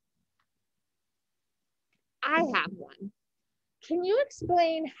 I have one. Can you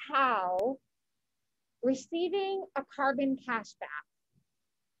explain how receiving a carbon cash back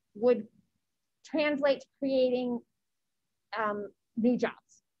would translate to creating new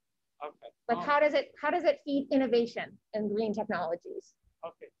jobs? Okay. Like how does it feed innovation and green technologies?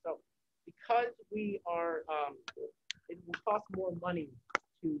 Okay, so because we are, it will cost more money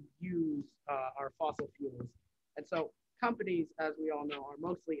to use our fossil fuels. And so companies, as we all know, are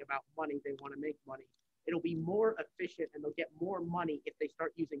mostly about money. They want to make money. It'll be more efficient and they'll get more money if they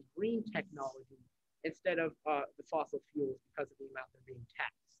start using green technology instead of the fossil fuels because of the amount they're being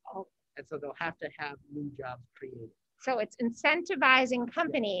taxed. Oh. And so they'll have to have new jobs created. So it's incentivizing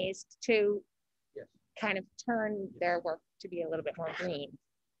companies to kind of turn their work to be a little bit more green.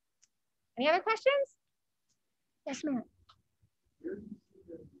 Any other questions? Yes, ma'am. Where do you see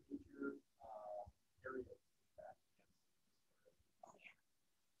the major areas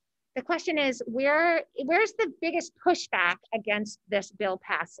The question is, where's the biggest pushback against this bill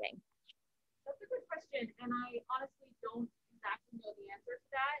passing? That's a good question, and I honestly don't exactly know the answer to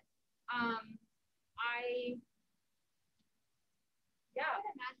that. I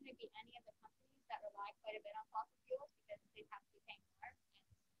would imagine it'd be any of the companies that rely quite a bit on fossil fuels because they have to be paying more, and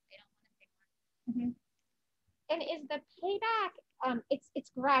they don't want to pay more. Mm-hmm. And is the payback?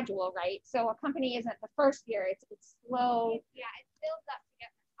 It's gradual, right? So a company isn't the first year; it's slow. Yeah, it builds up to get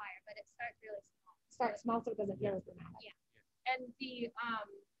much higher, but it starts really small. Starts small, so it doesn't feel as dramatic. Yeah, and the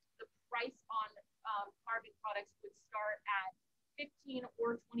price on carbon products would start at $15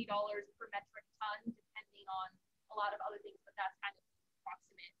 or $20 per metric ton, depending on a lot of other things. But that's kind of the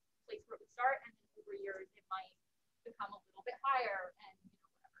approximate place where it would start, and then over years it might become a little bit higher, and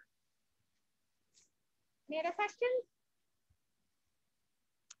whatever. Any other questions?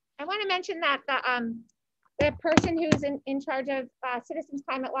 I want to mention that the person who's in charge of Citizens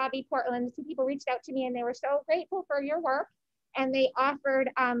Climate Lobby Portland, the two people reached out to me and they were so grateful for your work, and they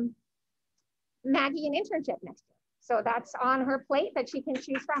offered Maggie an internship next year. So that's on her plate that she can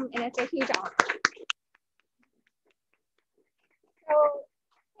choose from, and it's a huge honor. So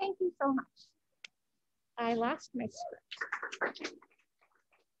thank you so much. I lost my script.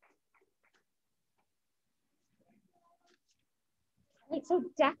 Right, so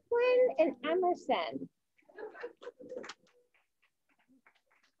Declan and Emerson.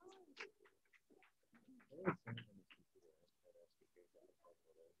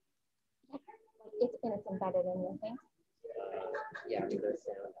 It's embedded in your thing. Yeah, there's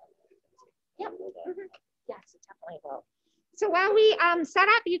sound. Yep. Yes, it definitely will. So while we set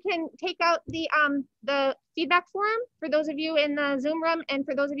up, you can take out the feedback form for those of you in the Zoom room, and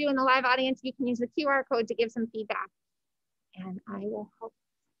for those of you in the live audience, you can use the QR code to give some feedback. And I will help.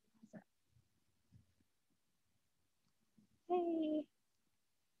 Hey.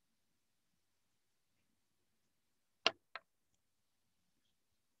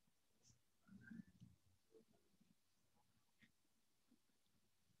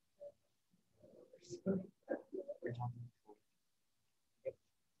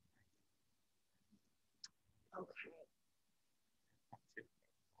 Okay.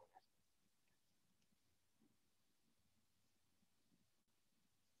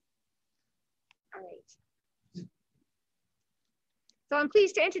 All right. So I'm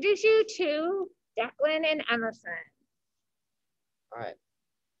pleased to introduce you to Declan and Emerson. All right.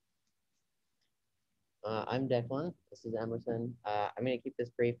 I'm Declan. This is Emerson. I'm going to keep this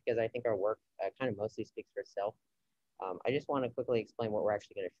brief because I think our work kind of mostly speaks for itself. I just want to quickly explain what we're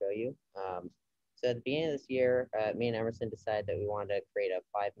actually going to show you. So at the beginning of this year, me and Emerson decided that we wanted to create a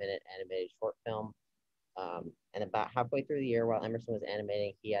 5-minute animated short film. And about halfway through the year, while Emerson was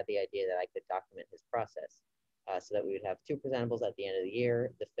animating, he had the idea that I could document his process so that we would have 2 presentables at the end of the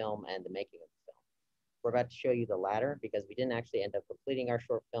year, the film and the making of the film. We're about to show you the latter because we didn't actually end up completing our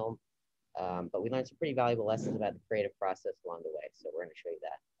short film, but we learned some pretty valuable lessons about the creative process along the way. So we're going to show you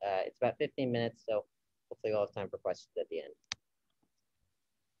that. It's about 15 minutes, so hopefully we'll have time for questions at the end.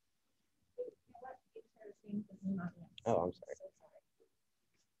 Oh, I'm sorry.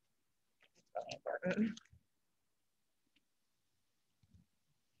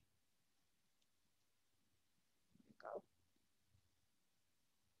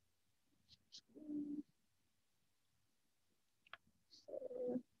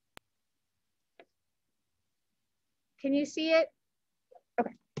 Can you see it?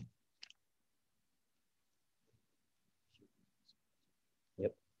 Okay.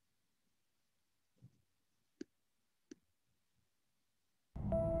 Yep.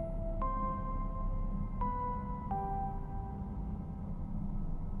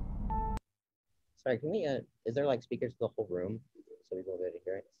 Sorry, can we, is there like speakers for the whole room so we will be able to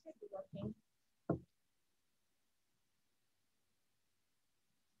hear it?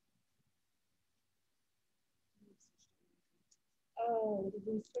 Oh, did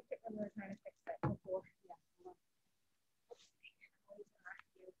we switch it when we were trying to fix it before?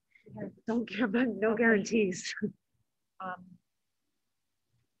 Yeah. Don't care about no guarantees.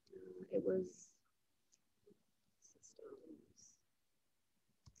 It was systems.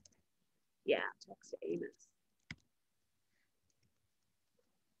 Yeah, text to Amos.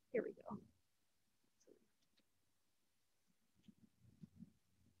 Here we go. All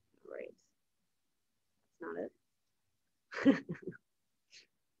right. That's not it.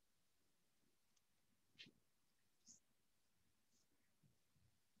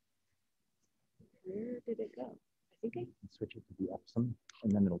 Where did it go? I think I switch it to the Epsom,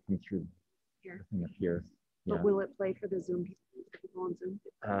 and then it'll come through here. the thing up here. But Yeah. will it play for the Zoom people on Zoom?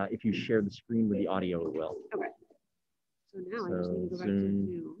 If you share the screen with the audio, it will. Okay. So now I just So need to go back to Zoom.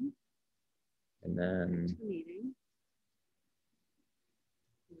 Zoom. And then Meeting.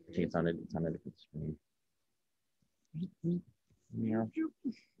 I think it's on a different screen. Yeah.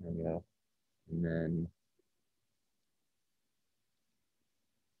 There we go. And then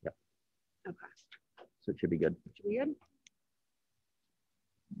yep. Okay. So it should be good. Should be good.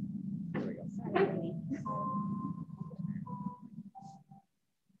 There we go.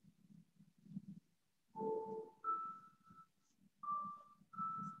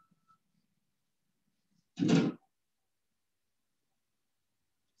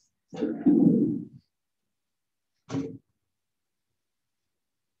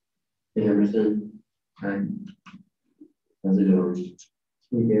 Hey Emerson. Hi. How's it going?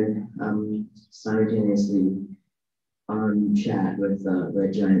 Pretty good. Simultaneously on chat with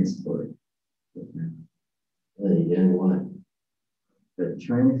Red Giant support. Hey, doing what? But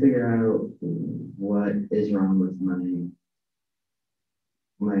trying to figure out what is wrong with my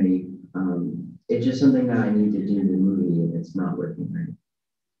it's just something that I need to do the movie and it's not working right.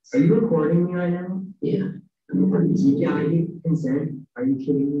 Are you recording me right now? Yeah. I'm recording you. Yeah, I need consent. Are you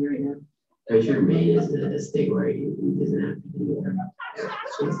kidding me right now? I'm sure May is a state where he doesn't have to do that.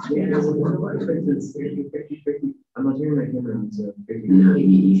 I'm not turning my camera on, so. No,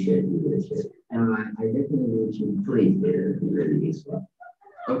 you should do this shit. I definitely really should. Please do it. You really need to.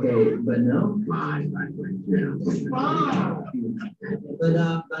 Okay, but no. Fine. But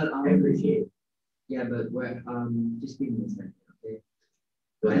I appreciate it. Yeah, but what? Just give me a second, okay?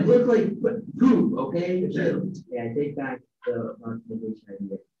 But I look like poop, okay? Yeah, I take back the documentation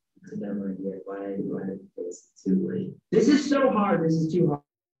idea. It's a dumb idea. Why it's too late? This is so hard. This is too hard.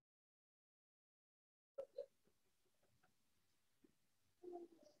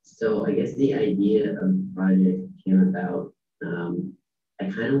 So I guess the idea of the project came about. I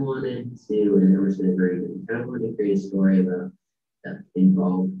kind of wanted to, and Emerson agreed, I kind of wanted to create a story about that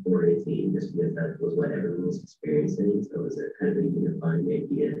involved 418 just because that was what everyone was experiencing. So it was a kind of a unifying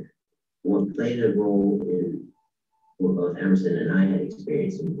idea. What played a role in what both Emerson and I had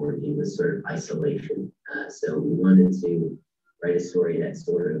experienced in 418 was sort of isolation. So we wanted to write a story that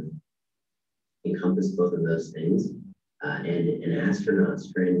sort of encompassed both of those things. And an astronaut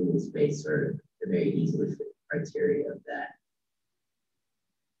stranded in space sort of very easily fit the criteria of that.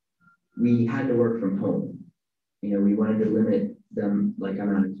 We had to work from home. You know, we wanted to limit them like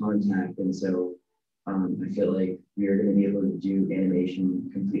amount of contact, and so I feel like we are going to be able to do animation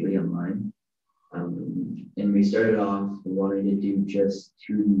completely online. And we started off wanting to do just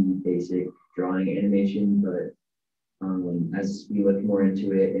 2D basic drawing animation, but as we looked more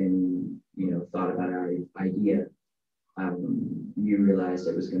into it and thought about our idea, we realized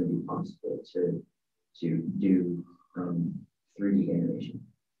it was going to be possible to do 3D animation.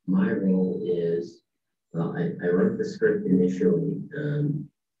 My role is, well, I wrote the script initially.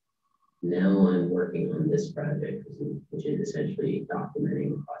 Now I'm working on this project, which is essentially documenting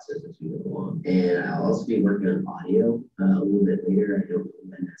the process as we go along. And I'll also be working on audio a little bit later. I don't know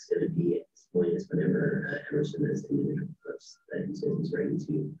when that's going to be at this point. It's whenever Emerson has individual clips that he says he's ready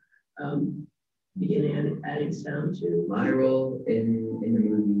to begin adding sound to. My role in the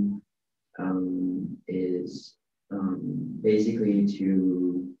movie is basically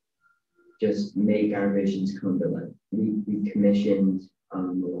to just make our visions come to life. We commissioned a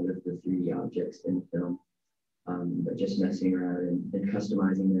lot of the 3D objects in film, but just messing around and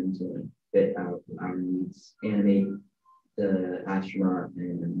customizing them to fit our needs, animate the astronaut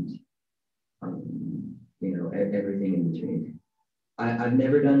and everything in between. I've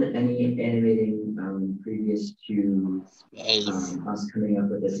never done any animating previous to us coming up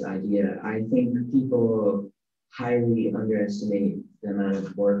with this idea. I think people highly underestimate the amount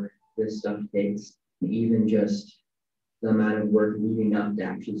of work this stuff takes, even just the amount of work leading up to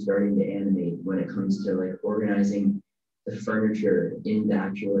actually starting to animate when it comes to like organizing the furniture in the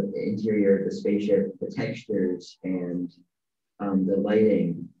actual interior of the spaceship, the textures and the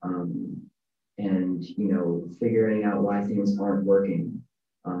lighting, and figuring out why things aren't working.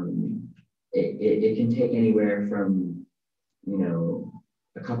 It can take anywhere from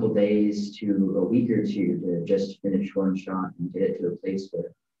a couple days to a week or two to just finish one shot and get it to a place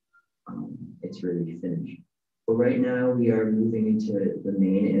where it's really finished. But right now we are moving into the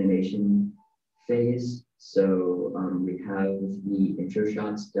main animation phase. So we have the intro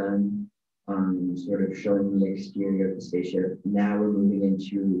shots done, sort of showing the exterior of the spaceship. Now we're moving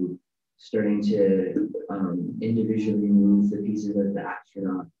into starting to individually move the pieces of the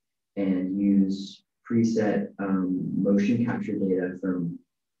astronaut and use preset motion capture data from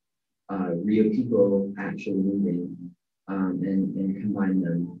real people actually moving and combine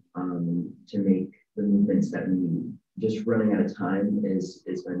them to make the movements that we need. Just running out of time is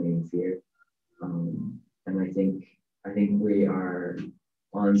my main fear.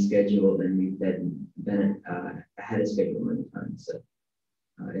 on schedule than we've been ahead of schedule many times. So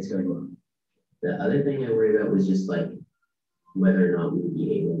it's going well. The other thing I worried about was just like whether or not we would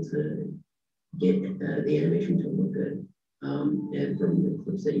be able to get the animation to look good. And from the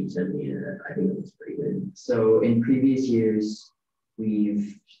clips that you sent me, I think it looks pretty good. So in previous years,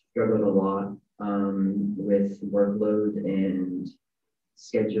 we've struggled a lot with workload and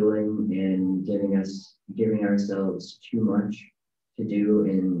scheduling and giving ourselves too much to do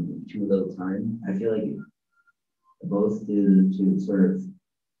in too little time. I feel like both to sort of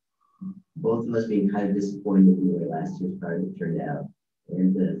both of us being kind of disappointed in the way last year's project turned out,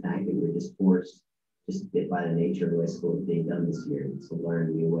 and the fact that we're just forced, just a bit by the nature of the way school is being done this year, to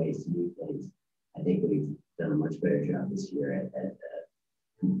learn new ways to do things. I think we've done a much better job this year at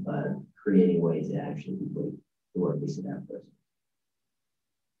creating ways to actually complete the work we set out for us.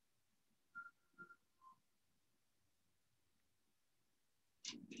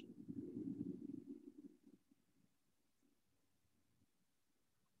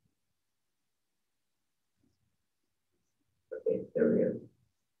 Okay, there we go.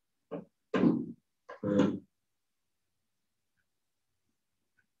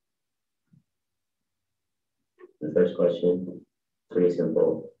 The first question, pretty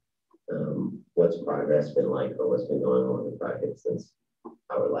simple. What's progress been like, or what's been going on with the project since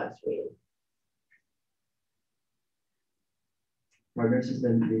our last meeting? Progress has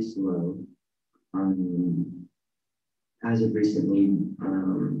been pretty slow. As of recently,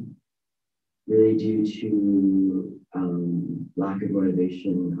 really due to lack of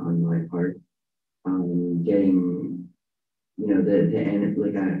motivation on my part, getting,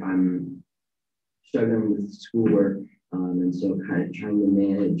 I'm struggling with schoolwork, and so kind of trying to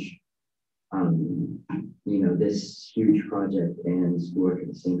manage, this huge project and schoolwork at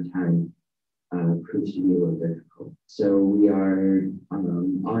the same time proves to be a little difficult. So we are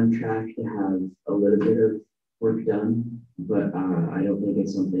on track to have a little bit of work done, but I don't think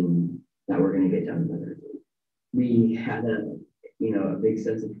it's something that we're going to get done better. We had a big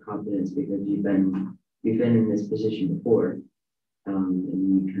sense of confidence because we've been in this position before,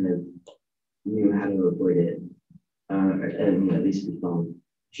 and we kind of knew how to avoid it, and at least we thought,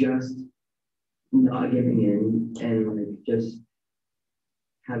 just not giving in and like just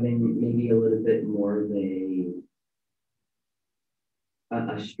having maybe a little bit more of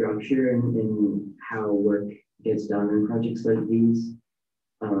a structure in how work gets done in projects like these.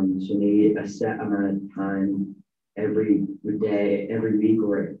 So maybe a set amount of time every day, every week,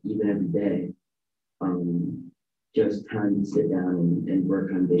 or even every day. Just time to sit down and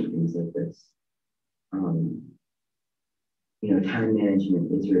work on big things like this. Time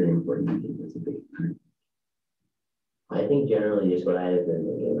management is really important. I think that's a big part. I think generally just what I have been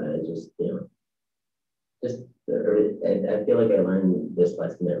thinking about is I feel like I learn this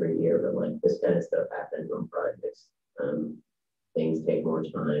lesson every year, but like this kind of stuff happens on projects. Things take more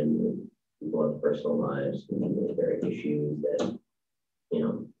time, people have personal lives, and there are issues that,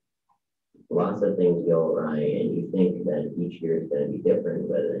 lots of things go right, and you think that each year is going to be different,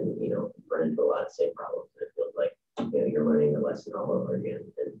 but then, run into a lot of the same problems. It feels like, you're learning the lesson all over again.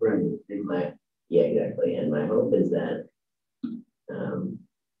 And yeah, exactly. And my hope is that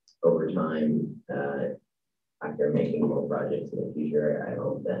over time, after making more projects in the future, I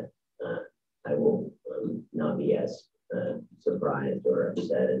hope that I will not be as surprised or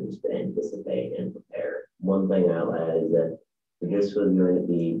upset, and just anticipate and prepare. One thing I'll add is that this was going to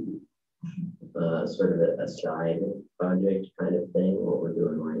be sort of a side project kind of thing, what we're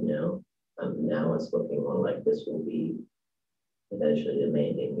doing right now. Now it's looking more like this will be eventually the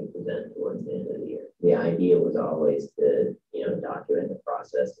main thing we present towards the end of the year. The idea was always to, document the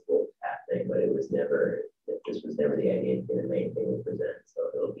process of what was happening, but this was never the idea to be the main thing we present. So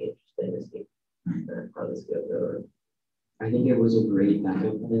it'll be interesting to see how this goes over. I think it was a great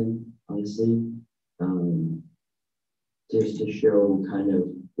backup plan, honestly, just to show kind of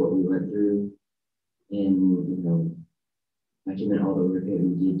what we went through and, document all the work that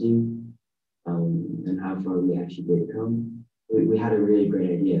we did do, and how far we actually did come. We had a really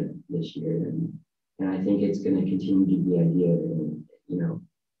great idea this year, and I think it's going to continue to be idea in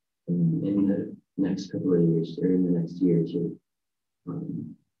the next couple of years, or in the next year or two.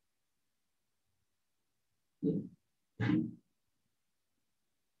 Yeah.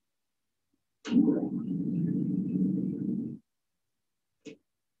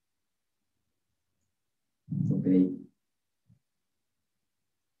 Okay.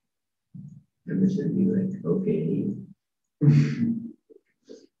 Emerson, you like, okay.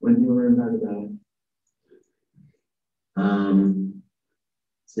 When you learn that about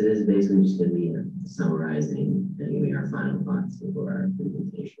So this is basically just going to be summarizing and giving our final thoughts before our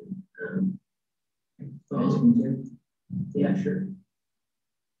presentation. Yeah, sure.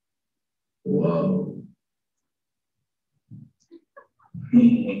 Whoa.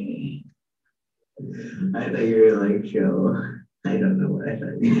 I thought you were like show. I don't know what I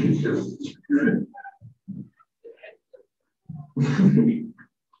thought you were show.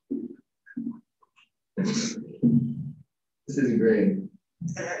 This is great.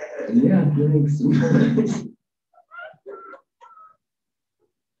 Yeah, thanks.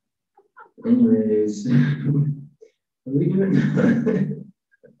 Anyways, what are we doing now?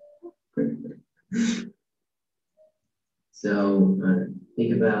 So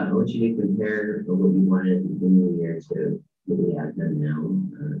think about, I want you to compare what you wanted at the beginning of the year to what we have done now.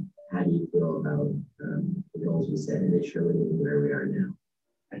 How do you feel about the goals we set initially and where we are now?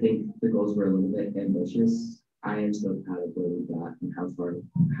 I think the goals were a little bit ambitious. I am still proud of where we got and how far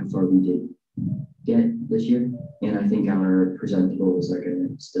we did get this year. And I think our presentables are going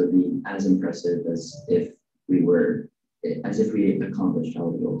to still be as impressive as if we accomplished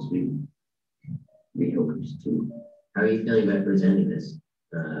all the goals we hoped to. How are you feeling about presenting this,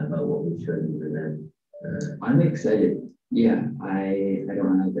 about what we've chosen to present? I'm excited. Yeah, I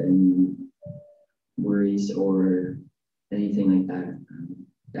don't have any worries or anything like that.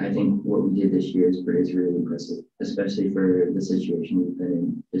 I think what we did this year is really impressive, especially for the situation we've been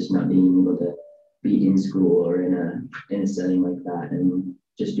in, just not being able to be in school or in a setting like that and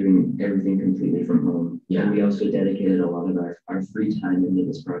just doing everything completely from home. Yeah. And we also dedicated a lot of our free time into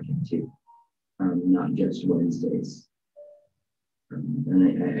this project too, not just Wednesdays. And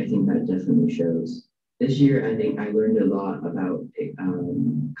I think that definitely shows. This year, I think I learned a lot about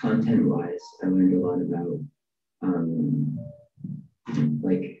content-wise. I learned a lot about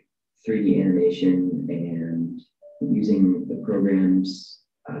like 3D animation and using the programs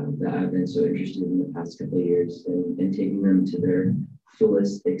that I've been so interested in the past couple of years and taking them to their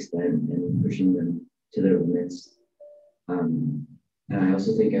fullest extent and pushing them to their limits. And I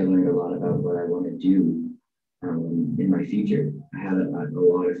also think I learned a lot about what I want to do in my future. I had a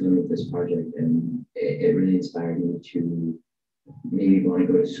lot of fun with this project, and it really inspired me to maybe want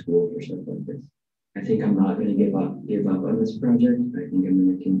to go to school for something like this. I think I'm not going to give up on this project. I think I'm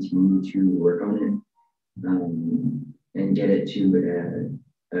going to continue to work on it and get it to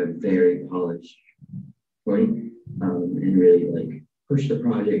a very polished point and really like push the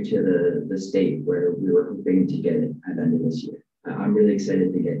project to the state where we were hoping to get it at the end of this year. I'm really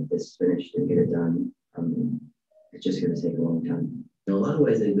excited to get this finished and get it done. It's just going to take a long time. In a lot of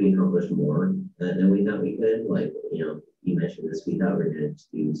ways, I think we accomplished more than we thought we could. Like, you mentioned this, we thought we were going to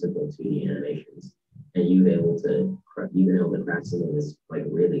do simple 2D animations, and you've been able to craft something that's like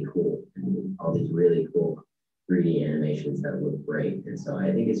really cool, and all these really cool 3D animations that look great. And so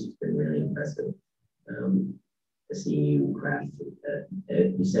I think it's just been really impressive to see you craft.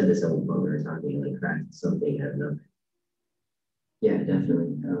 You said this when we were talking, like craft something out of nothing. Yeah,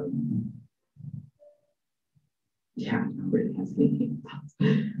 definitely. Yeah, nobody has anything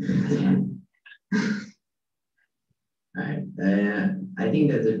All right. I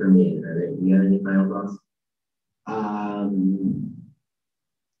think that's it for me. Do you have any final thoughts?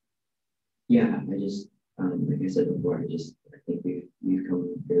 Yeah, I just like I said before, I think we've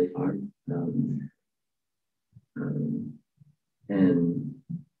come really far. And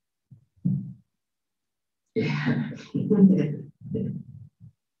yeah,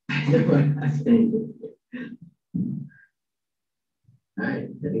 I know what I think. All right, I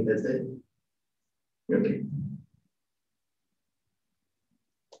think that's it. Okay.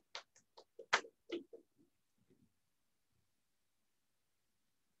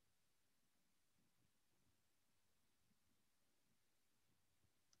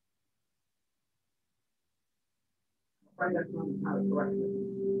 Right next month, how to correct it.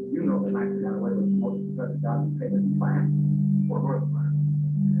 You know that I got away with most of the God's payment plan or work plan.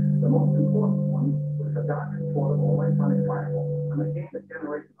 The most important one was the doctrine for the always running firewall and the game that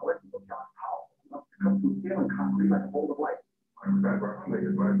generates electrical charge power enough to cut through steel and concrete like a bolt of light. I'm glad we're only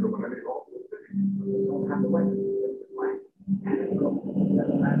advised of many all the city. We don't have the weapons to get this plan. And it's go.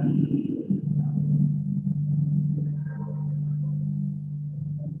 That's that.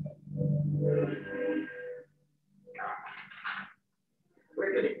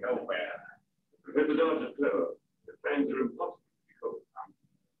 We're getting nowhere. When the doors are closed, the plans are impossible to decode.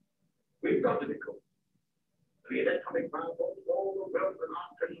 We've got to decode. The electronic firewall is all the wealth and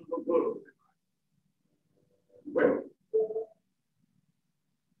arcane in the world. Well,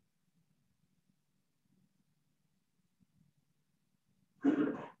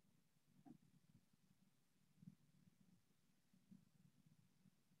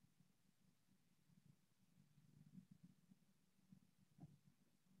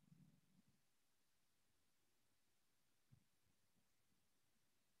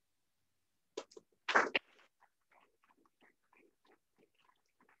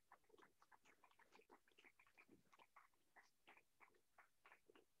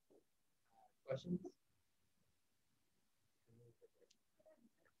 Questions?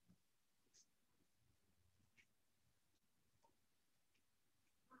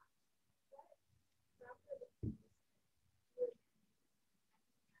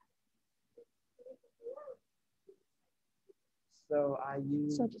 So I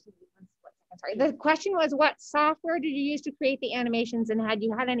use. So just sorry. The question was, what software did you use to create the animations, and had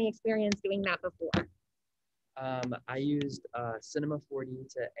you had any experience doing that before? I used Cinema 4D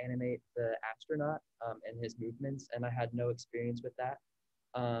to animate the astronaut and his movements, and I had no experience with that.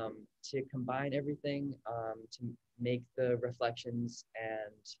 To combine everything, to make the reflections,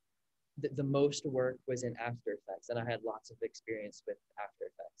 and the most work was in After Effects, and I had lots of experience with After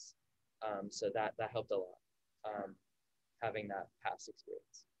Effects. So that helped a lot, having that past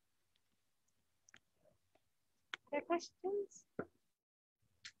experience. Other questions?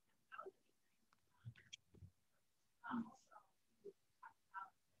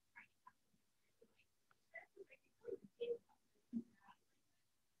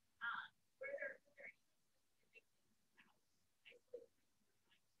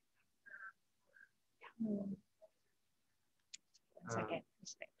 One second.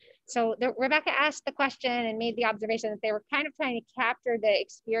 So Rebecca asked the question and made the observation that they were kind of trying to capture the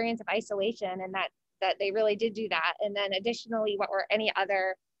experience of isolation, and that they really did do that. And then additionally, what were any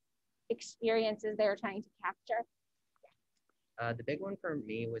other experiences they were trying to capture? The big one for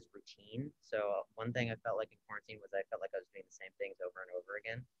me was routine. So one thing I felt like in quarantine was I felt like I was doing the same things over and over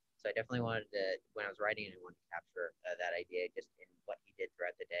again. So I definitely wanted to, when I was writing, I wanted to capture that idea just in what he did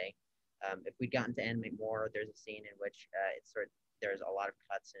throughout the day. If we'd gotten to animate more, there's a scene in which there's a lot of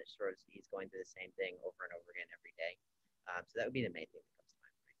cuts, and it sort of he's going through the same thing over and over again every day. So that would be the main thing that comes to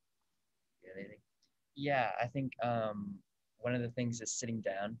mind. Right? You have anything? Yeah, I think one of the things is sitting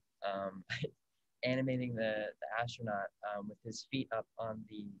down, animating the astronaut with his feet up on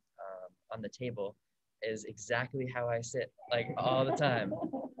the table is exactly how I sit, like all the time.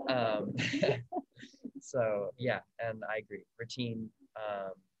 So yeah, and I agree. Routine,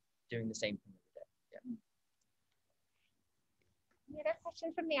 doing the same thing every day. Yeah. Any other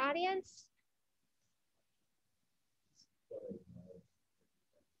questions from the audience?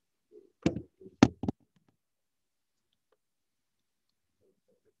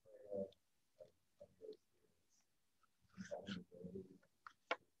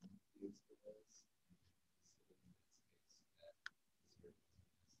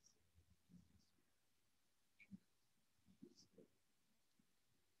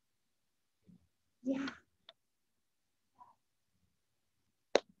 Yeah.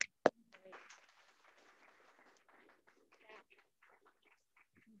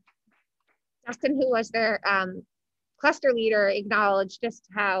 Justin, who was their cluster leader, acknowledged just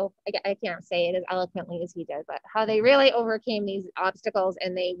how, I can't say it as eloquently as he did, but how they really overcame these obstacles,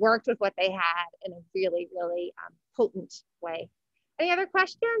 and they worked with what they had in a really, really potent way. Any other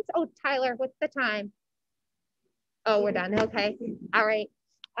questions? Oh, Tyler, what's the time? Oh, we're done. Okay. All right.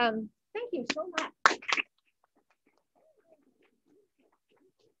 Thank you so much.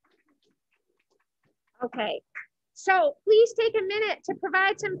 Okay. So please take a minute to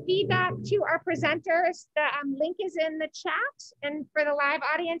provide some feedback to our presenters. The link is in the chat, and for the live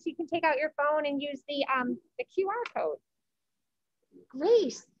audience, you can take out your phone and use the QR code.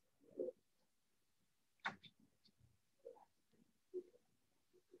 Grace.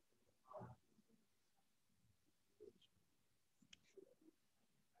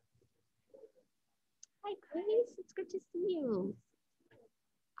 Hi, Grace. It's good to see you.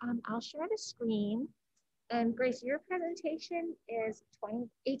 I'll share the screen. And Grace, your presentation is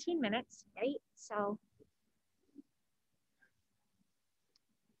 18 minutes, right? So.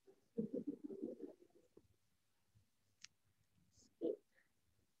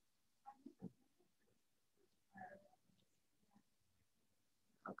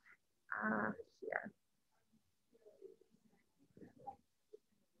 Okay, here.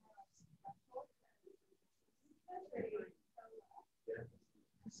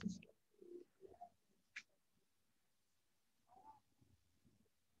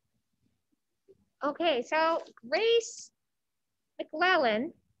 Okay, so Grace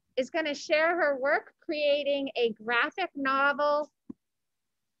McLellan is going to share her work creating a graphic novel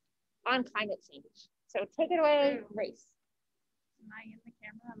on climate change. So take it away, Grace. Am I in the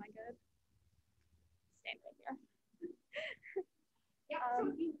camera? Am I good? Stand right here. Yeah, so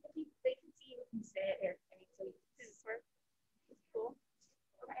if they can see you can say it here. I mean, so does this work? It's cool.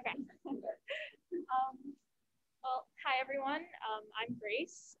 Okay. Well, hi everyone. I'm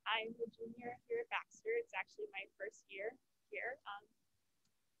Grace. I'm a junior here at Baxter. It's actually my first year here.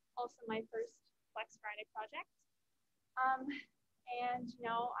 Also my first Flex Friday project. And,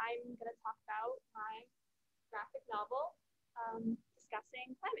 I'm going to talk about my graphic novel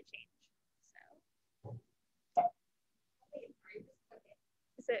discussing climate change. So,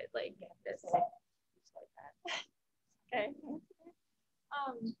 is it like this? Like that? Okay.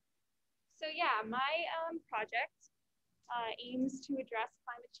 So yeah, my project aims to address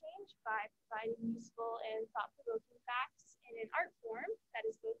climate change by providing useful and thought-provoking facts in an art form that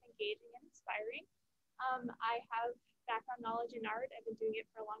is both engaging and inspiring. I have background knowledge in art. I've been doing it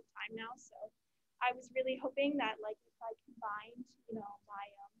for a long time now, so I was really hoping that if I combined, my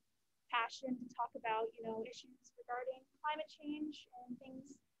passion to talk about, issues regarding climate change and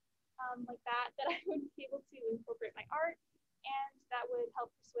things like that, that I would be able to incorporate my art, and that would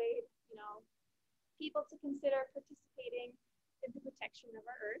help persuade, people to consider participating in the protection of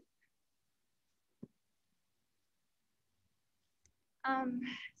our Earth.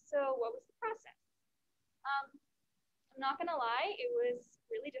 So what was the process? I'm not gonna lie, it was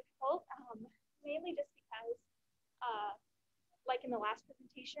really difficult, mainly just because, like in the last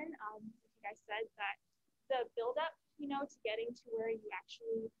presentation, I think I said that the buildup, to getting to where you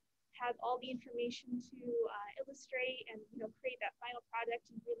actually have all the information to illustrate and create that final product,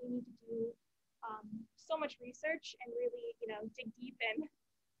 you really need to do so much research and really dig deep and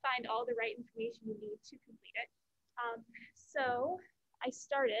find all the right information you need to complete it. So I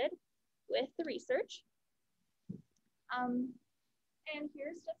started with the research, and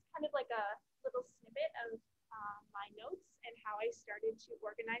here's just kind of like a little snippet of my notes and how I started to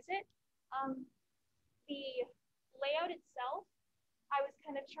organize it. The layout itself, I was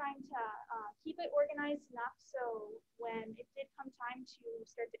kind of trying to keep it organized enough so when it did come time to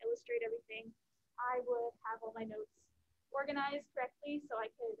start to illustrate everything, I would have all my notes organized correctly so I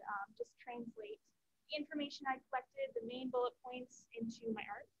could just translate the information I collected, the main bullet points, into my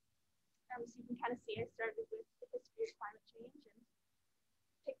art. So you can kind of see I started with the history of climate change and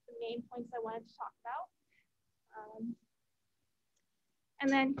picked the main points I wanted to talk about. And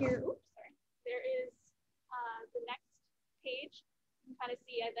then here, there is the next page. You can kind of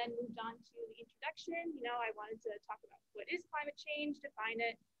see I then moved on to the introduction. I wanted to talk about what is climate change, define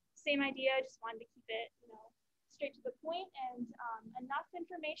it. Same idea, I just wanted to keep it, straight to the point and enough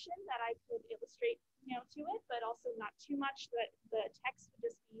information that I could illustrate, to it, but also not too much that the text would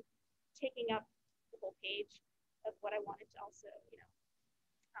just be taking up the whole page of what I wanted to also,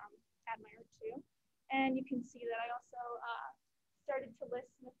 add my art to. And you can see that I also started to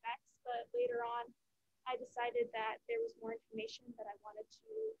list some effects, but later on, I decided that there was more information that I wanted to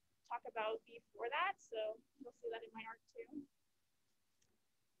talk about before that, so you'll see that in my art too.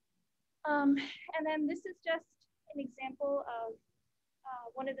 And then this is just an example of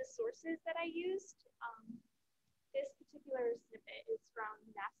one of the sources that I used. This particular snippet is from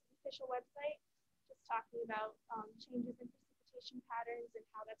NASA's official website, just talking about changes in precipitation patterns and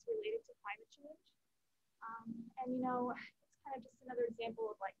how that's related to climate change. And it's kind of just another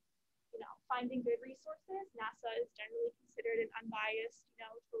example of finding good resources. NASA is generally considered an unbiased,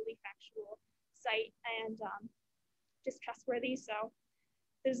 totally factual site and just trustworthy. So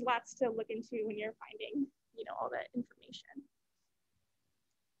there's lots to look into when you're finding, all that information.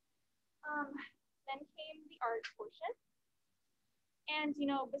 Then came the art portion. And,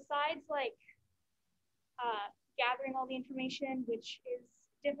 besides gathering all the information, which is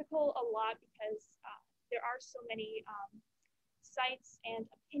difficult a lot because there are so many sites and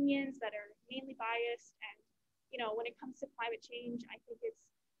opinions that are mainly biased. And, when it comes to climate change, I think it's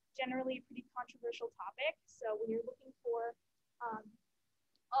generally a pretty controversial topic. So when you're looking for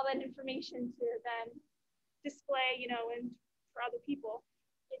all that information to then display, and for other people,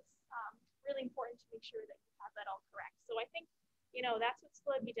 it's really important to make sure that you have that all correct. So I think, that's what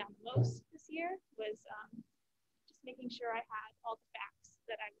slowed me down the most this year was just making sure I had all the facts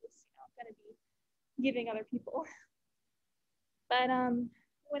that I was, going to be giving other people. But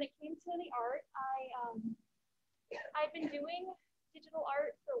when it came to the art, I've been doing digital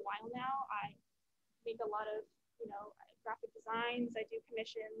art for a while now. I make a lot of, graphic designs. I do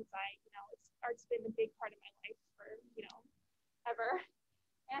commissions. Art's been a big part of my life for, ever.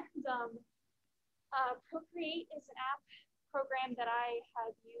 And Procreate is an app program that I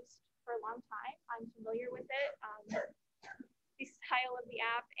have used for a long time. I'm familiar with it, the style of the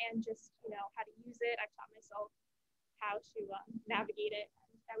app and just, how to use it. I've taught myself how to navigate it.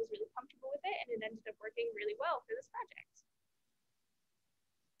 And I was really comfortable with it, and it ended up working really well for this project.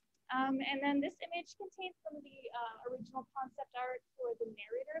 And then this image contains some of the original concept art for the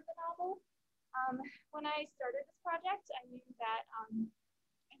narrator of the novel. When I started this project, I knew that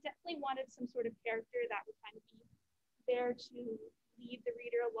I definitely wanted some sort of character that would kind of be there to lead the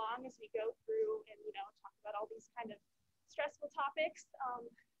reader along as we go through and, talk about all these kind of stressful topics.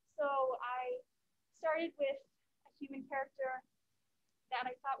 So I started with a human character that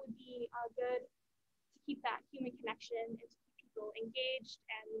I thought would be good to keep that human connection and to keep people engaged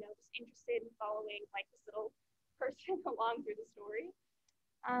and, you know, just interested in following like this little person along through the story.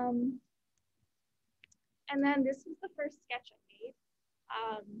 And then this was the first sketch I made.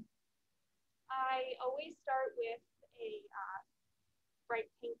 I always start with a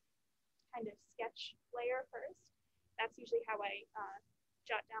bright pink kind of sketch layer first. That's usually how I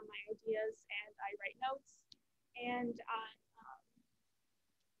jot down my ideas and I write notes. And I,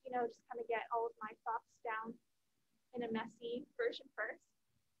 you know, just kind of get all of my thoughts down in a messy version first.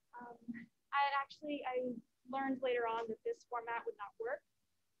 I learned later on that this format would not work,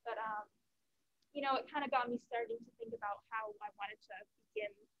 but you know, it kind of got me starting to think about how I wanted to begin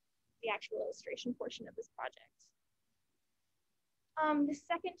the actual illustration portion of this project. The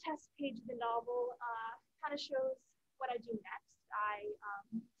second test page of the novel kind of shows what I do next. I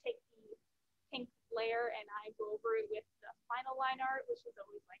take the pink layer and I go over it with the final line art, which is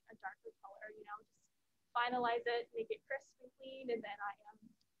always like a darker color, you know, just finalize it, make it crisp and clean, and then I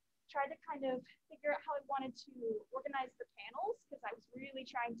tried to kind of figure out how I wanted to organize the panels because I was really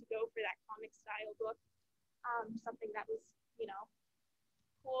trying to go for that comic style book, something that was, you know,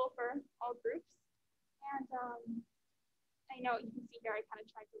 cool for all groups. And I know you can see here I kind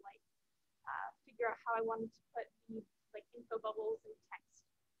of tried to like figure out how I wanted to put the like info bubbles and text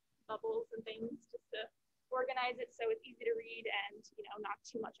bubbles and things just to organize it so it's easy to read and, you know, not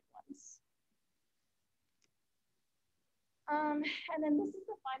too much at once. And then this is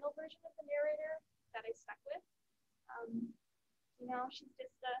the final version of the narrator that I stuck with. You know, she's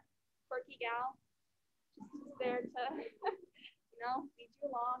just a quirky gal, just there to, you know, lead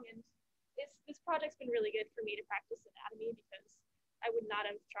you along. And this project's been really good for me to practice anatomy because I would not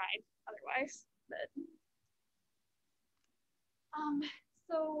have tried otherwise. But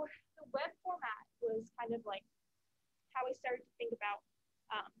so the web format was kind of like how I started to think about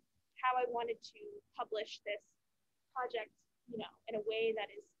how I wanted to publish this project, you know, in a way that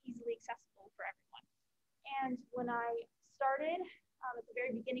is easily accessible for everyone. And when I started at the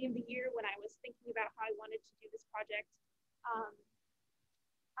very beginning of the year, when I was thinking about how I wanted to do this project,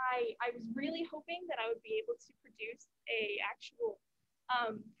 I was really hoping that I would be able to produce a actual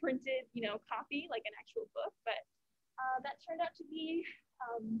printed, you know, copy, like an actual book, but that turned out to be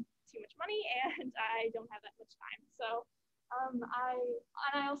too much money and I don't have that much time. So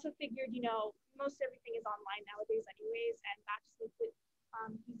I also figured, you know, most everything is online nowadays anyways, and that just makes it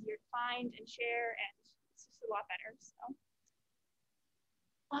easier to find and share, and it's just a lot better. So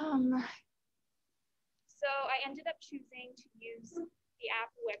I ended up choosing to use the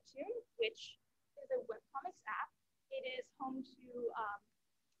app Webtoon, which is a webcomics app. It is home to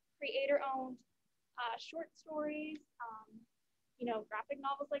creator-owned short stories, you know, graphic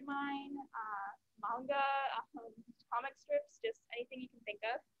novels like mine, manga, comic strips, just anything you can think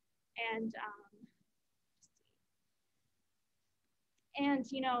of. And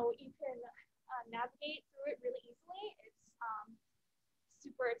you know, you can navigate through it really easily. It's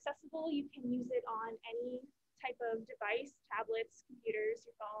super accessible. You can use it on any type of device, tablets, computers,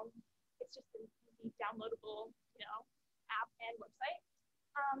 your phone. It's just an easy downloadable, you know, app and website.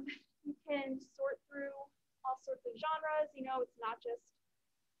 You can sort through all sorts of genres. You know, it's not just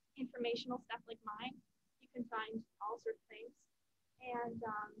informational stuff like mine. You can find all sorts of things. And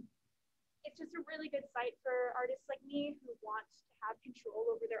it's just a really good site for artists like me who want to have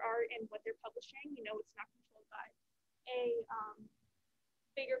control over their art and what they're publishing. You know, it's not controlled by a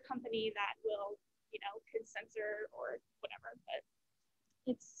bigger company that will, you know, could censor or whatever, but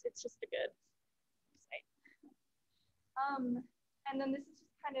it's just a good site. And then this is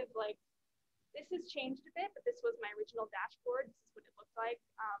just kind of like, this has changed a bit, but this was my original dashboard. This is what it looked like.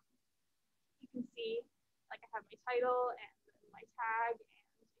 You can see, like, I have my title and my tag,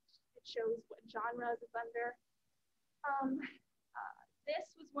 and it shows what genres it's under.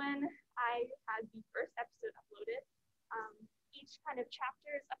 This was when I had the first episode uploaded. Each kind of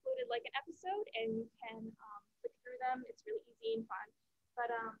chapter is uploaded like an episode, and you can click through them. It's really easy and fun.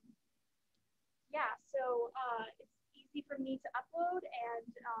 But yeah, so it's easy for me to upload and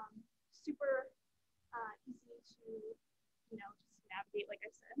super easy to, you know, just navigate, like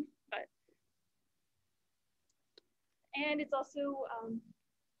I said. And it's also,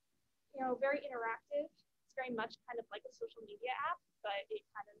 you know, very interactive. It's very much kind of like a social media app, but it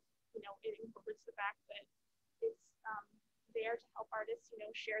kind of, you know, it incorporates the fact that it's there to help artists, you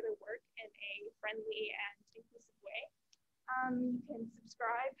know, share their work in a friendly and inclusive way. You can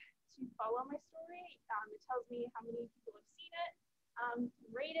subscribe to follow my story. It tells me how many people have seen it. You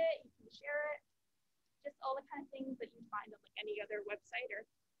can rate it, you can share it, just all all the kind of things that you find on like any other website or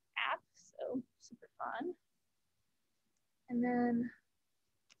app. So super fun. And then,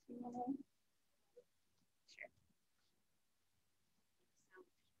 you wanna, sure.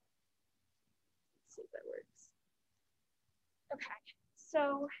 Let's see if that works. Okay,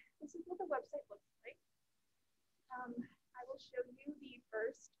 so this is what the website looks like. I will show you the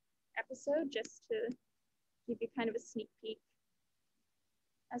first episode just to give you kind of a sneak peek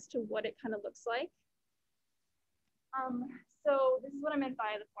as to what it kind of looks like. So this is what I meant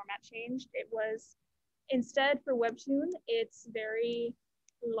by the format changed. It was, instead for Webtoon, it's very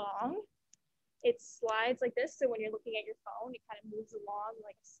long. It slides like this, so when you're looking at your phone, it kind of moves along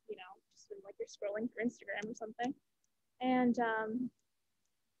like, you know, just like you're scrolling through Instagram or something. And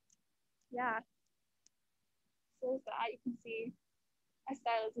yeah, so there's that. You can see my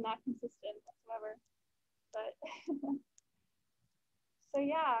style is not consistent whatsoever, but so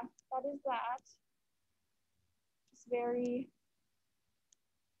yeah, that is that. It's very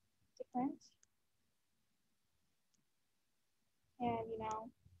different. And you know,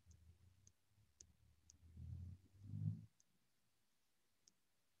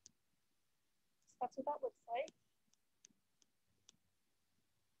 that's what that looks like.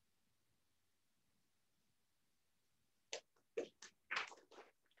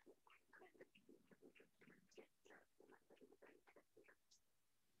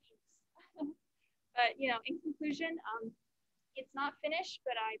 But you know, in conclusion, it's not finished,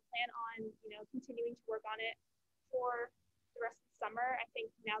 but I plan on, you know, continuing to work on it for the rest of the summer. I think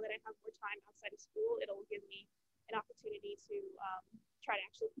now that I have more time outside of school, it'll give me an opportunity to try to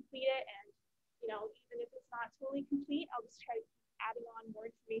actually complete it. And you know, even if it's not totally complete, I'll just try to keep adding on more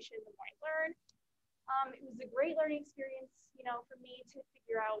information the more I learn. It was a great learning experience, you know, for me to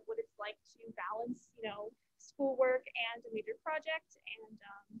figure out what it's like to balance, you know, schoolwork and a major project. And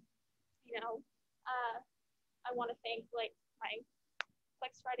you know, I want to thank like my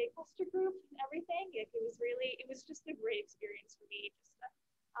Flex Friday cluster group and everything. Like, it was just a great experience for me just to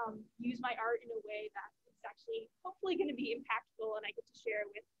use my art in a way that it's actually hopefully going to be impactful, and I get to share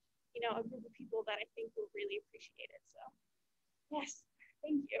with, you know, a group of people that I think will really appreciate it. So yes,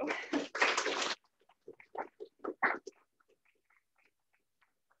 thank you.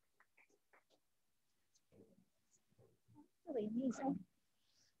 Really amazing.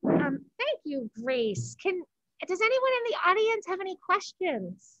 Thank you, Grace. Does anyone in the audience have any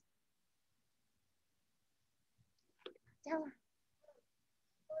questions? Della.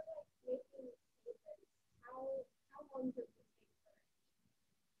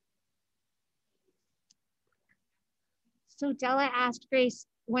 So Della asked Grace,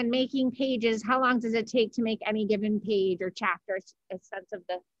 when making pages, how long does it take to make any given page or chapter, a sense of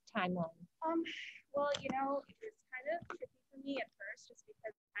the timeline? Well, you know, it was kind of tricky for me at first, just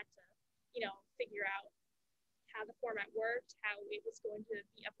because I had to, you know, figure out how the format worked, how it was going to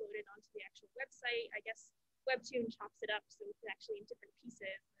be uploaded onto the actual website. I guess Webtoon chops it up so it's actually in different pieces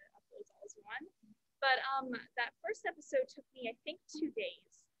and it uploads all as one. But that first episode took me, I think, 2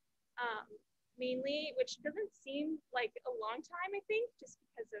 days, mainly, which doesn't seem like a long time, I think, just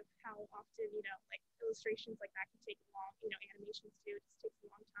because of how often, you know, like illustrations like that can take a long, you know, animations do, it just takes a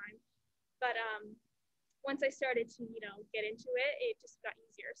long time. But once I started to, you know, get into it, it just got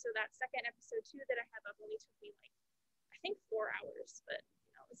easier. So that second episode too that I have up only took me like, I think 4 hours, but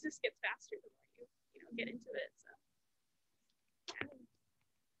you know, it just gets faster the more you know, get into it. So.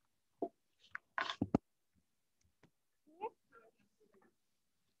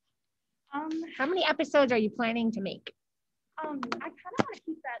 How many episodes are you planning to make? I kind of want to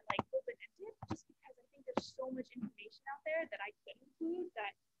keep that like open-ended, just because I think there's so much information out there that I could include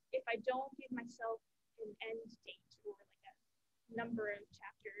that if I don't give myself an end date or like a number of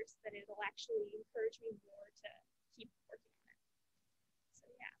chapters, then it'll actually encourage me more to keep working on it. So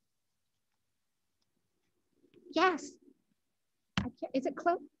yeah. Yes. Is it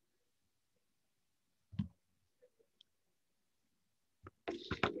close?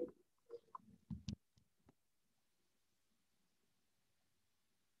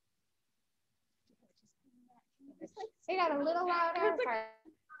 Say that a little louder.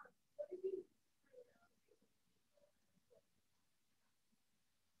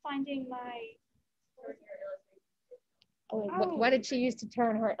 Finding my. What did she use to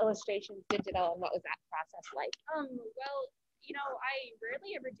turn her illustrations digital, and what was that process like? Well, you know, I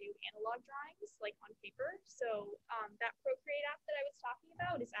rarely ever do analog drawings like on paper. So that Procreate app that I was talking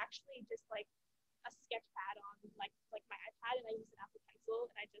about is actually just like a sketch pad on like my iPad, and I use an Apple Pencil,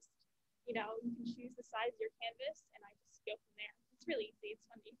 and I just, you know, you can choose the size of your canvas, and I just go from there. It's really easy. It's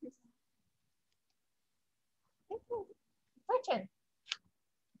funny. Quentyn.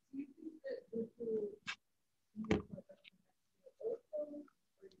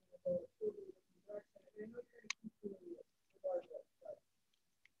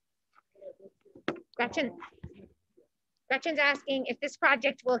 Gretchen's asking if this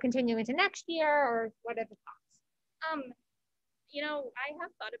project will continue into next year, or what are the thoughts? You know, I have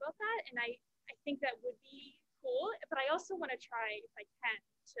thought about that, and I think that would be cool, but I also want to try, if I can,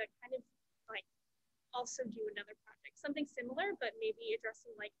 to kind of like also do another project, something similar, but maybe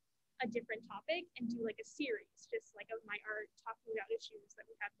addressing like a different topic and do like a series, just like of my art talking about issues that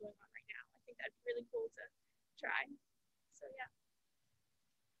we have going on right now. I think that'd be really cool to try. So yeah.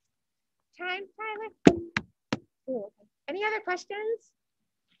 Time, Tyler. Cool. Any other questions?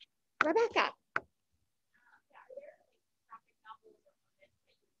 Rebecca.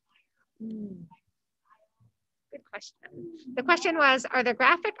 Good question. The question was, are there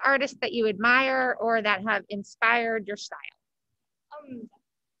graphic artists that you admire or that have inspired your style?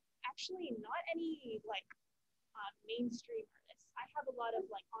 Actually not any like mainstream artists. I have a lot of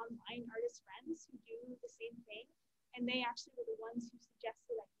like online artist friends who do the same thing, and they actually were the ones who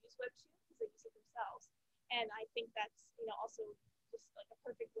suggested I use Webtoon because they use it themselves. And I think that's, you know, also just like a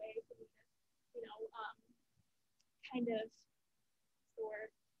perfect way for me to, you know, kind of, or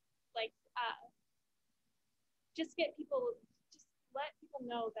like just get people, just let people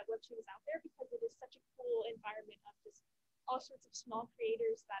know that Webtoon is out there, because it is such a cool environment of just all sorts of small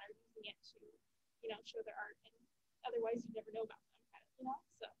creators that are using it to, you know, show their art, and otherwise you never know about them, kind of, you know.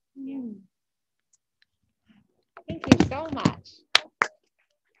 So yeah. Thank you so much.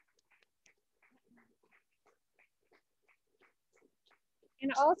 And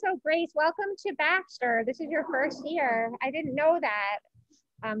also, Grace, welcome to Baxter. This is your first year. I didn't know that.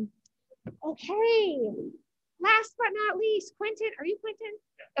 Okay. Last but not least, Quentyn. Are you Quentyn?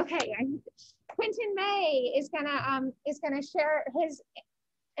 Okay. Quentyn May is gonna share his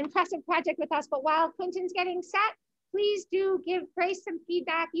impressive project with us. But while Quentyn's getting set, please do give Grace some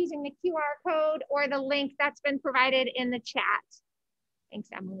feedback using the QR code or the link that's been provided in the chat.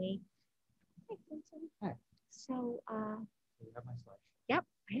 Thanks, Emily. Hi, Quentyn. Hi. So, you have my slides. yep,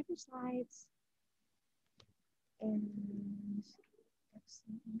 I have your slides. And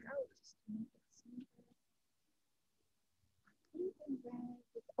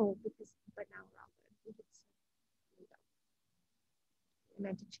oh, because but now we're all good. I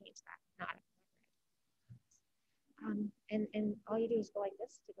meant to change that. Not and all you do is go like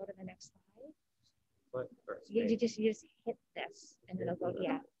this to go to the next slide. What first? You just hit this and it'll go,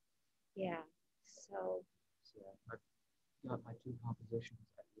 yeah. So yeah, I've got my two compositions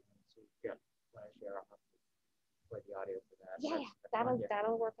at the end. So yeah, when I share, I'll have to play the audio for that. yeah,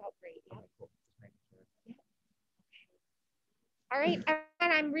 that'll work out great. Yeah. Okay, cool. Just making sure. Yeah. All right,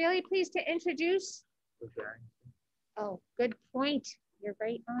 and I'm really pleased to introduce. Oh, good point. You're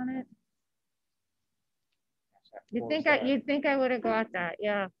right on it. You'd think I would have got that,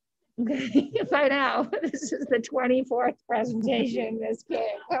 yeah. By now, this is the 24th presentation. This kid,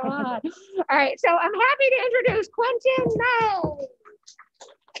 come on. All right, so I'm happy to introduce Quentyn May.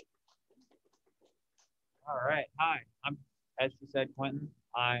 All right, hi. I'm, as she said, Quentyn.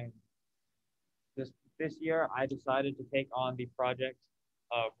 This year I decided to take on the project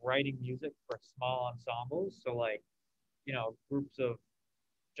of writing music for small ensembles. So like, you know, groups of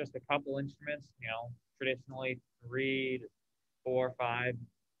just a couple instruments, you know, traditionally 3 to 4, 5.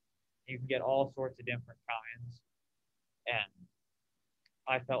 You can get all sorts of different kinds. And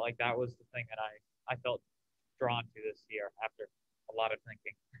I felt like that was the thing that I felt drawn to this year after a lot of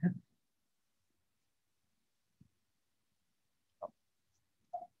thinking.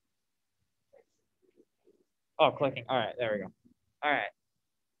 Oh, clicking. All right, there we go. All right.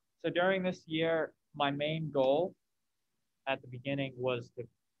 So during this year, my main goal at the beginning was to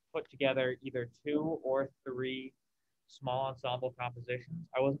put together either 2 or 3 small ensemble compositions.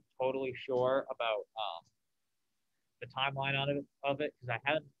 I wasn't totally sure about the timeline of it because I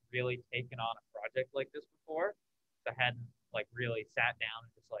hadn't really taken on a project like this before. I hadn't like really sat down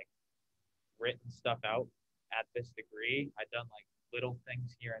and just like written stuff out at this degree. I'd done like little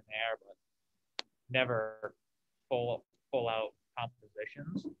things here and there, but never full out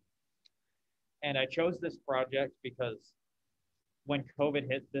compositions. And I chose this project because when COVID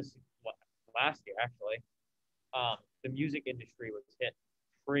hit this last year, actually, the music industry was hit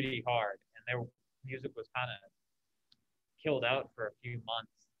pretty hard, and their music was kind of killed out for a few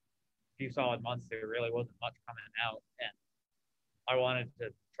solid months. There really wasn't much coming out, and I wanted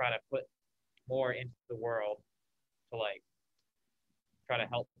to try to put more into the world to like try to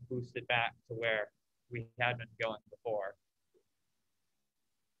help boost it back to where we had been going before.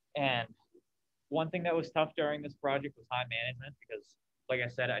 And one thing that was tough during this project was time management because, like I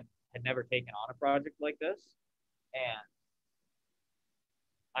said, I had never taken on a project like this, and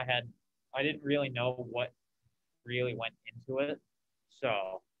I didn't really know what really went into it.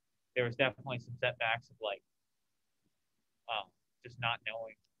 So there was definitely some setbacks of like just not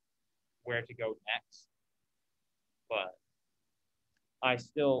knowing where to go next. But I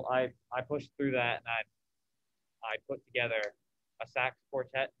pushed through that, and I put together a sax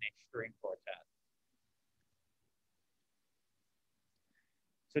quartet and a string quartet.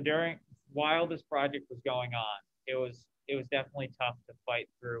 So while this project was going on, it was definitely tough to fight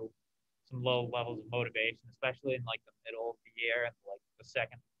through some low levels of motivation, especially in like the middle of the year and like the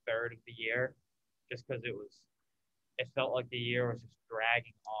second, third of the year, just because it felt like the year was just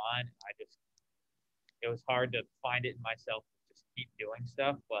dragging on. It was hard to find it in myself to just keep doing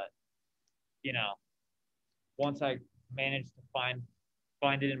stuff. But, you know, once I managed to find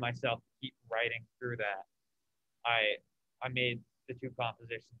it in myself to keep writing through that, I made the two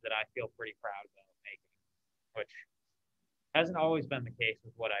compositions that I feel pretty proud about making, which hasn't always been the case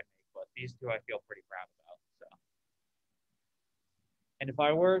with what I make, but these two I feel pretty proud about. So, and if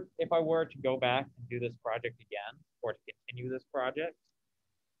I were to go back and do this project again, or to continue this project,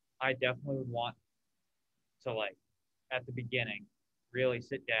 I definitely would want to, like, at the beginning, really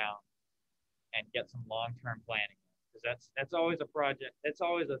sit down and get some long-term planning, because that's always a project. That's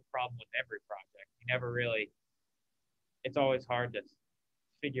always a problem with every project. You never really. It's always hard to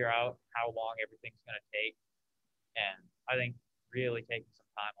figure out how long everything's going to take, and I think really taking some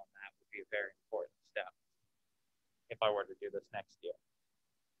time on that would be a very important step if I were to do this next year.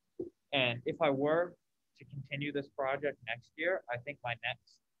 And if I were to continue this project next year, I think my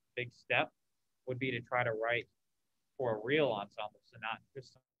next big step would be to try to write for a real ensemble, so not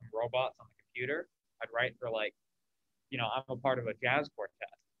just some robots on the computer. I'd write for, like, you know, I'm a part of a jazz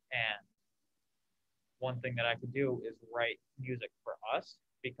quartet, and one thing that I could do is write music for us,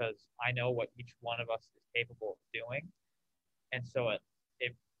 because I know what each one of us is capable of doing. And so I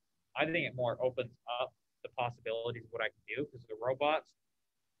think it more opens up the possibilities of what I can do, because the robots,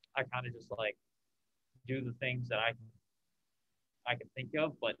 I kind of just like do the things that I can think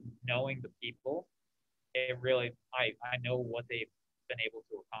of, but knowing the people, it really, I know what they've been able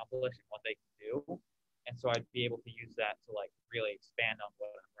to accomplish and what they can do. And so I'd be able to use that to like really expand on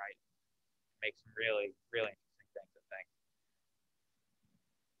what I'm writing. Make some really, really interesting things, I think.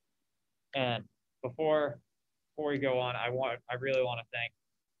 And before we go on, I really want to thank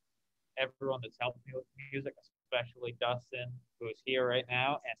everyone that's helped me with music, especially Dustin, who is here right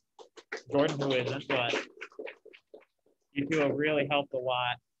now, and Jordan, who isn't, but you two have really helped a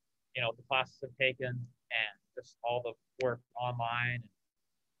lot. You know, the classes I've taken and just all the work online and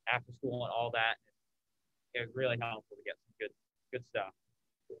after school and all that. It was really helpful to get some good stuff.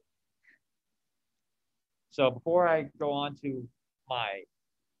 So before I go on to my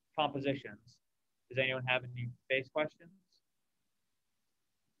compositions, does anyone have any base questions?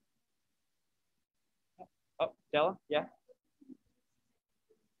 Oh, Della, yeah.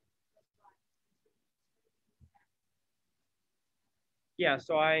 Yeah,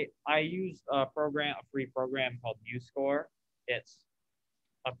 so I use a free program called MuseScore. It's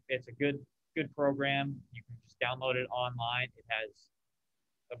a good program. You can just download it online. It has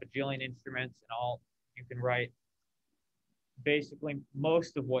a bajillion instruments and all. You can write basically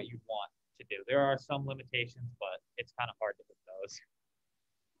most of what you want to do. There are some limitations, but it's kind of hard to hit those.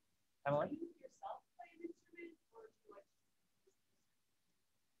 Emily?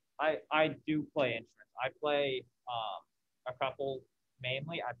 I do play instruments. I play a couple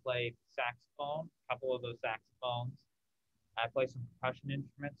mainly. I play saxophone, a couple of those saxophones. I play some percussion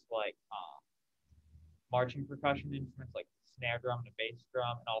instruments like marching percussion instruments like snare drum and a bass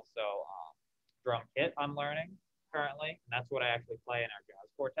drum, and also drum kit I'm learning currently. And that's what I actually play in our jazz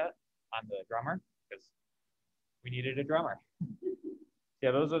quartet. I'm the drummer because we needed a drummer. Yeah,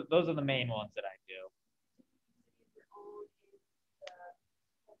 those are the main ones that I do.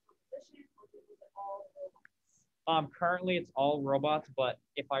 Currently it's all robots, but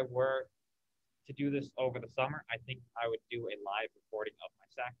if I were to do this over the summer, I think I would do a live recording of my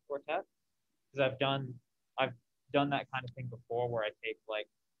sax quartet, because I've done that kind of thing before, where I take like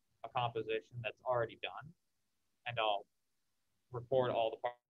a composition that's already done and I'll record all the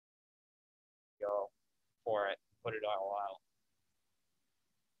parts for it, put it all out.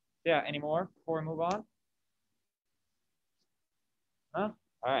 Yeah, any more before we move on? Huh?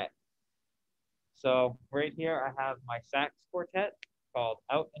 All right. So right here, I have my sax quartet called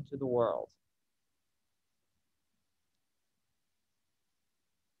Out Into the World.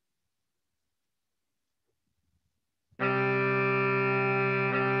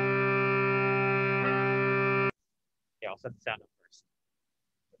 Yeah, I'll set the sound up first.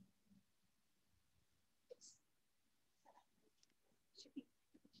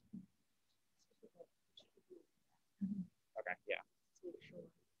 Okay, yeah.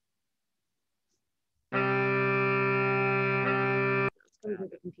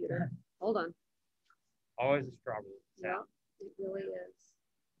 Hold on. Always a struggle. Yeah, it really is.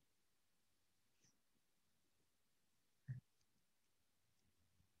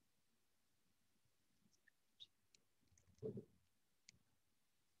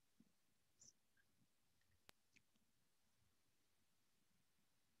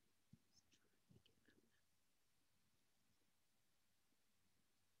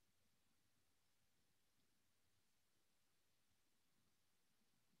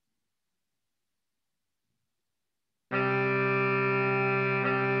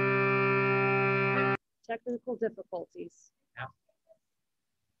 Technical difficulties. Yeah.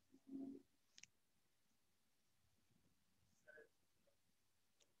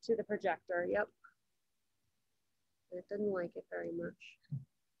 To the projector, yep. It didn't like it very much.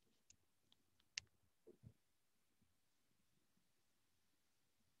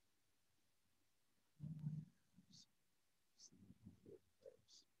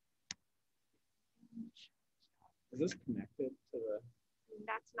 Is this connected to the?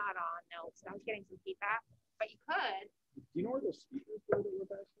 That's not on, no, so I was getting some feedback, but you could. Do you know where those speakers were that were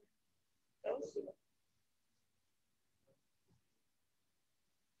back there? Those? I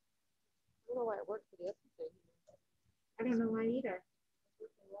don't know why it worked for the other thing. I don't know why either.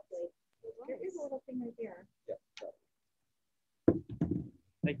 There is a little thing right there. Yeah.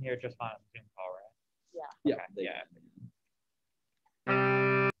 They can hear it just fine on the Zoom call, right? Yeah. Okay, yeah.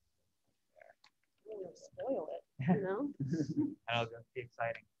 Spoil it, you know? I know it's going to be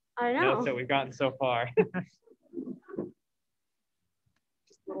exciting. I know. Notes that we've gotten so far.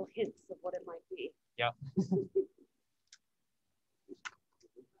 Just little hints of what it might be. Yep.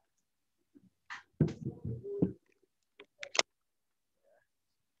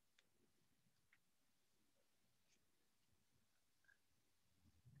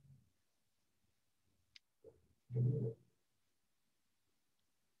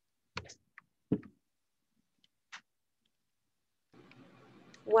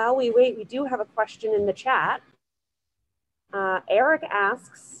 While we wait, we do have a question in the chat. Eric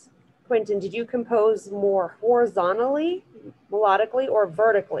asks, Quentyn, did you compose more horizontally, melodically, or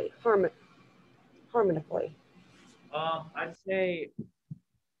vertically, harmonically? I'd say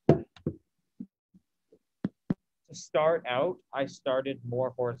to start out, I started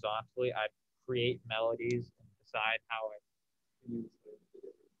more horizontally. I'd create melodies and decide how I.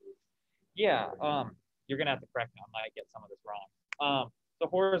 Yeah, you're gonna have to correct me. I might get some of this wrong. So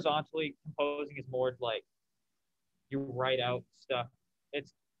horizontally composing is more like you write out stuff.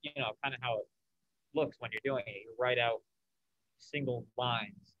 It's, you know, kind of how it looks when you're doing it. You write out single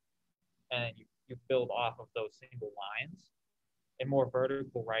lines and you build off of those single lines. And more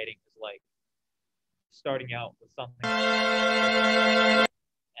vertical writing is like starting out with something and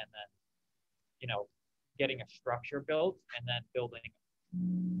then, you know, getting a structure built and then building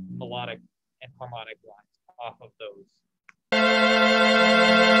melodic and harmonic lines off of those.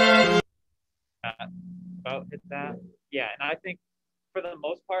 About hit that. Yeah, and I think for the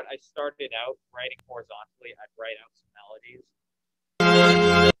most part, I started out writing horizontally. I'd write out some melodies.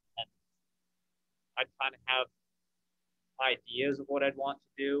 And I'd kind of have ideas of what I'd want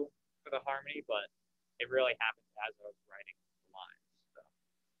to do for the harmony, but it really happened as I was writing the lines. So.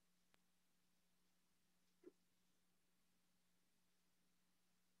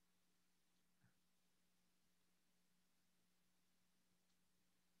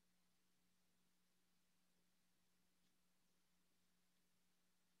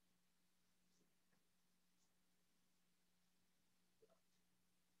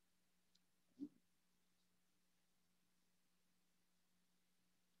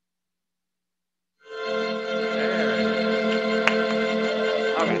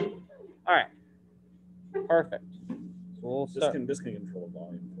 Okay. All right. Perfect. So we'll start. This can control the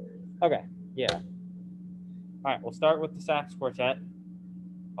volume for you. Okay. Yeah. All right. We'll start with the sax quartet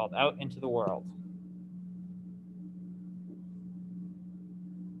called "Out into the World."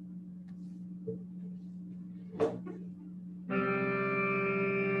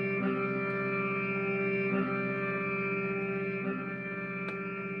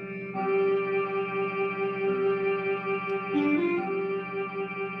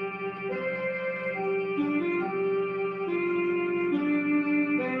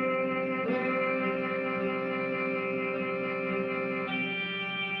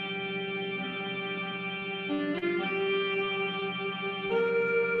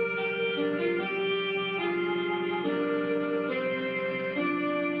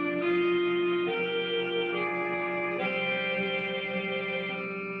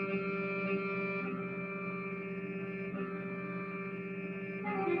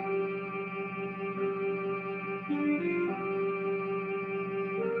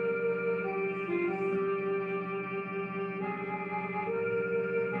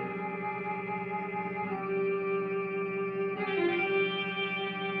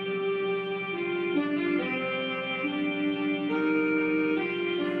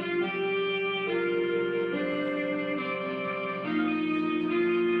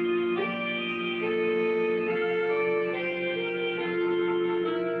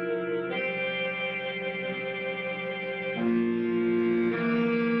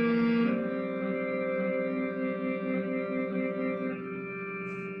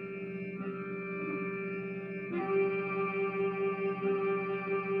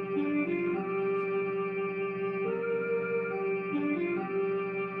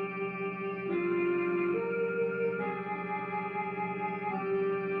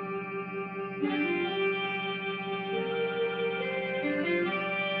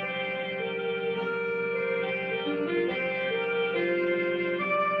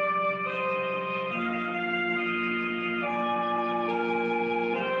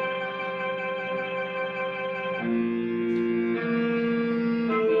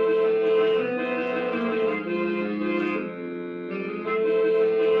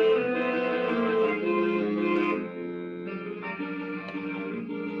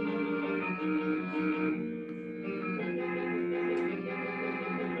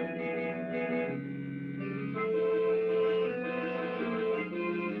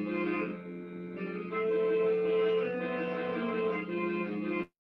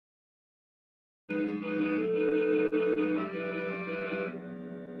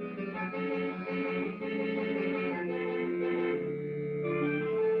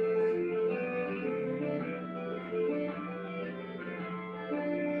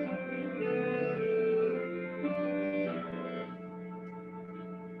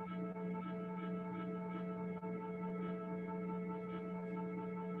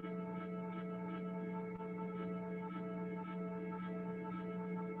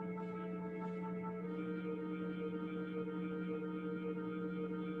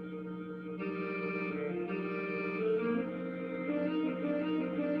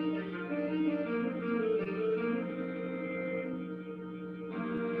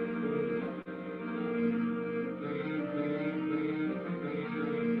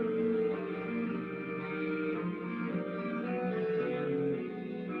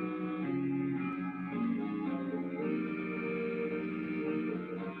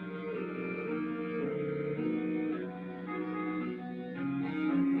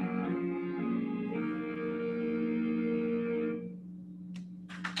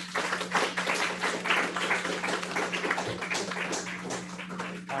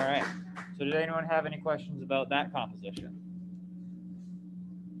 So did anyone have any questions about that composition?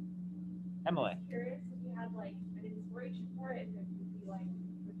 Emily? Curious if you had like an inspiration for it, if it would be like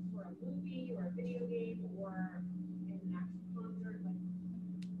for a movie or a video game or an actual concert, like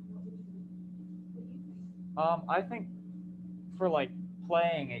what do you think? I think for like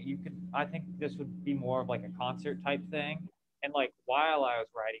playing it, I think this would be more of like a concert type thing. And like while I was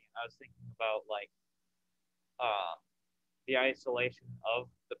writing it, I was thinking about like the isolation of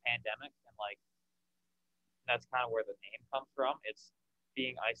the pandemic, and like that's kind of where the name comes from. It's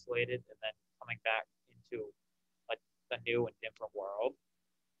being isolated and then coming back into like a new and different world.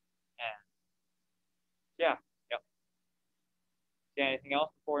 And yeah, yep. Yeah, anything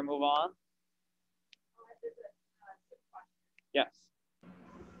else before we move on? Yes.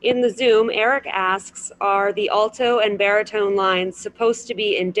 In the Zoom, Eric asks, are the alto and baritone lines supposed to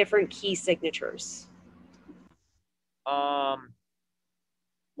be in different key signatures?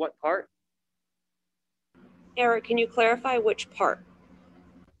 What part? Eric, can you clarify which part?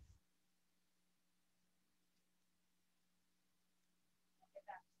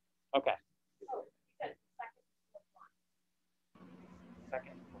 Okay.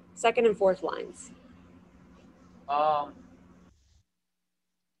 Second and fourth lines. Oh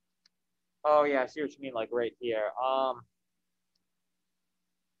yeah, I see what you mean, like right here.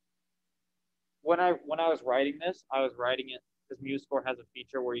 When I was writing this, I was writing it because MuseScore has a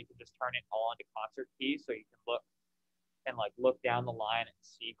feature where you can just turn it all into concert keys, so you can look down the line and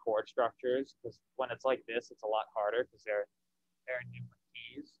see chord structures. Because when it's like this, it's a lot harder because they're in different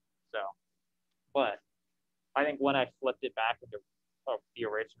keys. So, but I think when I flipped it back into the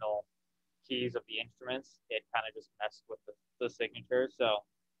original keys of the instruments, it kind of just messed with the signature. So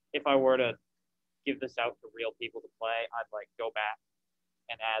if I were to give this out to real people to play, I'd like go back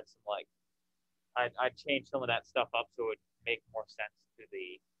and add some I'd change some of that stuff up so it would make more sense to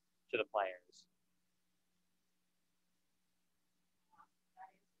the players.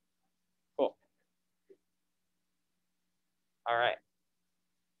 Cool. All right.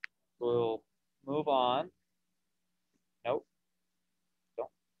 We'll move on. Nope.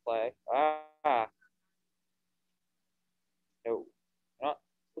 Don't play. No.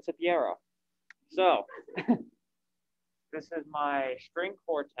 Let's hit the arrow. So, this is my string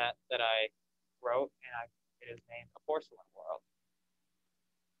quartet that I wrote, and it is named A Porcelain World.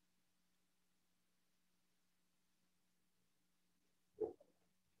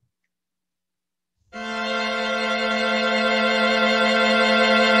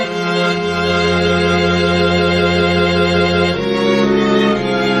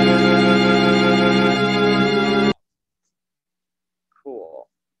 Cool.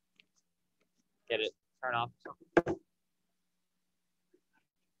 Get it? Turn off.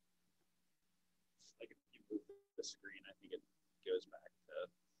 Like if you move the screen, I think it goes back to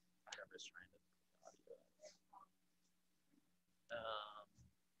whoever's trying to audio.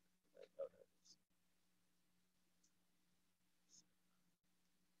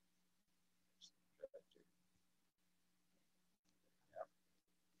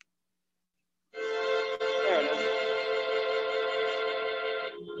 There it is.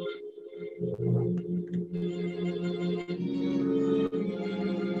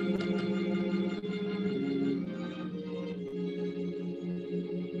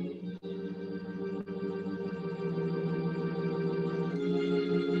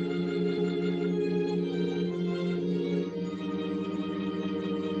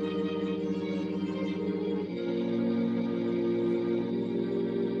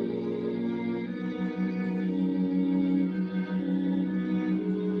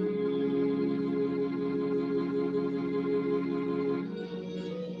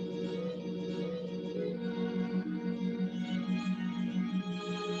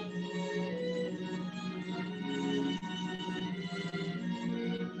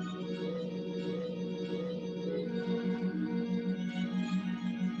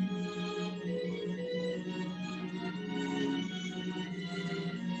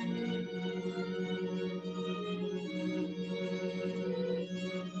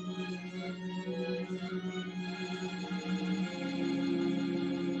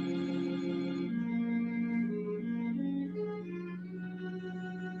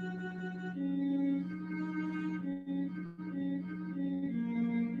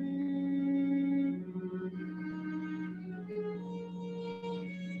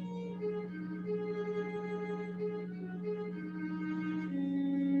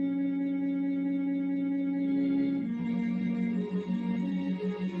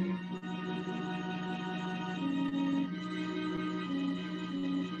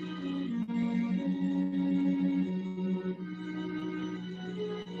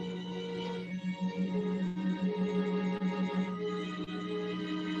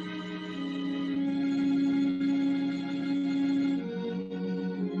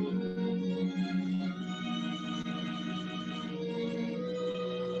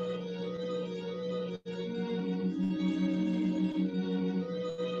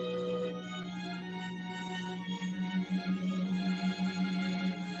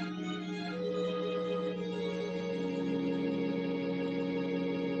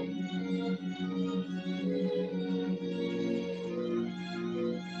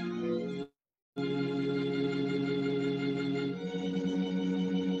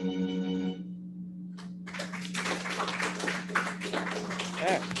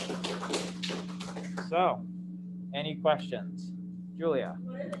 questions? Julia?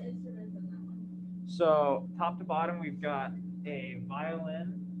 What are the instruments in that one? So top to bottom, we've got a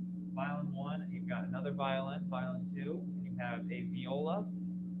violin, violin 1, you've got another violin, violin 2, and you have a viola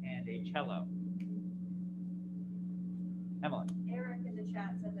and a cello. Emily? Eric in the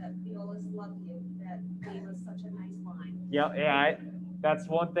chat said that violas love you. That gave us such a nice line. Yeah, that's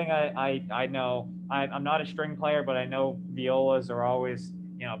one thing I know. I'm not a string player, but I know violas are always,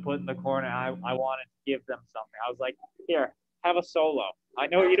 you know, put in the corner. I wanted to give them something. I was like, here, have a solo. I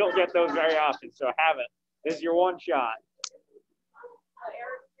know you don't get those very often, so have it. This is your one shot.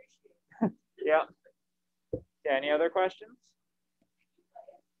 Yeah. Yeah. Any other questions?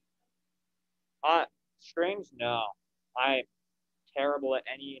 Strings? No. I'm terrible at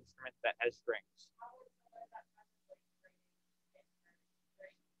any instrument that has strings.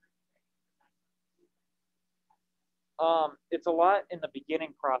 It's a lot in the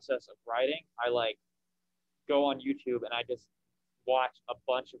beginning process of writing. I like go on YouTube and I just watch a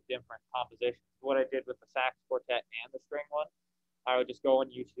bunch of different compositions. What I did with the sax quartet and the string one, I would just go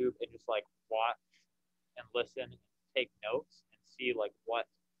on YouTube and just like watch and listen and take notes and see like what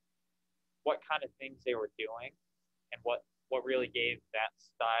kind of things they were doing and what really gave that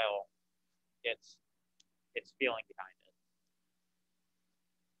style its feeling behind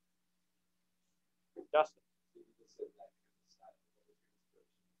it. Justin.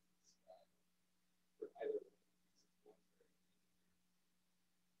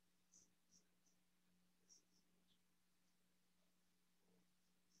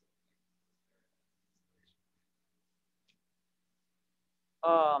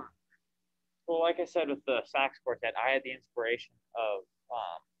 Well, like I said with the sax quartet, I had the inspiration of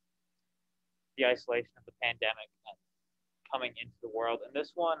the isolation of the pandemic and coming into the world. And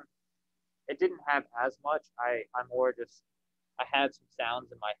this one, it didn't have as much. I had some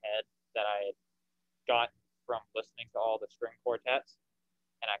sounds in my head that I had gotten from listening to all the string quartets,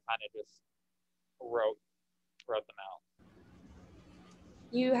 and I kind of just wrote them out.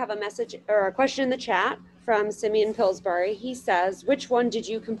 You have a message or a question in the chat from Simeon Pillsbury. He says, which one did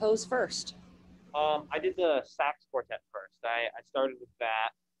you compose first? I did the sax quartet first. I started with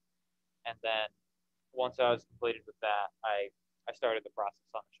that, and then once I was completed with that, I started the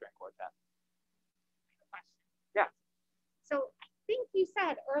process on the string quartet. Yeah. So I think you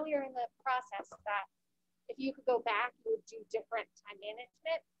said earlier in the process that if you could go back, you would do different time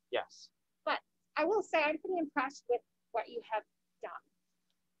management. Yes. But I will say I'm pretty impressed with what you have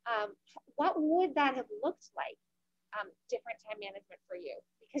done. What would that have looked like, different time management for you?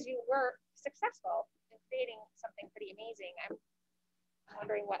 Because you were successful in creating something pretty amazing. I'm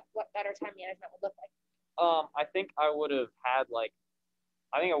wondering what better time management would look like. I think I would have actually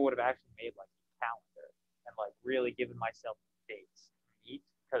made like a calendar and like really given myself dates to meet,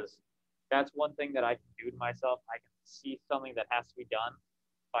 because that's one thing that I can do to myself. I can see something that has to be done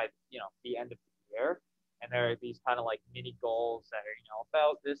by, you know, the end of the year. And there are these kind of like mini goals that are, you know,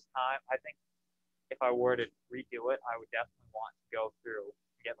 about this time. I think if I were to redo it, I would definitely want to go through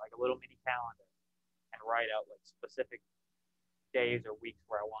and get like a little mini calendar and write out like specific days or weeks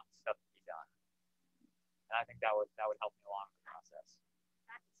where I want stuff to be done. And I think that would help me along the process.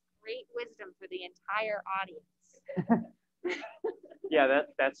 That's great wisdom for the entire audience. Yeah,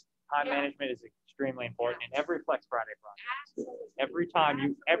 that's time management is extremely important in every Flex Friday project. Absolutely.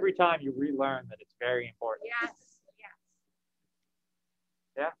 Every time you relearn that it's very important. Yes.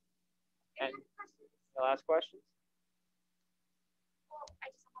 Yeah. And the last questions? Well, I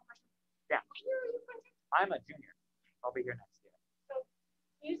just have one question. Yeah. What year are you, Quentyn? I'm a junior. I'll be here next year. So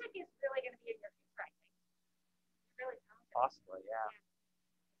music is really going to be in your future, I think. You're really talented. Possibly, yeah.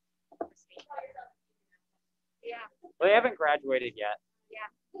 Yeah. Well, they haven't graduated yet. Yeah.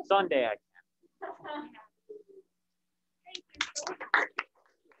 Sunday I can. Thank you so much.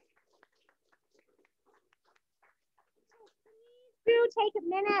 Do take a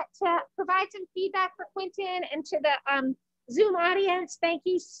minute to provide some feedback for Quentyn and to the Zoom audience. Thank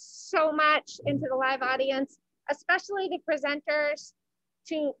you so much, and to the live audience, especially the presenters,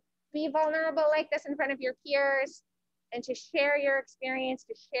 to be vulnerable like this in front of your peers and to share your experience,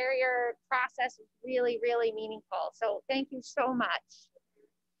 to share your process is really, really meaningful. So thank you so much.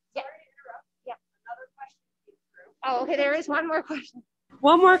 Yeah. Yeah. Another question came through. Oh, okay, there is one more question.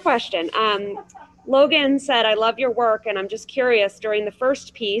 One more question. Logan said, I love your work, and I'm just curious, during the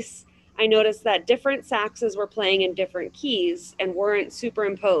first piece, I noticed that different saxes were playing in different keys and weren't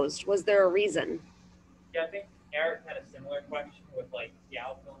superimposed. Was there a reason? Yeah, I think Eric had a similar question with like the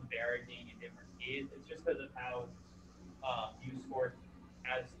alto and Barry being in different keys. It's just because of how Secord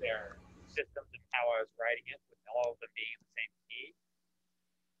has their systems and how I was writing it with all of them being in the same key.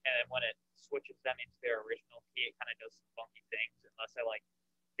 And then when it switches them into their original key, it kind of does some funky things unless I like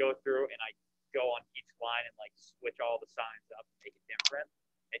go through and I go on each line and like switch all the signs up and make it different.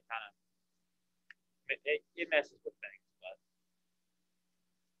 It kind of it messes with things, but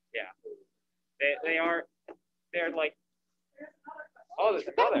yeah, they're like. Oh, there's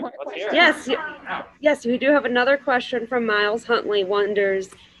another. Let's hear it. Yes, yes, we do have another question from Miles Huntley.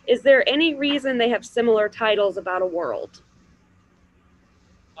 Wonders, is there any reason they have similar titles about a world?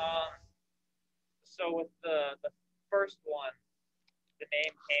 So with the first one, the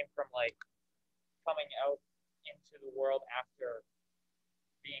name came from like coming out into the world after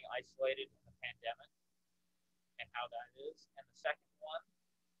being isolated in the pandemic and how that is. And the second one,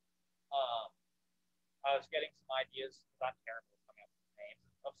 I was getting some ideas because I'm terrible at coming up with names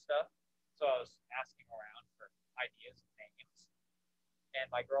of stuff. So I was asking around for ideas and names. And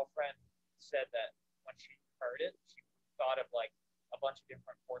my girlfriend said that when she heard it, she thought of like a bunch of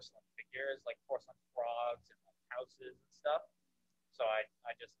different porcelain figures, like porcelain frogs and like houses and stuff. So I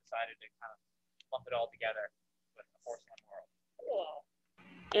just decided to kind of lump it all together with the porcelain world. Cool.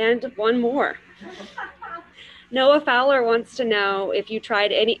 And one more. Noah Fowler wants to know if you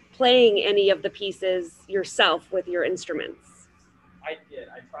tried playing any of the pieces yourself with your instruments. I did.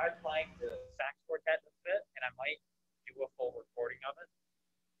 I tried playing the sax quartet a bit, and I might do a full recording of it.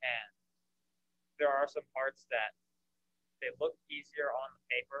 And there are some parts that they look easier on the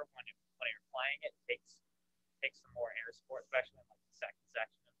paper when you're playing it. It takes some more air support, especially in like the second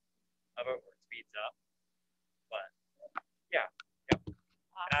section of it where it speeds up. But yeah. Awesome.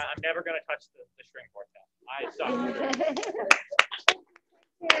 And I'm never gonna touch the string quartet. I suck.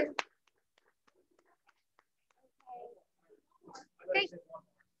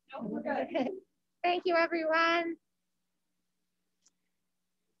 Thank you, everyone.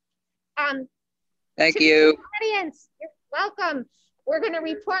 Thank you. Audience, you're welcome. We're going to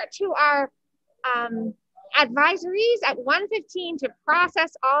report to our advisories at 1:15 to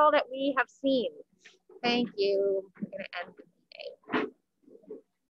process all that we have seen. Thank you. I'm going to end.